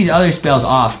 Take these other spells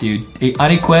off, dude.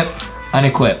 Unequip,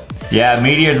 unequip. Yeah,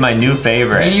 Meteor's my new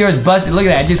favorite. Meteor's busted. Look at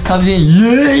that. It just comes in.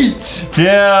 Yeet! Dude.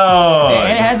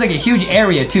 And it has like a huge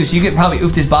area too, so you could probably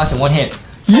oof this boss in one hit.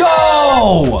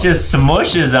 Yo! Just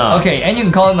smushes them. Okay, and you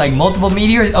can call in like multiple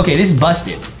meteors. Okay, this is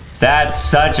busted. That's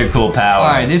such a cool power.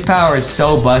 All right, this power is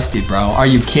so busted, bro. Are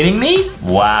you kidding me?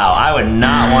 Wow, I would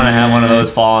not want to have one of those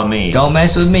fall on me. Don't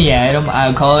mess with me, Adam.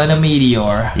 I'll call it a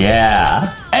meteor. Yeah.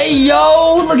 Hey,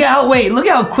 yo! Look at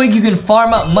how quick you can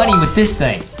farm up money with this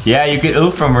thing. Yeah, you can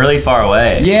oof from really far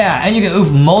away. Yeah, and you can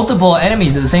oof multiple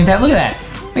enemies at the same time. Look at that.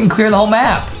 We can clear the whole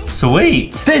map.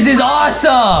 Sweet. This is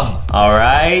awesome! All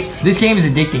right. This game is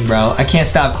addicting, bro. I can't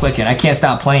stop clicking. I can't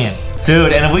stop playing.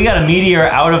 Dude, and if we got a meteor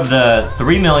out of the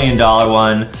 $3 million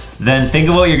one, then think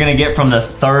of what you're gonna get from the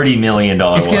 $30 million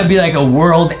one. It's gonna be like a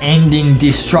world-ending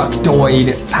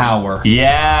destructoid power.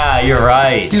 Yeah, you're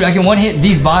right. Dude, I can one-hit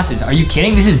these bosses. Are you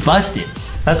kidding? This is busted.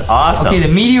 That's awesome. Okay,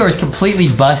 the meteor is completely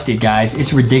busted, guys.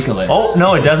 It's ridiculous. Oh,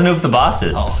 no, it doesn't oof the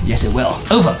bosses. Oh, yes it will.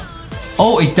 Oof him.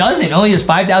 Oh, it doesn't. It only does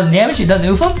 5,000 damage. It doesn't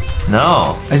oof him?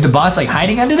 No. Is the boss like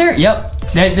hiding under there? Yep.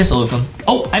 This'll oof him.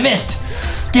 Oh, I missed.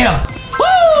 Get him.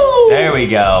 Woo! There we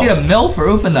go. Get a mil for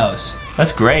oofing those.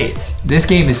 That's great. This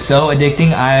game is so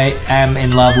addicting. I am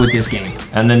in love with this game.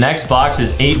 And the next box is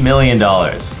 $8 million.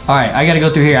 All right, I gotta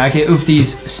go through here. I can oof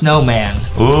these snowman.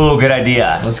 Ooh, good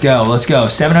idea. Let's go, let's go.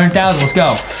 700,000, let's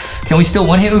go. Can we still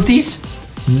one-hit oof these?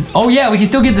 Oh yeah, we can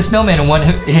still get the snowman in one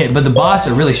hit, but the boss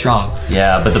are really strong.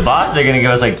 Yeah, but the bosses are gonna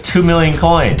give us like 2 million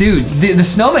coins. Dude, the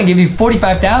snowman give you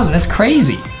 45,000. That's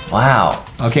crazy. Wow.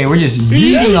 Okay, we're just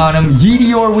yeeting on him.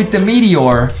 Yeetior with the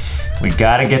meteor. We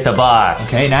gotta get the boss.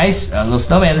 Okay, nice. Little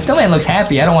snowman. The snowman looks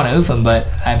happy. I don't want to oof him, but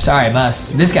I'm sorry, I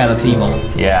must. This guy looks evil.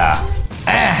 Yeah.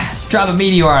 Ah, drop a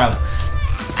meteor on him.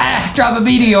 Ah, drop a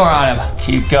meteor on him.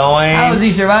 Keep going. How is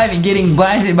he surviving getting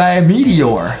blasted by a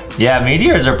meteor? Yeah,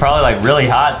 meteors are probably like really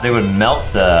hot, so they would melt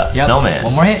the snowman.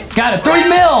 One more hit. Got it. 3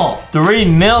 mil. 3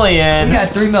 million. We got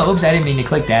 3 mil. Oops, I didn't mean to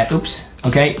click that. Oops.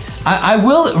 Okay. I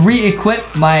will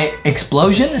re-equip my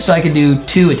explosion so I can do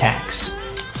 2 attacks.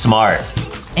 Smart.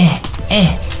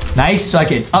 Nice, so I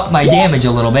can up my damage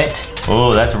a little bit.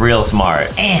 Oh, that's real smart.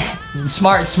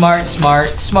 Smart, smart,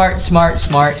 smart, smart, smart,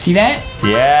 smart. See that?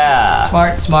 Yeah.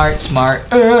 Smart, smart, smart.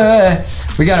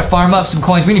 We gotta farm up some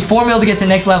coins. We need 4 mil to get to the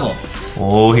next level.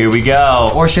 Oh, here we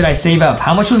go. Or should I save up?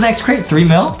 How much was the next crate? 3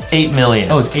 mil? 8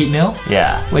 million. Oh, it's 8 mil?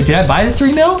 Yeah. Wait, did I buy the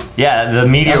 3 mil? Yeah, the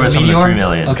meteor was from the 3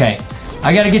 million. Okay.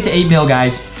 I gotta get to 8 mil,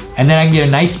 guys. And then I can get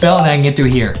a nice spell and then I can get through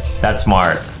here. That's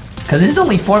smart. Because this is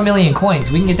only 4 million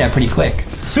coins. We can get that pretty quick.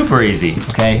 Super easy.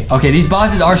 Okay. Okay, these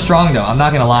bosses are strong though. I'm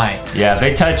not gonna lie. Yeah, if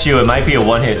they touch you, it might be a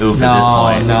one-hit oof at this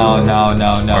point. No.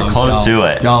 Or close to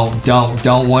it.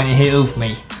 Don't one-hit oof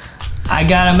me. I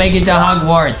gotta make it to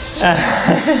Hogwarts.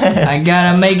 I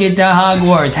gotta make it to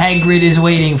Hogwarts. Hagrid is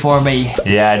waiting for me.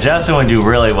 Yeah, Justin would do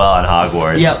really well on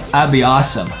Hogwarts. Yep, that'd be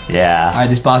awesome. Yeah. All right,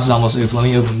 this boss is almost oof. Let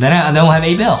me oof him. Then we'll have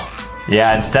 8 mil.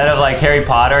 Yeah, instead of like Harry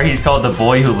Potter, he's called the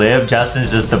boy who lived. Justin's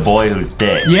just the boy who's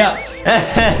dead. Yep.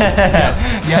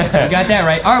 Yep, we got that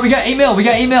right. All right, we got 8 mil. We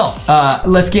got 8 mil.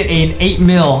 Let's get an 8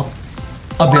 mil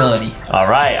ability. All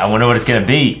right, I wonder what it's gonna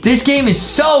be. This game is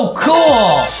so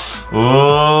cool.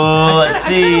 Ooh, let's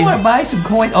see. I kind of want to buy some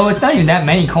coins. Oh, it's not even that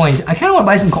many coins. I kind of want to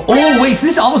buy some coins. Oh, wait, so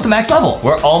this is almost the max level.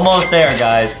 We're almost there,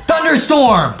 guys.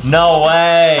 Thunderstorm. No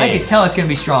way. I can tell it's going to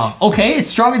be strong. Okay, it's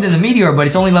stronger than the meteor, but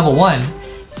it's only level 1.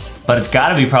 But it's got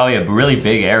to be probably a really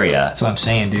big area. That's what I'm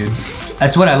saying, dude.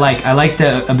 That's what I like. I like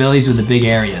the abilities with the big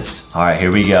areas. All right,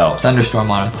 here we go. Thunderstorm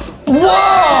on him.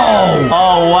 Whoa!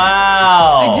 Oh,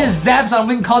 wow. It just zaps on him.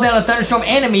 We can call down a thunderstorm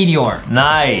and a meteor.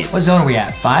 Nice. What zone are we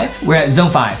at? 5? We're at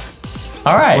zone 5.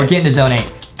 All right. We're getting to zone 8.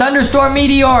 Thunderstorm,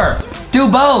 meteor. Do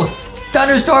both.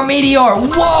 Thunderstorm Meteor.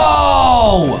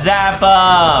 Whoa! Zap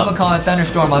I'm him. gonna call it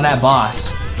Thunderstorm on that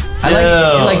boss. I like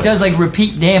it. It like does like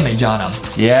repeat damage on him.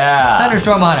 Yeah.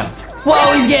 Thunderstorm on him.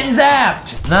 Whoa, he's getting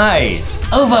zapped. Nice.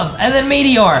 Of him, and then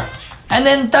Meteor, and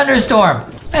then Thunderstorm,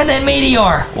 and then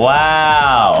Meteor.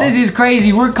 Wow. This is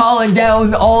crazy. We're calling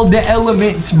down all the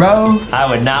elements, bro. I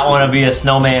would not want to be a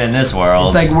snowman in this world.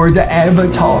 It's like we're the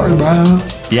Avatar, bro.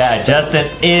 Yeah, Justin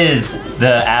is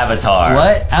the Avatar.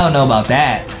 What? I don't know about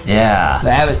that. Yeah.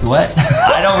 The what?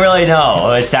 I don't really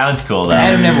know. It sounds cool though.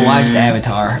 Adam never watched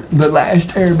Avatar. The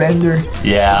Last Airbender.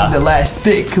 Yeah. The Last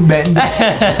Thick Bender.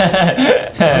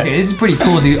 Okay, this is pretty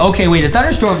cool, dude. Okay, wait, the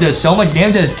Thunderstorm does so much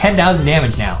damage. It does 10,000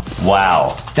 damage now.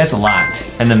 Wow. That's a lot.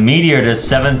 And the meteor does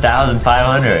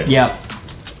 7,500. Yep.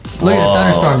 Look at the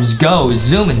Thunderstorm. Just go.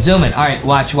 Zooming, zooming. All right,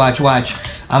 watch, watch, watch.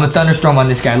 I'm a Thunderstorm on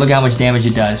this guy. Look how much damage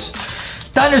it does.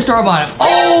 Thunderstorm on him.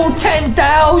 Oh,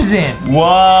 10,000.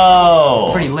 Whoa.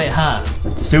 Pretty lit, huh?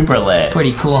 Super lit.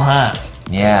 Pretty cool, huh?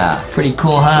 Yeah. Pretty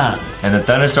cool, huh? And the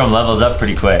thunderstorm levels up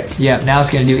pretty quick. Yep, now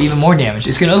it's gonna do even more damage.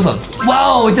 It's gonna oof him.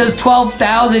 Whoa, it does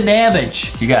 12,000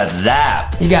 damage. You got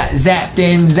zapped. He got zapped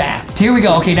and zapped. Here we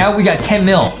go. Okay, now we got 10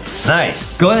 mil.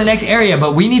 Nice. Go in the next area,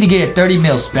 but we need to get a 30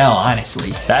 mil spell,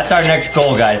 honestly. That's our next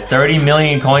goal, guys. 30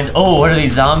 million coins. Oh, what are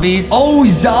these zombies? Oh,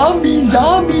 zombies.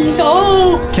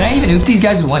 Oh. Can I even oof these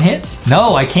guys with one hit?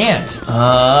 No, I can't.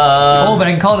 Oh, but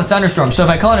I can call it a thunderstorm. So if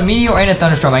I call it a meteor and a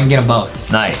thunderstorm, I can get them both.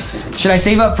 Nice. Should I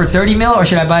save up for 30 mil or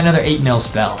should I buy another 8 mil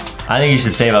spell? I think you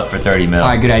should save up for 30 mil. All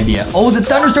right, good idea. Oh, the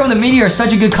thunderstorm and the meteor is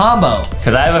such a good combo.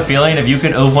 Because I have a feeling if you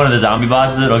can oof one of the zombie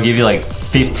bosses, it'll give you like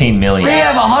 15 million. They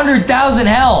have 100,000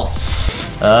 health.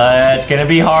 It's gonna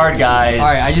be hard, guys. All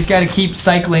right, I just gotta keep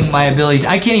cycling my abilities.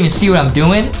 I can't even see what I'm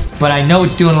doing, but I know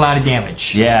it's doing a lot of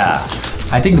damage. Yeah.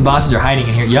 I think the bosses are hiding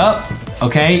in here. Yup.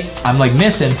 Okay, I'm like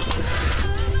missing.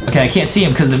 Okay, I can't see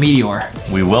him because of the meteor.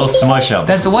 We will smush them.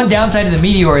 That's the one downside of the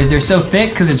meteor is they're so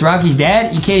thick because it's Rocky's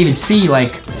dad. You can't even see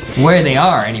like where they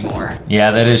are anymore.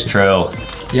 Yeah, that is true.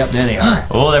 Yep, there they are.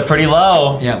 Oh, they're pretty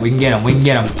low. Yeah, we can get them. We can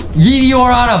get them.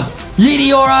 Yeeteor on them.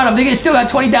 Yeeteor on them. They still got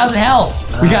 20,000 health.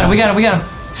 We got him. We got him. We got him.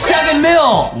 7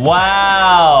 mil.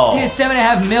 Wow. We get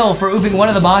 7.5 mil for oofing one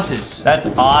of the bosses. That's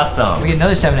awesome. We get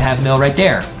another 7.5 mil right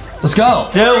there. Let's go.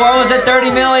 Dude, where was that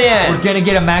 30 million? We're gonna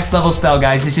get a max level spell,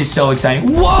 guys. This is so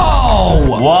exciting.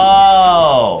 Whoa!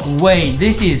 Whoa. Wait,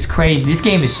 this is crazy. This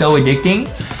game is so addicting.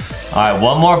 All right,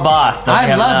 one more boss.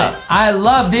 I love it. I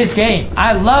love this game.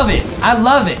 I love it. I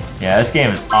love it. Yeah, this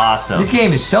game is awesome. This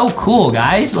game is so cool,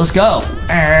 guys. Let's go.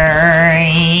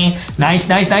 Nice, nice,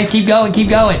 nice. Keep going, keep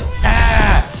going.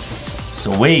 Ah.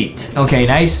 Sweet. Okay,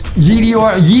 nice.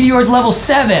 Yeeteor's level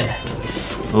 7.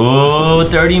 Ooh,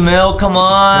 30 mil, come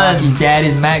on. Rocky's dad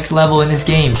is max level in this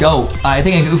game. Go. I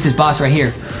think I can oof this boss right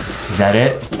here. Is that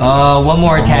it? One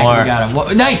more attack. more. We got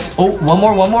him. Nice. Oh, one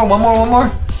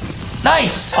more.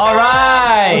 Nice. All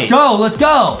right. Let's go, let's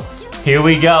go. Here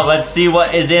we go. Let's see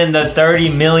what is in the 30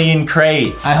 million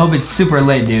crates. I hope it's super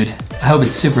lit, dude. I hope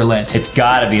it's super lit. It's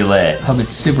gotta be lit. I hope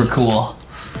it's super cool.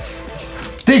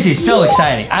 This is so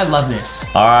exciting. I love this.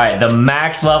 All right, the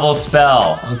max level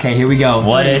spell. Okay, here we go.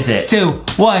 What is it? 2,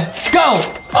 1, go.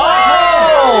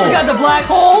 Oh! We got the black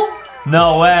hole.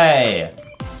 No way.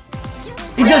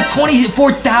 It does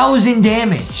 24,000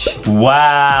 damage.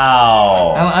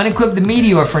 Wow. I'm unequip the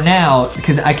meteor for now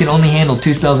because I can only handle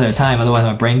 2 spells at a time. Otherwise,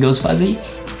 my brain goes fuzzy.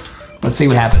 Let's see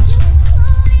what happens.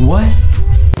 What?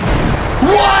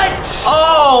 What?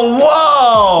 Oh,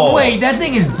 whoa. Wait, that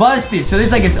thing is busted. So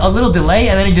there's like a little delay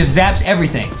and then it just zaps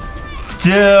everything.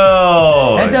 Dude.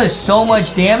 That does so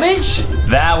much damage.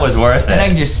 That was worth And I it.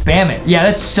 can just spam it. Yeah,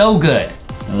 that's so good.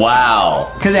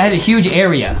 Wow. Because it has a huge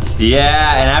area.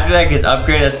 Yeah, and after that gets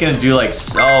upgraded, that's gonna do like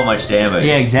so much damage.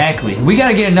 Yeah, exactly. We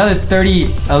gotta get another 30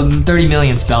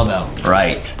 million spell though.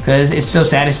 Right. Because it's so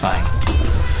satisfying.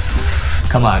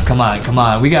 Come on, come on, come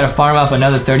on. We gotta farm up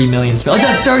another 30 million spell. It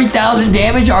does 30,000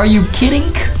 damage? Are you kidding?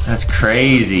 That's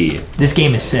crazy. This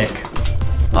game is sick.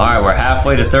 All right, we're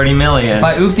halfway to 30 million. If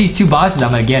I oof these 2 bosses,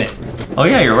 I'm gonna get it. Oh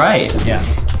yeah, you're right. Yeah.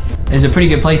 There's a pretty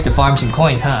good place to farm some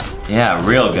coins, huh? Yeah,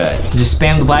 real good. Just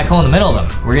spam the black hole in the middle of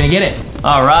them. We're gonna get it.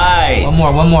 All right.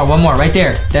 One more, right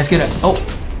there. That's good.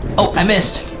 Oh, I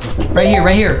missed. Right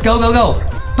here. Go.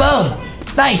 Boom.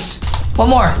 Nice. One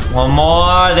more. One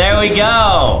more. There we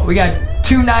go. We got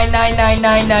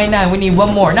 2999999. We need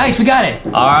one more. Nice, we got it.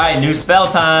 All right, new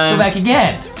spell time. Go back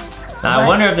again. Now, I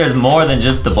wonder if there's more than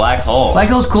just the black hole. Black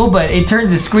hole's cool, but it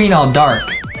turns the screen all dark.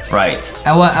 Right.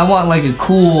 I want like a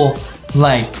cool,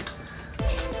 like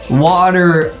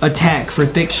water attack for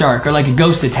thick shark, or like a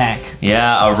ghost attack.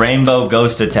 Yeah, a rainbow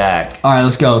ghost attack. All right,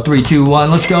 let's go. 3, 2, 1,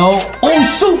 let's go.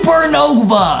 Oh,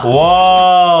 supernova.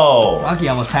 Whoa. Rocky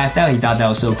almost passed out. He thought that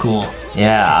was so cool.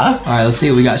 Yeah. All right, let's see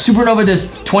what we got. Supernova does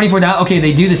 24,000. Okay,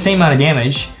 they do the same amount of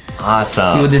damage. Awesome.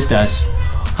 Let's see what this does.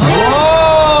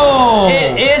 Whoa!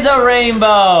 It is a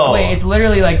rainbow. Wait, it's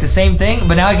literally like the same thing,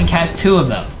 but now I can cast 2 of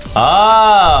them.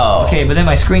 Oh. Okay, but then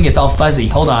my screen gets all fuzzy.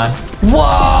 Hold on.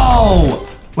 Whoa!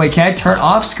 Wait, can I turn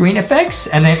off screen effects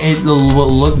and then it will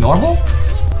look normal?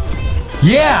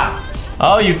 Yeah!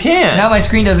 Oh, you can. Now my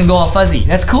screen doesn't go all fuzzy.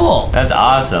 That's cool. That's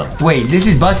awesome. Wait, this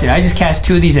is busted. I just cast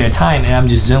 2 of these at a time and I'm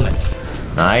just zooming.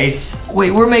 Nice.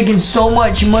 Wait, we're making so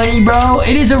much money, bro.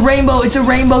 It is a rainbow. It's a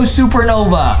rainbow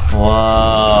supernova.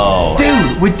 Whoa.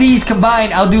 Dude, with these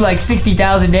combined, I'll do like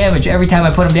 60,000 damage every time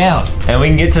I put them down. And we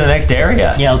can get to the next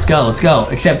area. Yeah, let's go, let's go.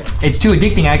 Except it's too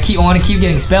addicting. I want to keep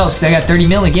getting spells because I got 30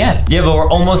 mil again. Yeah, but we're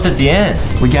almost at the end.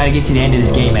 We got to get to the end of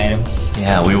this game, Adam.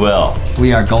 Yeah, we will.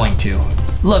 We are going to.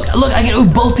 Look, I can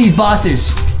oof both these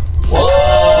bosses.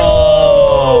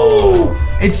 Whoa.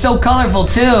 It's so colorful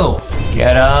too.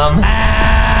 Get him.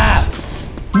 Ah!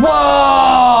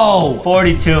 Whoa!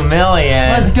 42 million.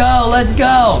 Let's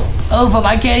go. Oof him,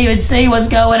 I can't even see what's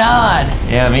going on.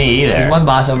 Yeah, me either. There's one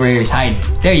boss over here, he's hiding.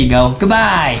 There you go,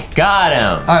 goodbye. Got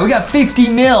him. All right, we got 50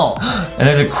 mil. And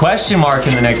there's a question mark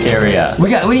in the next area. We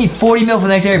need 40 mil for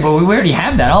the next area, but we already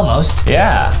have that almost.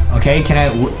 Yeah. Okay, can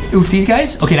I oof these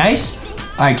guys? Okay, nice.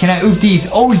 All right, can I oof these?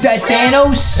 Oh, is that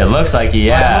Thanos? It looks like it,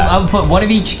 yeah. I'm gonna put one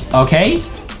of each. Okay.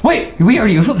 Wait, we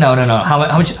already oof them? No. How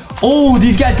much? Oh,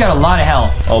 these guys got a lot of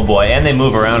health. Oh boy, and they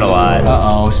move around a lot.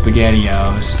 Uh-oh,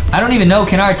 SpaghettiOs. I don't even know.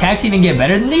 Can our attacks even get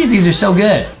better than these? These are so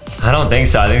good. I don't think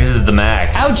so. I think this is the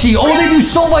max. Ouchie. Oh, they do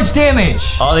so much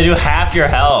damage. Oh, they do half your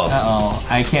health. Uh-oh.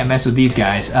 I can't mess with these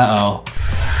guys. Uh-oh.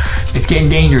 It's getting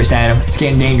dangerous, Adam. It's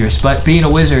getting dangerous. But being a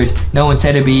wizard, no one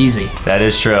said it'd be easy. That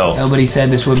is true. Nobody said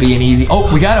this would be an easy...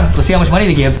 Oh, we got him. Let's see how much money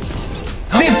they give.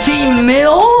 15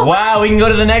 mil? Wow, we can go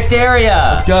to the next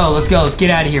area. Let's go. Let's get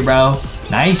out of here, bro.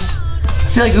 Nice. I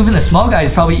feel like even the small guy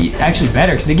is probably actually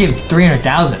better because they give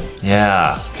 300,000.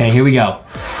 Yeah. Okay, here we go.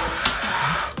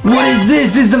 What is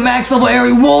this? This is the max level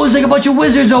area. Whoa, there's like a bunch of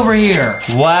wizards over here.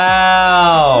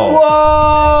 Wow.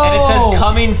 Whoa. And it says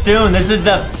coming soon. This is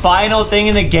the final thing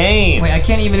in the game. Wait, I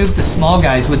can't even oof the small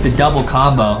guys with the double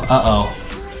combo. Uh-oh.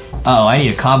 Uh-oh, I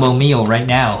need a combo meal right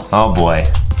now. Oh boy.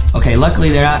 Okay, luckily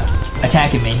they're not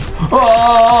attacking me.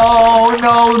 Oh,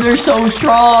 no, they're so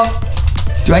strong.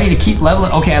 Do I need to keep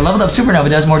leveling? Okay, I leveled up Supernova,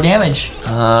 does more damage.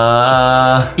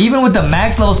 Even with the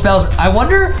max level spells, I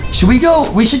wonder,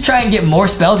 we should try and get more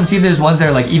spells and see if there's ones that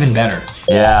are like even better.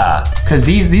 Yeah. Because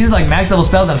these are like max level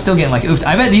spells, I'm still getting like oofed.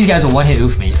 I bet these guys will one-hit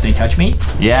oof me if they touch me.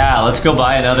 Yeah, let's go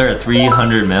buy another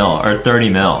 300 mil, or 30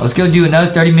 mil. Let's go do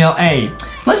another 30 mil. Hey,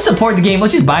 let's support the game.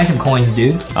 Let's just buy some coins,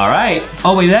 dude. All right.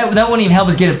 Oh wait, that wouldn't even help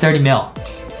us get a 30 mil.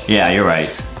 Yeah, you're right.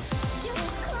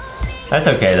 That's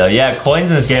okay though. Yeah, coins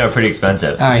in this game are pretty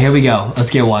expensive. All right, here we go. Let's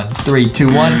get one. 3, 2,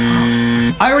 1.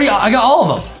 I got all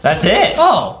of them. That's it.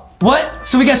 Oh, what?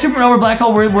 So we got Supernova, Black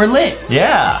Hole, we're lit.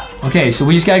 Yeah. Okay, so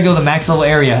we just gotta go to the max level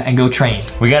area and go train.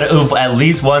 We gotta oof at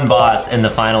least one boss in the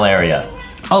final area.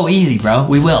 Oh, easy, bro.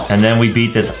 We will. And then we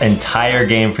beat this entire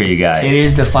game for you guys. It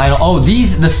is the final. Oh,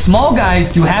 the small guys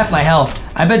do half my health.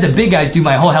 I bet the big guys do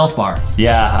my whole health bar.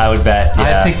 Yeah, I would bet.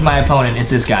 Yeah. I picked my opponent. It's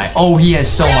this guy. Oh, he has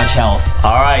so much health.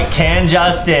 All right, can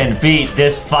Justin beat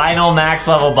this final max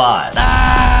level boss? He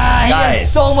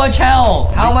has so much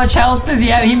health. How much health does he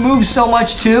have? He moves so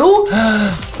much too?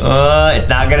 It's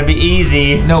not gonna be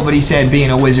easy. Nobody said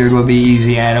being a wizard would be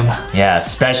easy, Adam. Yeah,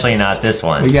 especially not this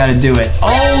one. We gotta do it.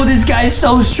 Oh, this guy's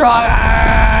so strong.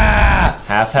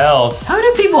 Half health. How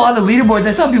do people on the leaderboards,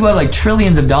 I saw people have like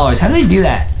trillions of dollars. How do they do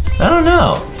that? I don't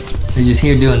know. They're just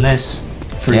here doing this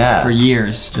for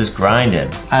years. Just grinding.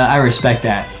 I respect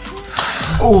that.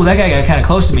 Oh, that guy got kind of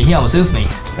close to me. He almost oofed me.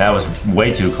 That was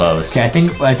way too close. Okay, I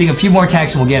think a few more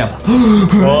attacks and we'll get him.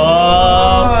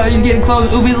 Whoa! He's getting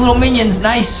close. Oof his little minions.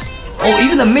 Nice. Oh,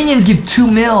 even the minions give 2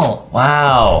 mil.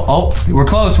 Wow. Oh, we're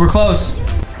close. We're close.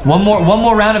 One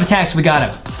more round of attacks. We got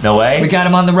him. No way. We got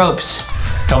him on the ropes.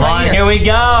 Come on, here we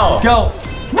go. Let's go.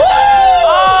 Woo!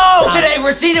 Oh! Today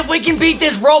we're seeing if we can beat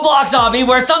this Roblox obby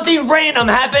where something random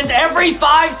happens every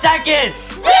 5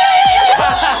 seconds.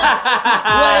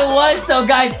 What it was, so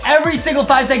guys, every single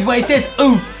 5 seconds, wait, it says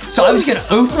oof. So I'm just gonna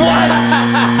oof.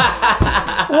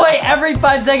 Wait, every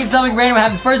 5 seconds something random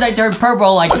happens. First I turned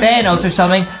purple like Thanos or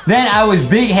something. Then I was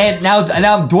big head. Now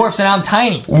I'm dwarf, so now I'm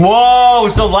tiny. Whoa,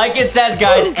 so like it says,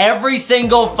 guys, every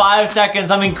single 5 seconds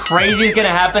something crazy is gonna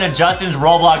happen to Justin's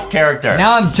Roblox character.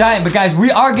 Now I'm giant, but guys,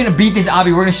 we are gonna beat this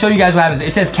obby. We're gonna show you guys what happens.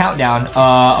 It says countdown. Okay.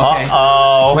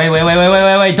 Uh-oh.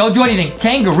 Wait. Don't do anything.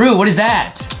 Kangaroo, what is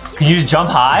that? Can you just jump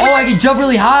high? Oh, I can jump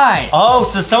really high. Oh,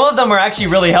 so some of them are actually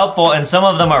really helpful and some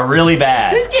of them are really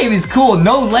bad. This game is cool.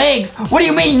 No legs. What do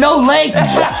you mean, no legs?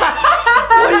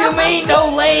 What do you mean, no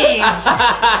legs? How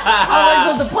am I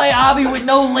supposed to play obby with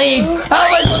no legs? How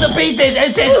am I supposed to beat this?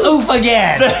 It says oof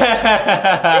again.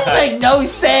 This makes no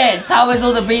sense. How am I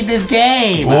supposed to beat this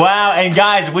game? Wow, and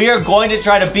guys, we are going to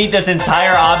try to beat this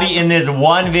entire obby in this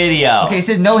one video. Okay, it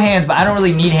says no hands, but I don't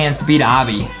really need hands to beat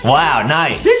obby. Wow,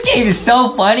 nice. This game is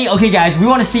so funny. Okay, guys, we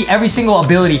want to see every single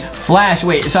ability. Flash,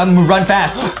 wait, so I'm gonna run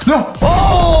fast. No.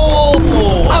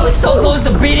 Oh! I was so close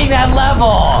to beating that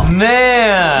level.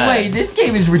 Man. Wait, this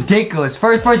game is ridiculous.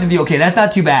 First person view. Okay, that's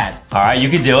not too bad. All right, you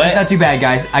can do it. That's not too bad,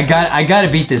 guys. I gotta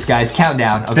beat this, guys.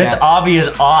 Countdown. Okay. This obby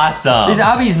is awesome. This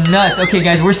obby is nuts. Okay,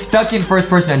 guys, we're stuck in first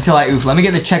person until I oof. Let me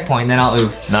get the checkpoint, then I'll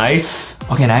oof. Nice.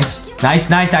 Okay, nice.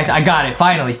 I got it.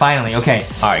 Finally. Okay.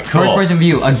 All right, cool. First person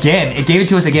view. Again. It gave it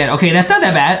to us again. Okay, that's not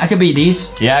that bad. I can beat these.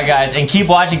 Yeah, guys, and keep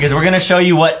watching because we're going to show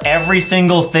you what every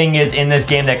single thing is in this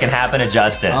game that can happen to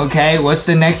Justin. Okay, what's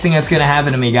the next thing that's going to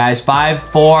happen to me, guys? 5,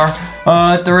 4,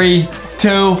 3,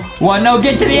 2, 1. No,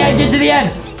 get to the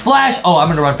end. Flash. Oh, I'm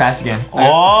gonna run fast again.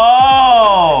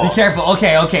 Oh! Be careful.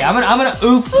 Okay. I'm gonna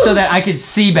oof so that I can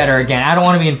see better again. I don't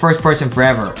want to be in first person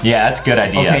forever. Yeah, that's a good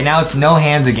idea. Okay, now it's no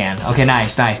hands again. Okay,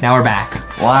 nice. Now we're back.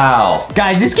 Wow.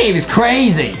 Guys, this game is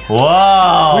crazy.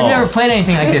 Whoa. We've never played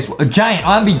anything like this. A giant.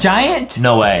 I'm gonna be giant?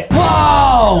 No way.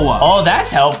 Whoa! Oh, that's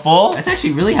helpful. That's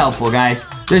actually really helpful, guys.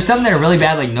 There's some that are really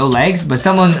bad, like no legs, but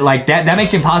someone like that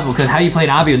makes it impossible because how do you play an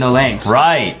obby with no legs?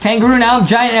 Right. Kangaroo, now I'm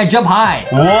giant and I jump high.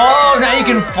 Whoa, now you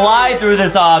can fly through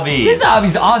this obby. This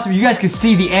obby's awesome. You guys can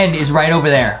see the end is right over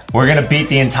there. We're gonna beat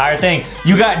the entire thing.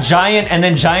 You got giant and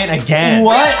then giant again.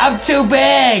 What? I'm too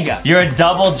big. You're a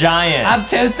double giant. I'm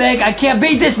too thick. I can't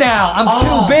beat this now. I'm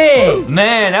too big.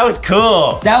 Man, that was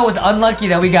cool. That was unlucky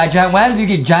that we got giant. What happens if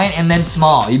you get giant and then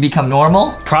small? You become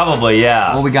normal? Probably,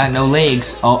 yeah. Oh, we got no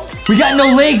legs. Oh, we got no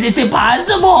legs. It's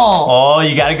impossible. Oh,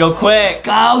 you gotta go quick.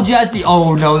 Go, Justy.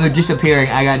 Oh, no, they're disappearing.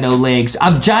 I got no legs.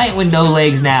 I'm giant with no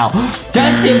legs now.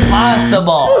 That's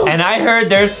impossible. And I heard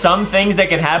there's some things that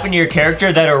can happen to your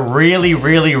character that are really,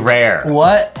 really rare.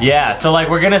 What? Yeah, so like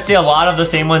we're gonna see a lot of the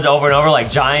same ones over and over, like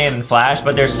Giant and Flash,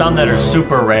 but there's some that are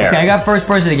super rare. Okay, I got first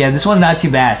person again. This one's not too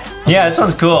bad. Yeah, this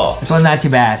one's cool. This one's not too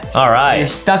bad. All right. You're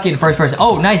stuck in first person.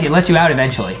 Oh, nice. It lets you out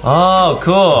eventually. Oh,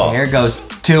 cool. Here it goes.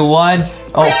 2, 1.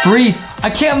 Oh, freeze. I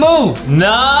can't move.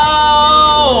 No!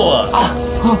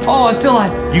 Oh, I feel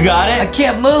like You got I it?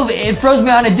 can't move. It froze me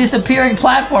on a disappearing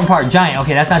platform part. Giant.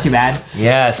 Okay, that's not too bad.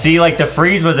 Yeah, see, like the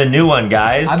freeze was a new one,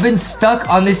 guys. I've been stuck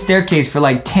on this staircase for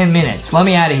like 10 minutes. Let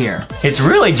me out of here. It's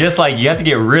really just like you have to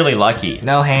get really lucky.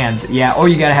 No hands. Yeah, or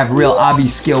you gotta have real obby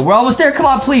skill. We're almost there. Come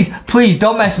on, please. Please,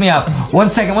 don't mess me up. 1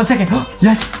 second.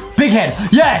 Yes. Big head.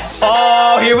 Yes.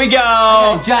 Oh, here we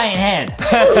go. Giant head.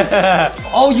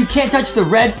 Oh, you can't touch the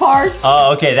red parts?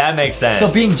 Oh, okay, that makes sense.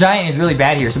 So being giant is really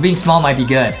bad here. So being small might be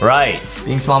good. Right.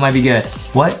 Being small might be good.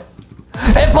 What?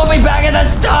 It put me back at the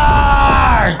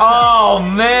start! Oh,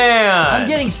 man. I'm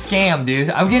getting scammed, dude.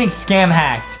 I'm getting scam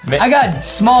hacked. Ma- I got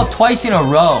small twice in a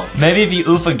row. Maybe if you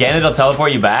oof again, it'll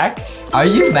teleport you back? Are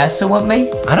you messing with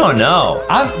me? I don't know.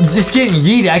 I'm just getting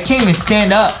yeeted. I can't even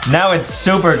stand up. Now it's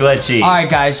super glitchy. All right,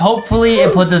 guys. Hopefully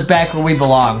it puts us back where we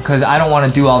belong because I don't want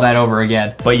to do all that over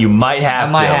again. But you might have to.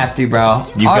 I might have to, bro.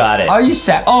 You got it. Are you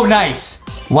sad? Oh, nice.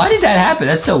 Why did that happen?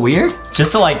 That's so weird.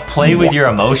 Just to like play with your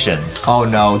emotions. Oh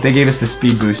no, they gave us the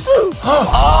speed boost.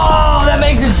 Oh, that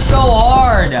makes it so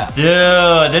hard.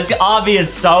 Dude, this obby is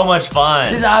so much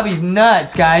fun. This obby's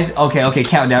nuts, guys. Okay,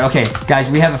 countdown. Okay, guys,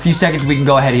 we have a few seconds. We can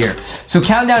go ahead here. So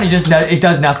countdown is just, it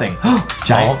does nothing.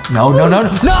 Giant. No. No!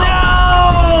 You're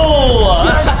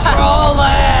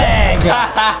trolling.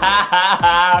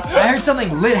 I heard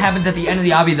something lit happens at the end of the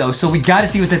obby though, so we gotta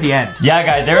see what's at the end. Yeah,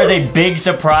 guys, there is a big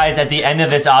surprise at the end of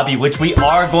this obby, which we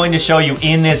are going to show you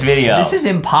in this video. This is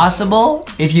impossible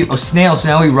if you, snails, so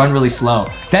now we run really slow.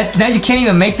 Now you can't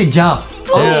even make the jump.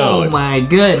 Dude. Oh my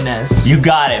goodness. You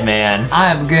got it, man.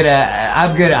 I'm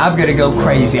gonna go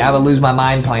crazy. I'm gonna lose my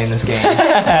mind playing this game.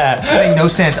 That makes no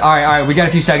sense. All right, we got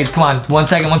a few seconds. Come on, 1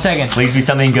 second. Please be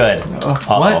something good.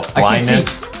 What? I can't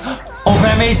see. Oh,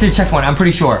 but I made it to the checkpoint. I'm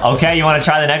pretty sure. Okay, you want to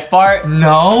try the next part?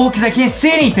 No, because I can't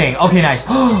see anything. Okay, nice.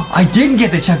 I didn't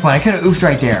get the checkpoint. I could have oofed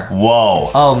right there.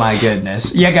 Whoa. Oh my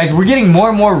goodness. Yeah, guys, we're getting more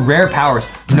and more rare powers.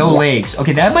 No legs.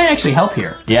 Okay, that might actually help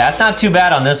here. Yeah, it's not too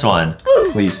bad on this one.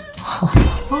 Please.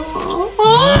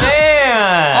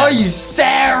 Man! Are you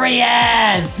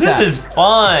serious? This is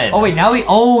fun. Oh, wait, now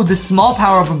the small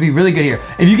power-up would be really good here.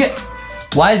 If you get,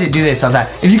 why does it do this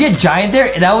sometimes? If you get giant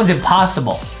there, that one's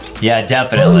impossible. Yeah,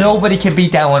 definitely. Nobody can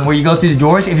beat that one where you go through the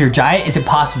doors. If you're giant, it's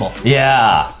impossible.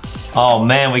 Yeah. Oh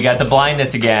man, we got the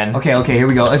blindness again. Okay, here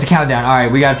we go. It's a countdown. All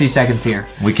right, we got a few seconds here.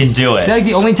 We can do I it. feel like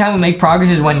the only time we make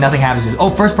progress is when nothing happens. Oh,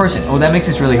 first person. Oh, that makes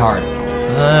this really hard.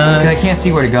 Because I can't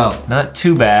see where to go. Not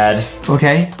too bad.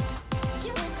 Okay.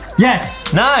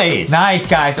 Yes. Nice. Nice,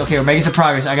 guys. Okay, we're making some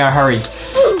progress. I gotta hurry.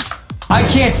 I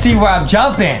can't see where I'm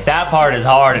jumping. That part is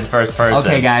hard in first person.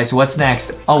 Okay, guys, what's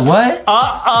next? Oh, what?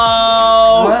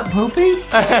 Uh-oh. What, poopy?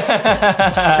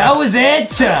 That was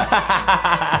it. Okay,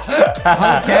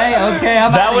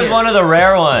 That was one of the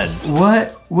rare ones.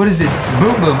 What is this?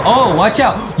 Boom, boom. Oh, watch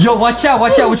out. Yo, watch out.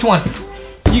 Which one?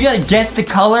 You gotta guess the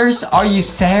colors? Are you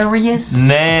serious?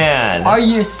 Man. Are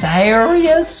you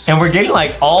serious? And we're getting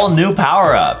like all new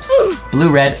power-ups. Blue,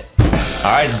 red.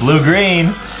 All right, it's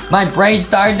blue-green. My brain's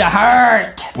starting to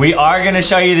hurt. We are gonna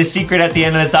show you the secret at the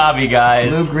end of this obby, guys.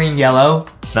 Blue, green, yellow.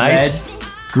 Nice. Red,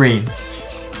 green.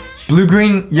 Blue,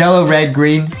 green, yellow, red,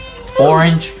 green,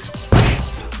 orange.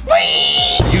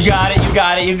 You got it, you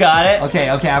got it, you got it. Okay,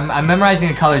 I'm memorizing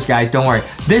the colors, guys. Don't worry.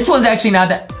 This one's actually not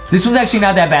that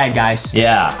bad, guys.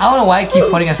 Yeah. I don't know why it keeps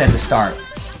putting us at the start.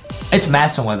 It's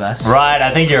messing with us. Right,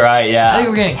 I think you're right, I yeah. think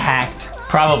we're getting hacked.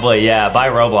 Probably, yeah, by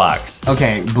Roblox.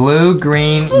 Okay, blue,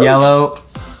 green, yellow.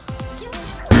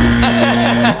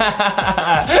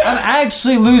 I'm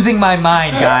actually losing my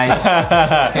mind, guys.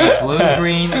 Okay, blue,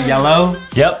 green, yellow.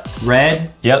 Yep.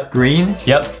 Red. Yep. Green.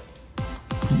 Yep.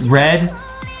 Red.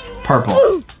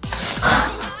 Purple.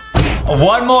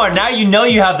 One more. Now you know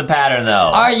you have the pattern,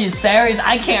 though. Are you serious?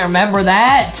 I can't remember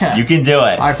that. You can do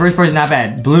it. All right, first person, not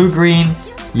bad. Blue, green,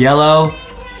 yellow,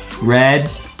 red,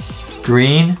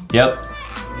 green. Yep.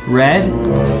 Red.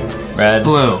 Red.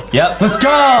 Blue. Yep. Let's go.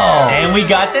 And we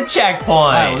got the checkpoint.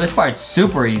 All right, well, this part's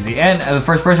super easy. And the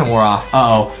first person wore off.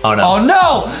 Uh-oh. Oh, no. Oh,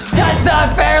 no. That's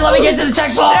not fair. Let me get to the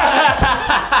checkpoint.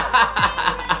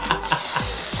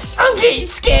 I'm getting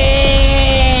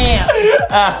scammed.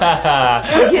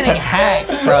 I'm getting hacked,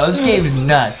 bro. This game's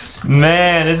nuts.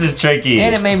 Man, this is tricky.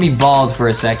 And it made me bald for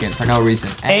a second for no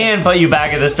reason. And put you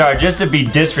back at the start just to be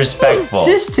disrespectful.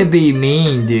 Just to be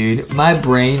mean, dude. My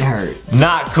brain hurts.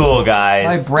 Not cool, guys.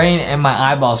 My brain and my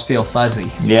eyeballs feel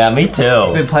fuzzy. Yeah, me I've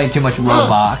too. been playing too much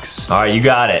Roblox. All right, you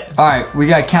got it. All right, we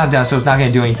got a countdown, so it's not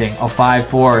gonna do anything. Oh, 5,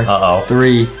 4, Uh-oh.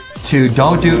 3, 2.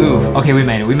 Don't do oof. Okay, we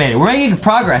made it. We're making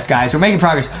progress, guys. We're making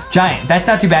progress. Giant. That's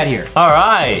not too bad here. All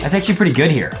right. That's actually pretty good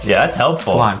here. Yeah, that's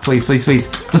helpful. Come on, please. Let's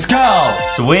go.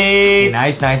 Sweet.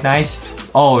 Okay, nice.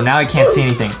 Oh, now I can't see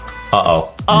anything.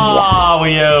 Uh-oh. Oh,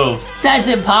 we oofed. That's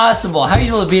impossible. How are you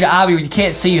supposed to beat an obby when you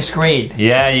can't see your screen?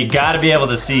 Yeah, you gotta be able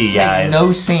to see, guys. Makes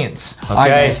no sense. Okay. All right,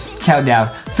 guys, countdown.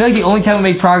 I feel like the only time we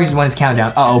make progress is when it's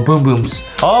countdown. Uh-oh, boom booms.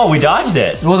 Oh, we dodged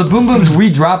it. Well, the boom booms, we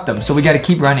dropped them, so we gotta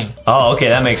keep running. Oh, okay,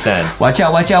 that makes sense. Watch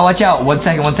out. 1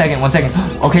 second.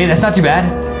 Okay, that's not too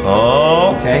bad.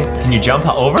 Oh. Okay. Can you jump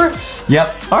over?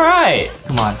 Yep. All right.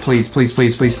 Come on, please.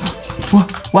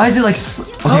 Why is it like,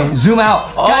 okay, zoom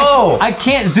out. Oh. Guys, I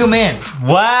can't zoom in.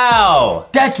 Wow.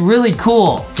 That's really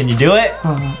cool. Can you do it?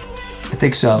 I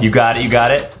think so. You got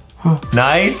it.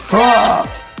 Nice.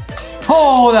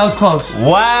 Oh, that was close.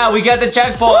 Wow, we got the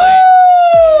checkpoint.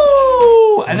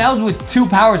 Woo! And that was with 2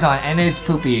 powers on, and it's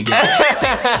poopy again.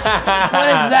 What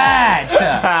is that?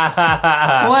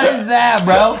 What is that,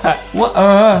 bro? What?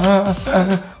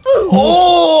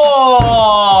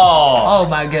 Oh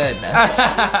my goodness.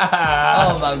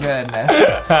 Oh my goodness.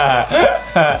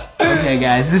 Okay,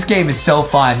 guys, this game is so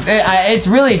fun. It's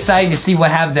really exciting to see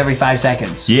what happens every 5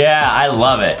 seconds. Yeah, I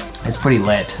love it. It's pretty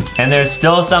lit. And there's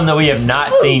still some that we have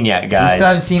not seen yet, We guys. still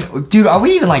haven't seen. Dude, are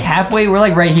we even like halfway? We're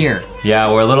like right here.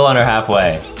 Yeah, we're a little under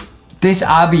halfway. This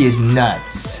obby is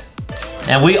nuts.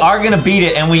 And we are gonna beat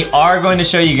it, and we are going to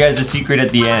show you guys the secret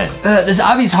at the end. This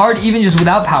obby is hard even just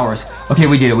without powers. Okay,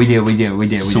 we did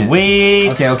it.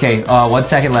 Sweet. Okay. 1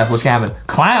 second left. What's gonna happen?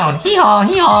 Clown. Hee-haw.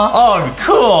 Oh,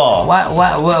 cool.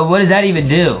 What does that even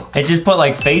do? It just put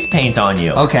like face paint on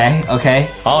you. Okay.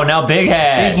 Oh, now big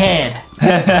head. Big head. Big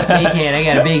head. I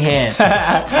got a big head.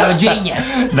 I'm a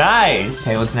genius. Nice.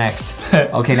 Okay, what's next?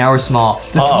 Okay, now we're small.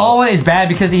 The small one is bad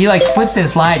because he like slips and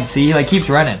slides. See, he like keeps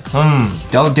running.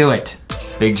 Don't do it.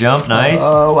 Big jump, nice.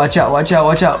 Oh, watch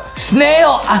out.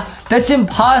 Snail! That's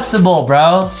impossible,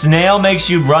 bro. Snail makes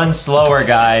you run slower,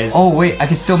 guys. Oh, wait, I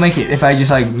can still make it if I just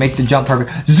like make the jump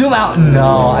perfect. Zoom out.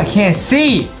 No, I can't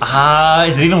see.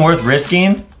 Is it even worth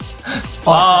risking?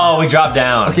 Oh, we dropped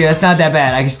down. Okay, that's not that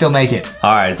bad. I can still make it.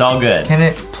 All right, it's all good. Can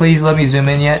it please let me zoom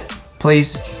in yet?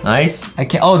 Please. Nice. I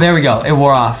can't. Oh, there we go. It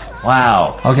wore off.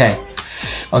 Wow. Okay.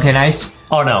 Okay, nice.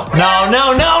 Oh, no.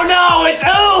 No, it's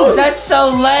oof. That's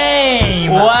so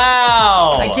lame.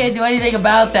 Wow. I can't do anything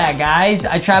about that, guys.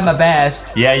 I tried my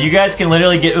best. Yeah, you guys can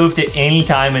literally get oofed at any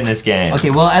time in this game.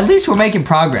 Okay, well, at least we're making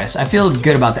progress. I feel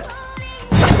good about that.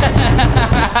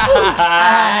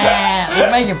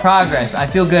 We're making progress. I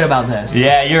feel good about this.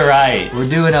 Yeah, you're right. We're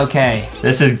doing okay.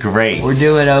 This is great. We're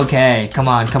doing okay. Come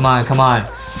on, come on, come on.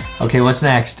 Okay, what's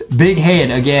next? Big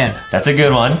head again. That's a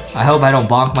good one. I hope I don't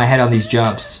bonk my head on these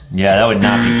jumps. Yeah, that would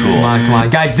not be cool. Come on, come on.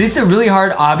 Guys, this is a really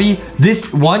hard obby.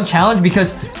 This one challenge,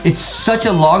 because it's such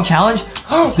a long challenge,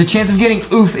 the chance of getting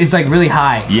oof is like really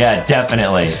high. Yeah,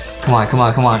 definitely. Come on, come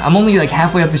on, come on. I'm only like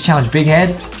halfway up this challenge. Big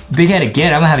head. Big head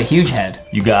again. I'm gonna have a huge head.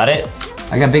 You got it?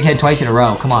 I got big head twice in a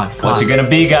row. Come on, come What's on. it gonna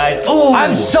be, guys? Ooh!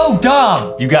 I'm so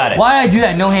dumb. You got it. Why did I do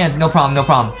that? No hands, no problem, no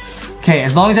problem. Okay,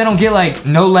 as long as I don't get like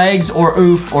no legs or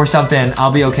oof or something,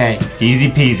 I'll be okay.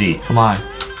 Easy peasy. Come on,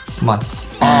 come on.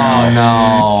 Oh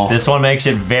no. This one makes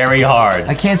it very hard.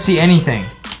 I can't see anything.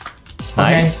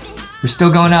 Nice. Okay, we're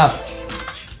still going up.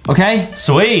 Okay?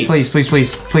 Sweet. Please, please,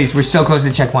 please, please. We're so close to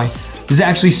the checkpoint. This is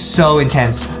actually so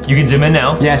intense. You can zoom in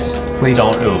now. Yes, please.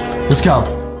 Don't oof. Let's go.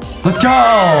 Let's go.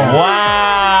 Wow.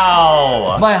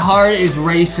 My heart is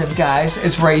racing, guys.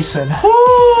 It's racing.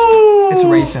 Woo. It's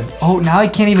racing. Oh, now I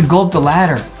can't even go up the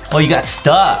ladder. Oh, you got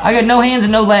stuck. I got no hands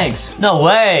and no legs. No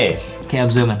way. Okay, I'm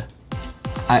zooming.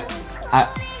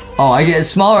 Oh, I get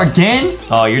smaller again?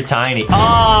 Oh, you're tiny. Oh.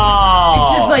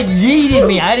 It just like yeeted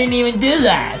me. I didn't even do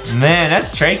that. Man,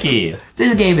 that's tricky.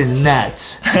 This game is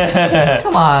nuts.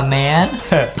 Come on, man.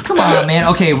 Come on, man.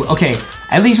 Okay, okay.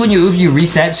 At least when you oof, you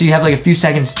reset, so you have like a few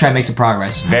seconds to try and make some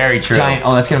progress. Very true. Giant.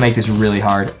 Oh, that's gonna make this really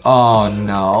hard. Oh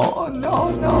no. Oh, no,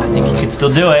 no. I think you can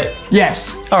still do it.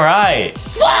 Yes. All right.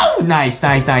 Whoa! Nice,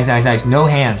 nice, nice, nice, nice. No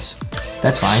hands.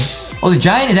 That's fine. Oh, the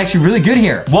giant is actually really good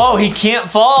here. Whoa, he can't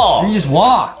fall. You just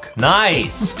walk.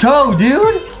 Nice. Let's go,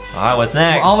 dude. All right, what's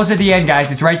next? We're almost at the end, guys.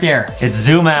 It's right there. It's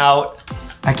zoom out.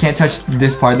 I can't touch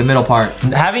this part, the middle part.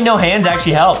 Having no hands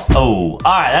actually helps. Oh, all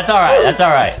right, that's all right, that's all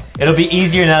right. It'll be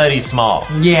easier now that he's small.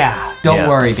 Yeah, don't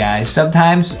worry, guys.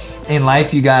 Sometimes in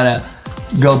life, you gotta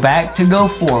go back to go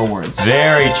forwards.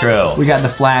 Very true. We got the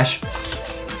flash.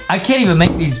 I can't even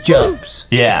make these jumps.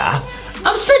 Yeah.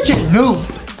 I'm such a noob.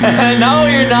 No,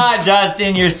 you're not,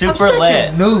 Justin. You're super I'm such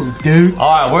lit. a noob, dude. All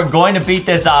right, we're going to beat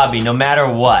this obby no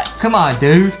matter what. Come on,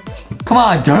 dude. Come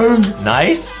on, dude.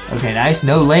 Nice. Okay, nice.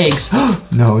 No legs. No,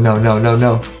 no, no, no,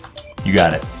 no. You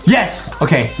got it. Yes.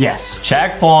 Okay, yes.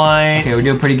 Checkpoint. Okay, we're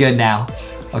doing pretty good now.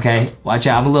 Okay, watch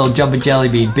out. I'm a little jumping jelly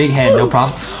bean. Big head, no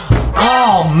problem.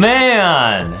 Oh,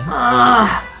 man.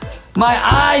 My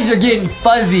eyes are getting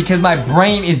fuzzy because my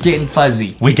brain is getting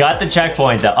fuzzy. We got the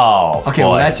checkpoint though. Oh, okay,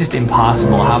 boy. well, that's just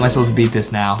impossible. How am I supposed to beat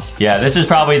this now? Yeah, this is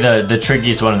probably the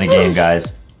trickiest one in the game,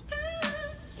 guys.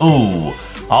 Ooh,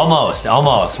 almost.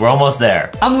 We're almost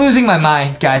there. I'm losing my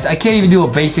mind, guys. I can't even do a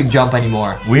basic jump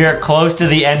anymore. We are close to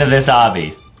the end of this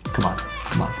obby. Come on,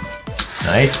 come on.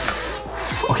 Nice.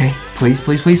 Okay, please,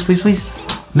 please, please, please, please.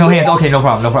 No hands. Okay, no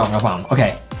problem, no problem, no problem.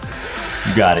 Okay.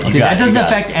 You got it, Okay, that doesn't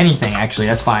affect anything, actually.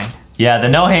 That's fine. Yeah, the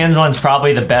no hands one's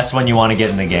probably the best one you want to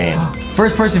get in the game.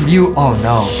 First person view. Oh,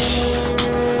 no.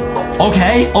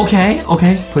 Okay, okay,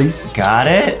 okay, please. Got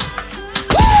it.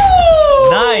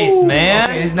 Nice, man.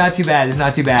 Okay, it's not too bad. It's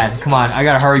not too bad. Come on, I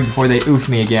gotta hurry before they oof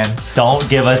me again. Don't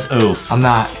give us oof. I'm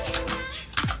not.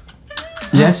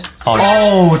 Yes? Oh, no.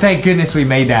 Oh, thank goodness we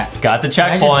made that. Got the Can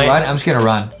I just checkpoint. run? I'm just gonna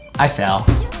run. I fell.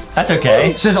 That's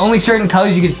okay. So there's only certain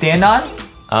colors you can stand on?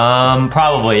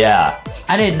 Probably, yeah.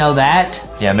 I didn't know that.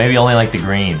 Yeah, maybe only like the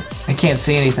green. I can't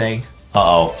see anything.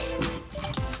 Uh-oh.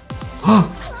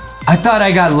 I thought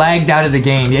I got lagged out of the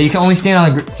game. Yeah, you can only stand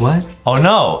on the what? Oh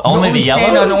no, only the yellow?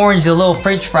 stand on orange, the little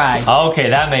french fries. Okay,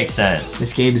 that makes sense.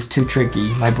 This game is too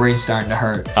tricky. My brain's starting to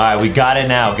hurt. All right, we got it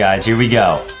now, guys. Here we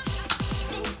go.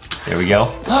 There we go.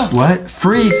 What?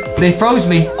 Freeze. They froze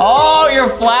me. Oh, you're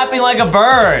flapping like a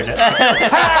bird.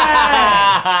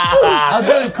 I'll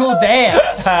do a cool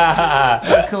dance.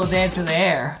 A cool dance in the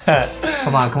air.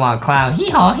 Come on, clown.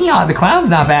 Hee-haw, hee-haw. The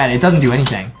clown's not bad. It doesn't do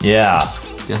anything. Yeah.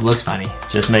 Just looks funny.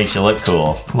 Just makes you look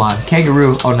cool. Come on,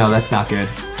 kangaroo. Oh no, that's not good.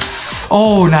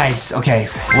 Oh, nice. Okay.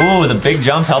 Ooh, the big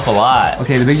jumps help a lot.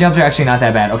 Okay, the big jumps are actually not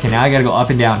that bad. Okay, now I gotta go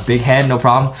up and down. Big head, no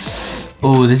problem.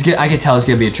 Oh, I can tell it's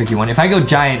gonna be a tricky one. If I go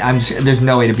giant, there's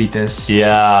no way to beat this.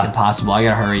 Yeah. It's impossible. I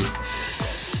gotta hurry.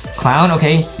 Clown,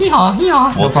 okay. Hee-haw,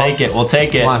 hee-haw. We'll take it. We'll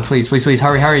take it. Come on, please, please, please.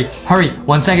 Hurry, hurry, hurry.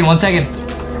 1 second, 1 second.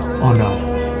 Oh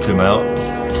no. Zoom out.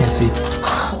 Can't see.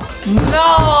 No!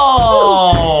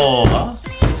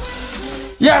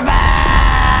 You're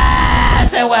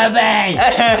messing with me!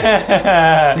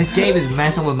 This game is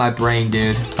messing with my brain,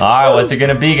 dude. Alright, what's it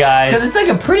gonna be, guys? Because it's like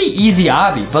a pretty easy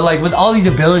obby, but like with all these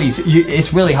abilities,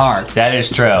 it's really hard. That is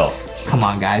true. Come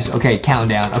on, guys. Okay,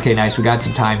 countdown. Okay, nice. We got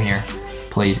some time here.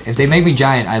 Please. If they make me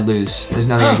giant, I lose. There's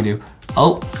nothing I can do.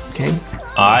 Oh, okay.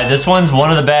 Alright, this one's one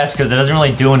of the best because it doesn't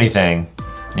really do anything.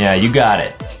 Yeah, you got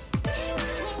it.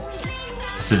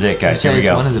 This is it, guys. Here we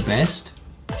go. One of the best?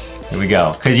 Here we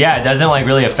go. Because, yeah, it doesn't, like,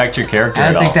 really affect your character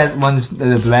at all. I don't think that one's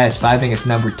the best, but I think it's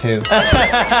number 2.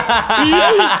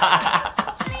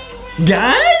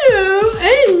 Got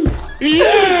him!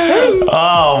 Hey!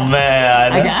 Oh,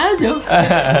 man. I got him.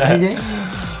 Okay.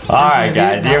 Alright,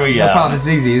 guys, here we go. No problem, it's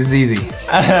easy, it's easy. Easy,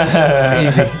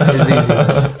 it's easy.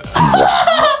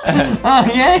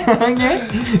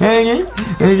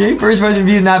 Okay. First person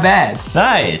view is not bad.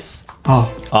 Nice.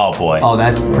 Oh boy. Oh,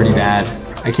 that's pretty bad.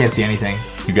 I can't see anything.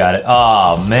 You got it.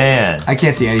 Oh, man. I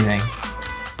can't see anything.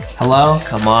 Hello?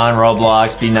 Come on,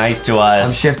 Roblox. Be nice to us.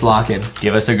 I'm shift locking.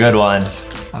 Give us a good one.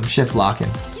 I'm shift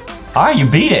locking. Alright, you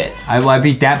beat it. I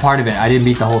beat that part of it. I didn't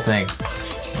beat the whole thing.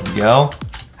 There we go.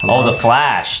 Hello? Oh, the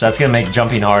flash. That's gonna make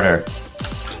jumping harder.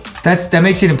 That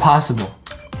makes it impossible.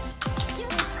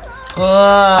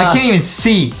 I can't even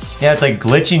see. Yeah, it's like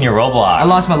glitching your Roblox. I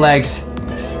lost my legs.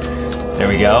 There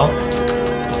we go.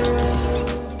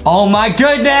 Oh my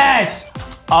goodness!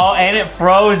 Oh, and it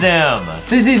froze him.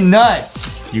 This is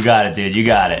nuts. You got it, dude. You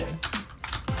got it.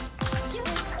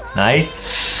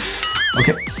 Nice.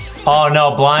 Okay. Oh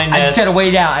no, blindness. I just gotta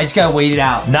wait it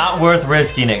out. Not worth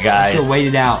risking it, guys. Just wait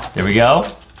it out. There we go.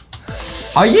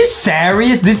 Are you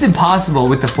serious? This is impossible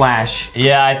with the flash.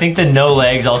 Yeah, I think the no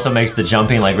legs also makes the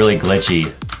jumping like really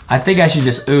glitchy. I think I should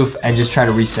just oof and just try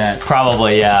to reset.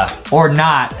 Probably, yeah. Or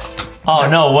not. Oh,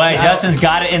 no way. Justin's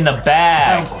got it in the I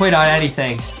bag. don't quit on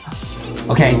anything.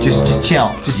 Okay, just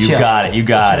chill. Just chill. You got it. You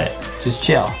got it. Just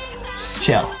chill. Just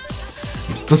chill.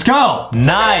 Let's go.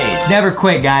 Nice. Never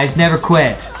quit, guys. Never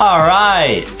quit. All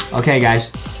right. Okay, guys.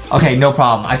 Okay, no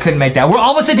problem. I couldn't make that. We're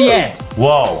almost at the end.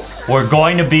 Whoa. We're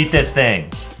going to beat this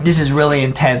thing. This is really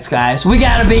intense, guys. We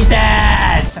gotta beat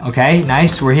this. Okay,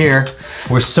 nice. We're here.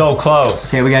 We're so close.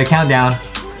 Okay, we got a countdown.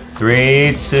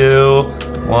 3, 2,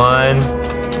 1.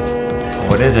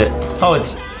 What is it? Oh,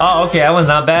 okay, that one's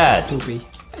not bad. Poopy.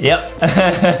 Yep.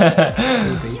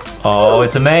 Poopy. Oh,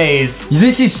 it's a maze.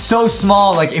 This is so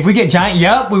small. Like, if we get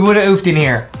giant, we would have oofed in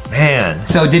here. Man.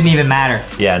 So it didn't even matter.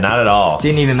 Yeah, not at all.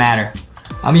 Didn't even matter.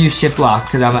 I'm gonna use shift lock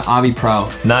because I'm an obby pro.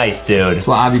 Nice, dude. That's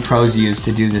what obby pros use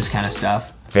to do this kind of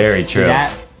stuff. Very true. See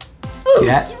that? See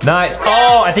that? Nice.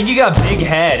 Oh, I think you got a big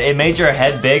head. It made your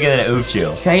head big and then it oofed you.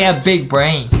 I have big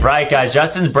brain. Right, guys.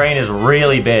 Justin's brain is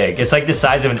really big. It's like the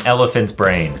size of an elephant's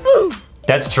brain.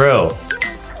 That's true.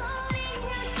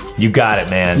 You got it,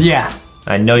 man. Yeah.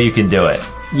 I know you can do it.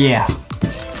 Yeah.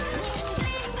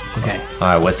 Okay. All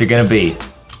right, what's it gonna be?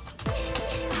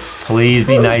 Please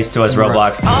be nice to us,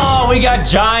 Roblox. Oh, we got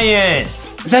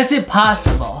giants. That's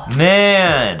impossible.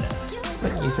 Man.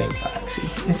 What do you think, Foxy?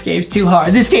 This game's too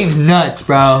hard. This game's nuts,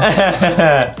 bro.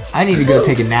 I need to go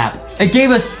take a nap. It gave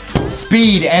us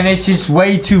speed, and it's just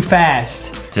way too fast.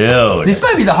 Dude. This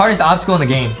might be the hardest obstacle in the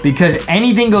game, because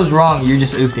anything goes wrong, you're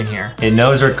just oofed in here. It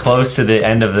knows we're close to the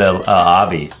end of the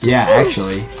obby. Yeah,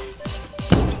 actually.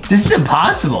 This is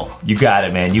impossible. You got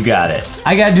it, man. You got it.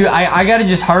 I gotta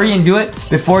just hurry and do it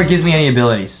before it gives me any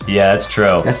abilities. Yeah, that's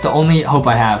true. That's the only hope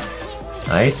I have.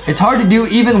 Nice. It's hard to do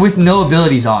even with no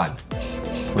abilities on.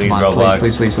 Please, Come on, Roblox.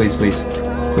 please.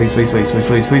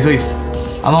 Please.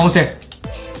 I'm almost there.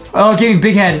 Oh, give me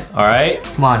big head. All right.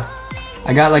 Come on.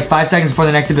 I got like 5 seconds before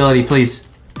the next ability, please.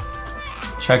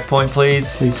 Checkpoint,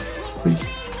 please. Please.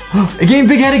 It gave me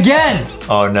big head again.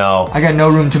 Oh, no. I got no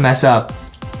room to mess up.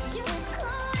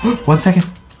 1 second.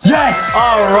 Yes!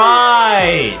 All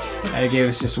right. I gave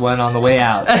us just one on the way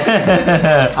out.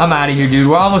 I'm out of here, dude.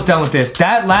 We're almost done with this.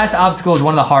 That last obstacle is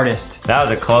one of the hardest. That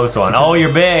was a close one. Oh,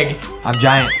 you're big. I'm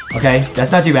giant. Okay,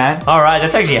 that's not too bad. All right,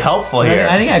 that's actually helpful here.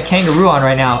 I think I have kangaroo on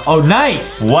right now. Oh,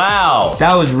 nice. Wow.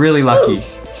 That was really lucky.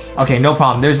 Okay, no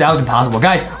problem. That was impossible.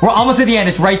 Guys, we're almost at the end.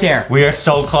 It's right there. We are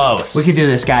so close. We can do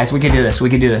this, guys. We can do this. We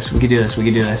can do this. We can do this. We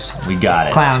can do this. We got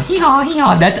it. Clown. Hee-haw,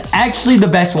 hee-haw. That's actually the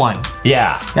best one.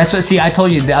 Yeah. That's what, see, I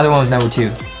told you the other one was number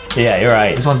 2. Yeah, you're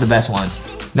right. This one's the best one.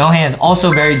 No hands.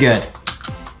 Also very good.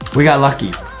 We got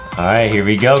lucky. All All right, here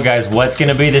we go, guys. What's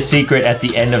gonna be the secret at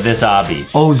the end of this obby?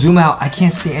 Oh, zoom out. I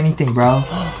can't see anything, bro.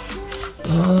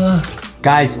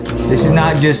 Guys, this is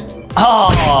not just...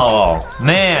 Oh,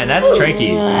 man, that's tricky.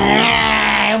 Come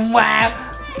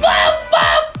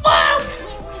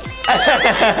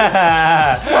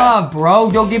on, bro.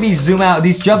 Don't give me zoom out.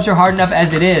 These jumps are hard enough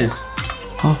as it is.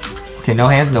 Oh, okay, no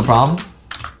hands, no problem.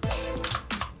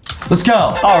 Let's go.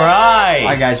 All right. All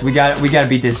right, guys, we gotta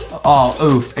beat this. Oh,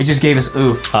 oof. It just gave us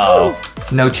oof. Oh.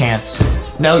 No chance.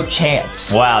 No chance.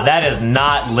 Wow, that is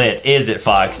not lit, is it,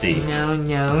 Foxy? No.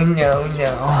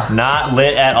 Not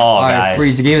lit at all, All right, guys.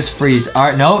 freeze. It gave us freeze. All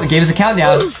right, no, it gave us a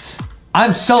countdown.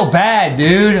 I'm so bad,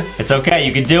 dude. It's okay,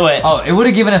 you can do it. Oh, it would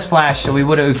have given us flash, so we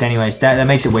would have oofed anyways. That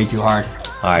makes it way too hard. All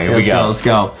right, here we go. Let's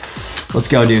go. Let's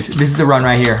go, dude. This is the run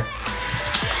right here.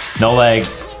 No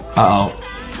legs. Uh-oh.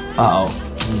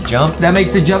 Jump. That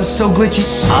makes the jump so glitchy.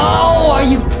 Oh, are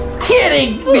you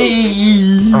kidding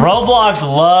me? Roblox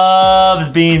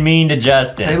loves being mean to They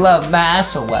Justin. love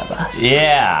messing with us.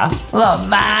 Yeah. Love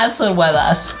messing with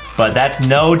us. But that's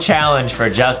no challenge for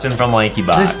Justin from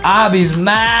LankyBox. This obby's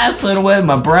messing with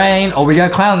my brain. Oh, we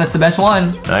got clown. That's the best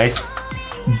one. Nice.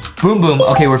 Boom, boom.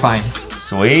 Okay, we're fine.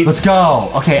 Sweet. Let's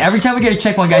go. Okay, every time we get a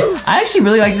checkpoint, guys, I actually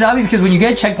really like this obby because when you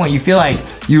get a checkpoint, you feel like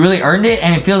you really earned it,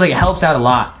 and it feels like it helps out a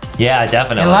lot. Yeah,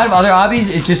 definitely. In a lot of other obbies,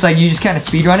 it's just like you just kind of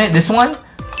speedrun it. This one,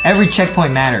 every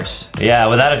checkpoint matters. Yeah,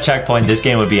 without a checkpoint, this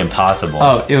game would be impossible.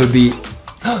 Oh, it would be...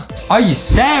 Are you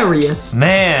serious?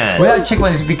 Man. Without a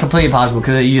checkpoint, this would be completely impossible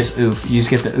because you just oof. You just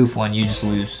get the oof one, you just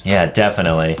lose. Yeah,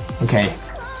 definitely. Okay,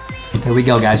 here we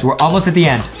go, guys. We're almost at the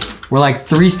end. We're like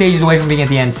 3 stages away from being at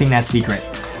the end, seeing that secret.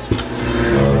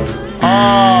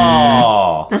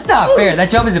 Oh. That's not fair. That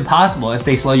jump is impossible if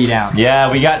they slow you down.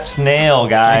 Yeah, we got snail, That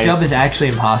guys. jump is actually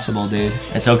impossible, dude.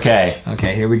 It's okay.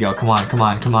 Okay, here we go. Come on.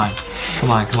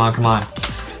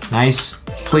 Nice.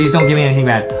 Please don't give me anything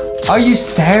bad. Are you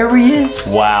serious?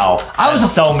 Wow. I was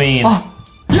That's so mean. Oh,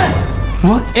 yes.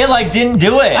 What? It like didn't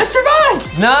do it. I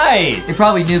survived. Nice. It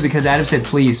probably knew because Adam said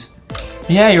please.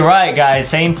 Yeah, you're right, guys.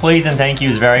 Saying please and thank you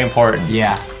is very important.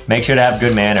 Yeah. Make sure to have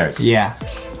good manners. Yeah.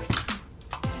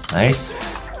 Nice.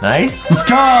 Nice. Let's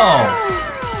go.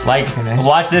 Like, Okay, nice.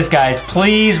 watch this, guys.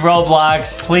 Please,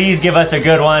 Roblox, please give us a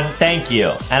good one. Thank you.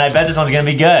 And I bet this one's gonna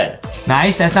be good.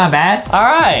 Nice. That's not bad. All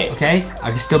right. Okay.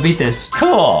 I can still beat this.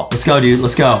 Cool. Let's go, dude.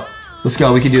 Let's go. Let's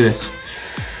go. We can do this.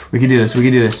 We can do this. We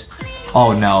can do this.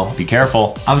 Oh, no. Be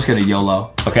careful. I'm just gonna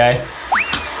YOLO. Okay.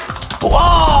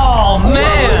 Whoa,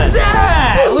 man.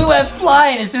 that? We went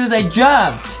flying as soon as I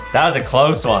jumped. That was a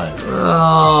close one.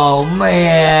 Oh,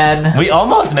 man. We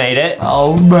almost made it.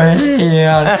 Oh,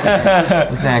 man.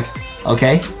 What's next?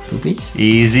 Okay. Poopy.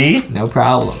 Easy. No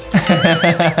problem. No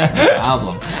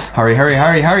problem.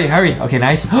 Hurry. Okay,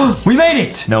 nice. We made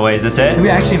it. No way, is this it? Did we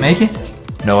actually make it?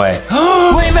 No way.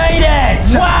 We made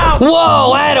it! Wow!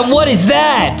 Whoa, Adam, what is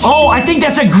that? Oh, I think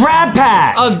that's a grab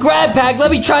pack. A grab pack. Let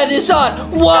me try this on.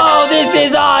 Whoa, this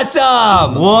is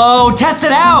awesome. Whoa, test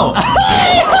it out.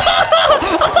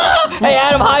 Hey,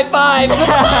 Adam, high five.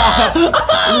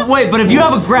 Wait, but if you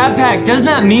have a grab pack, doesn't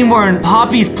that mean we're in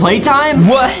Poppy's playtime?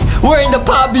 What? We're in the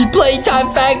Poppy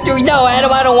Playtime Factory? No, Adam,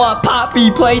 I don't want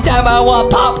Poppy Playtime. I want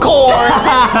popcorn.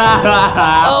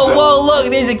 Oh, whoa,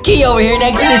 look, there's a key over here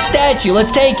next to the statue.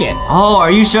 Let's take it. Oh, are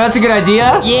you sure that's a good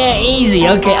idea? Yeah, easy.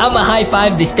 Okay, I'm gonna high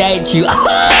five the statue.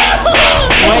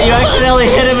 Wait, you accidentally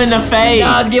hit him in the face. No,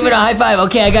 I'll give it a high five.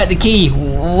 Okay, I got the key.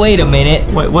 Wait a minute.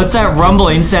 Wait, what's that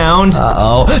rumbling sound?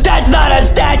 Uh-oh. That's not a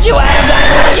statue, Adam.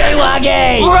 That's a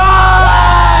Wuggy. Run!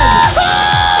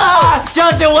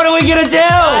 Justin, what are we gonna do?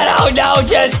 I don't know.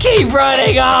 Just keep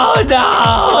running. Oh, no.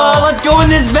 Oh, let's go in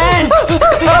this vent.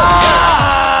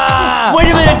 Wait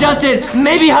a minute, Justin.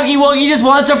 Maybe Huggy Wuggy just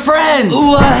wants a friend.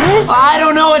 What? I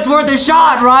don't know. It's worth a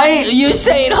shot, right? You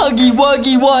saying Huggy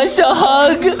Wuggy wants a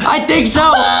hug? I think so.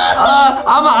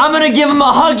 I'm gonna give him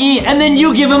a Huggy, and then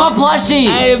you give him a plushie.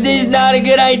 Adam, this is not a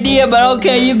good idea, but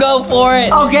okay, you go for it.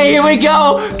 Okay, here we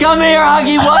go. Come here,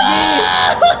 Huggy Wuggy.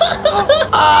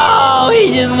 Oh,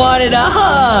 he just wanted a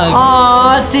hug.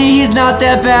 Aw, see, he's not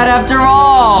that bad after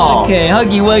all. Okay,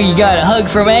 Huggy Wuggy got a hug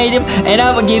from Adam, and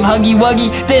I'm gonna give Huggy Wuggy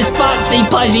this Foxy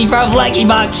plushie from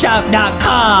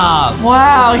LankyBoxShop.com.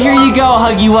 Wow, here you go,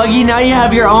 Huggy Wuggy. Now you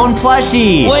have your own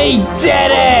plushie. We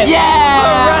did it! Yeah!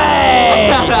 Hooray!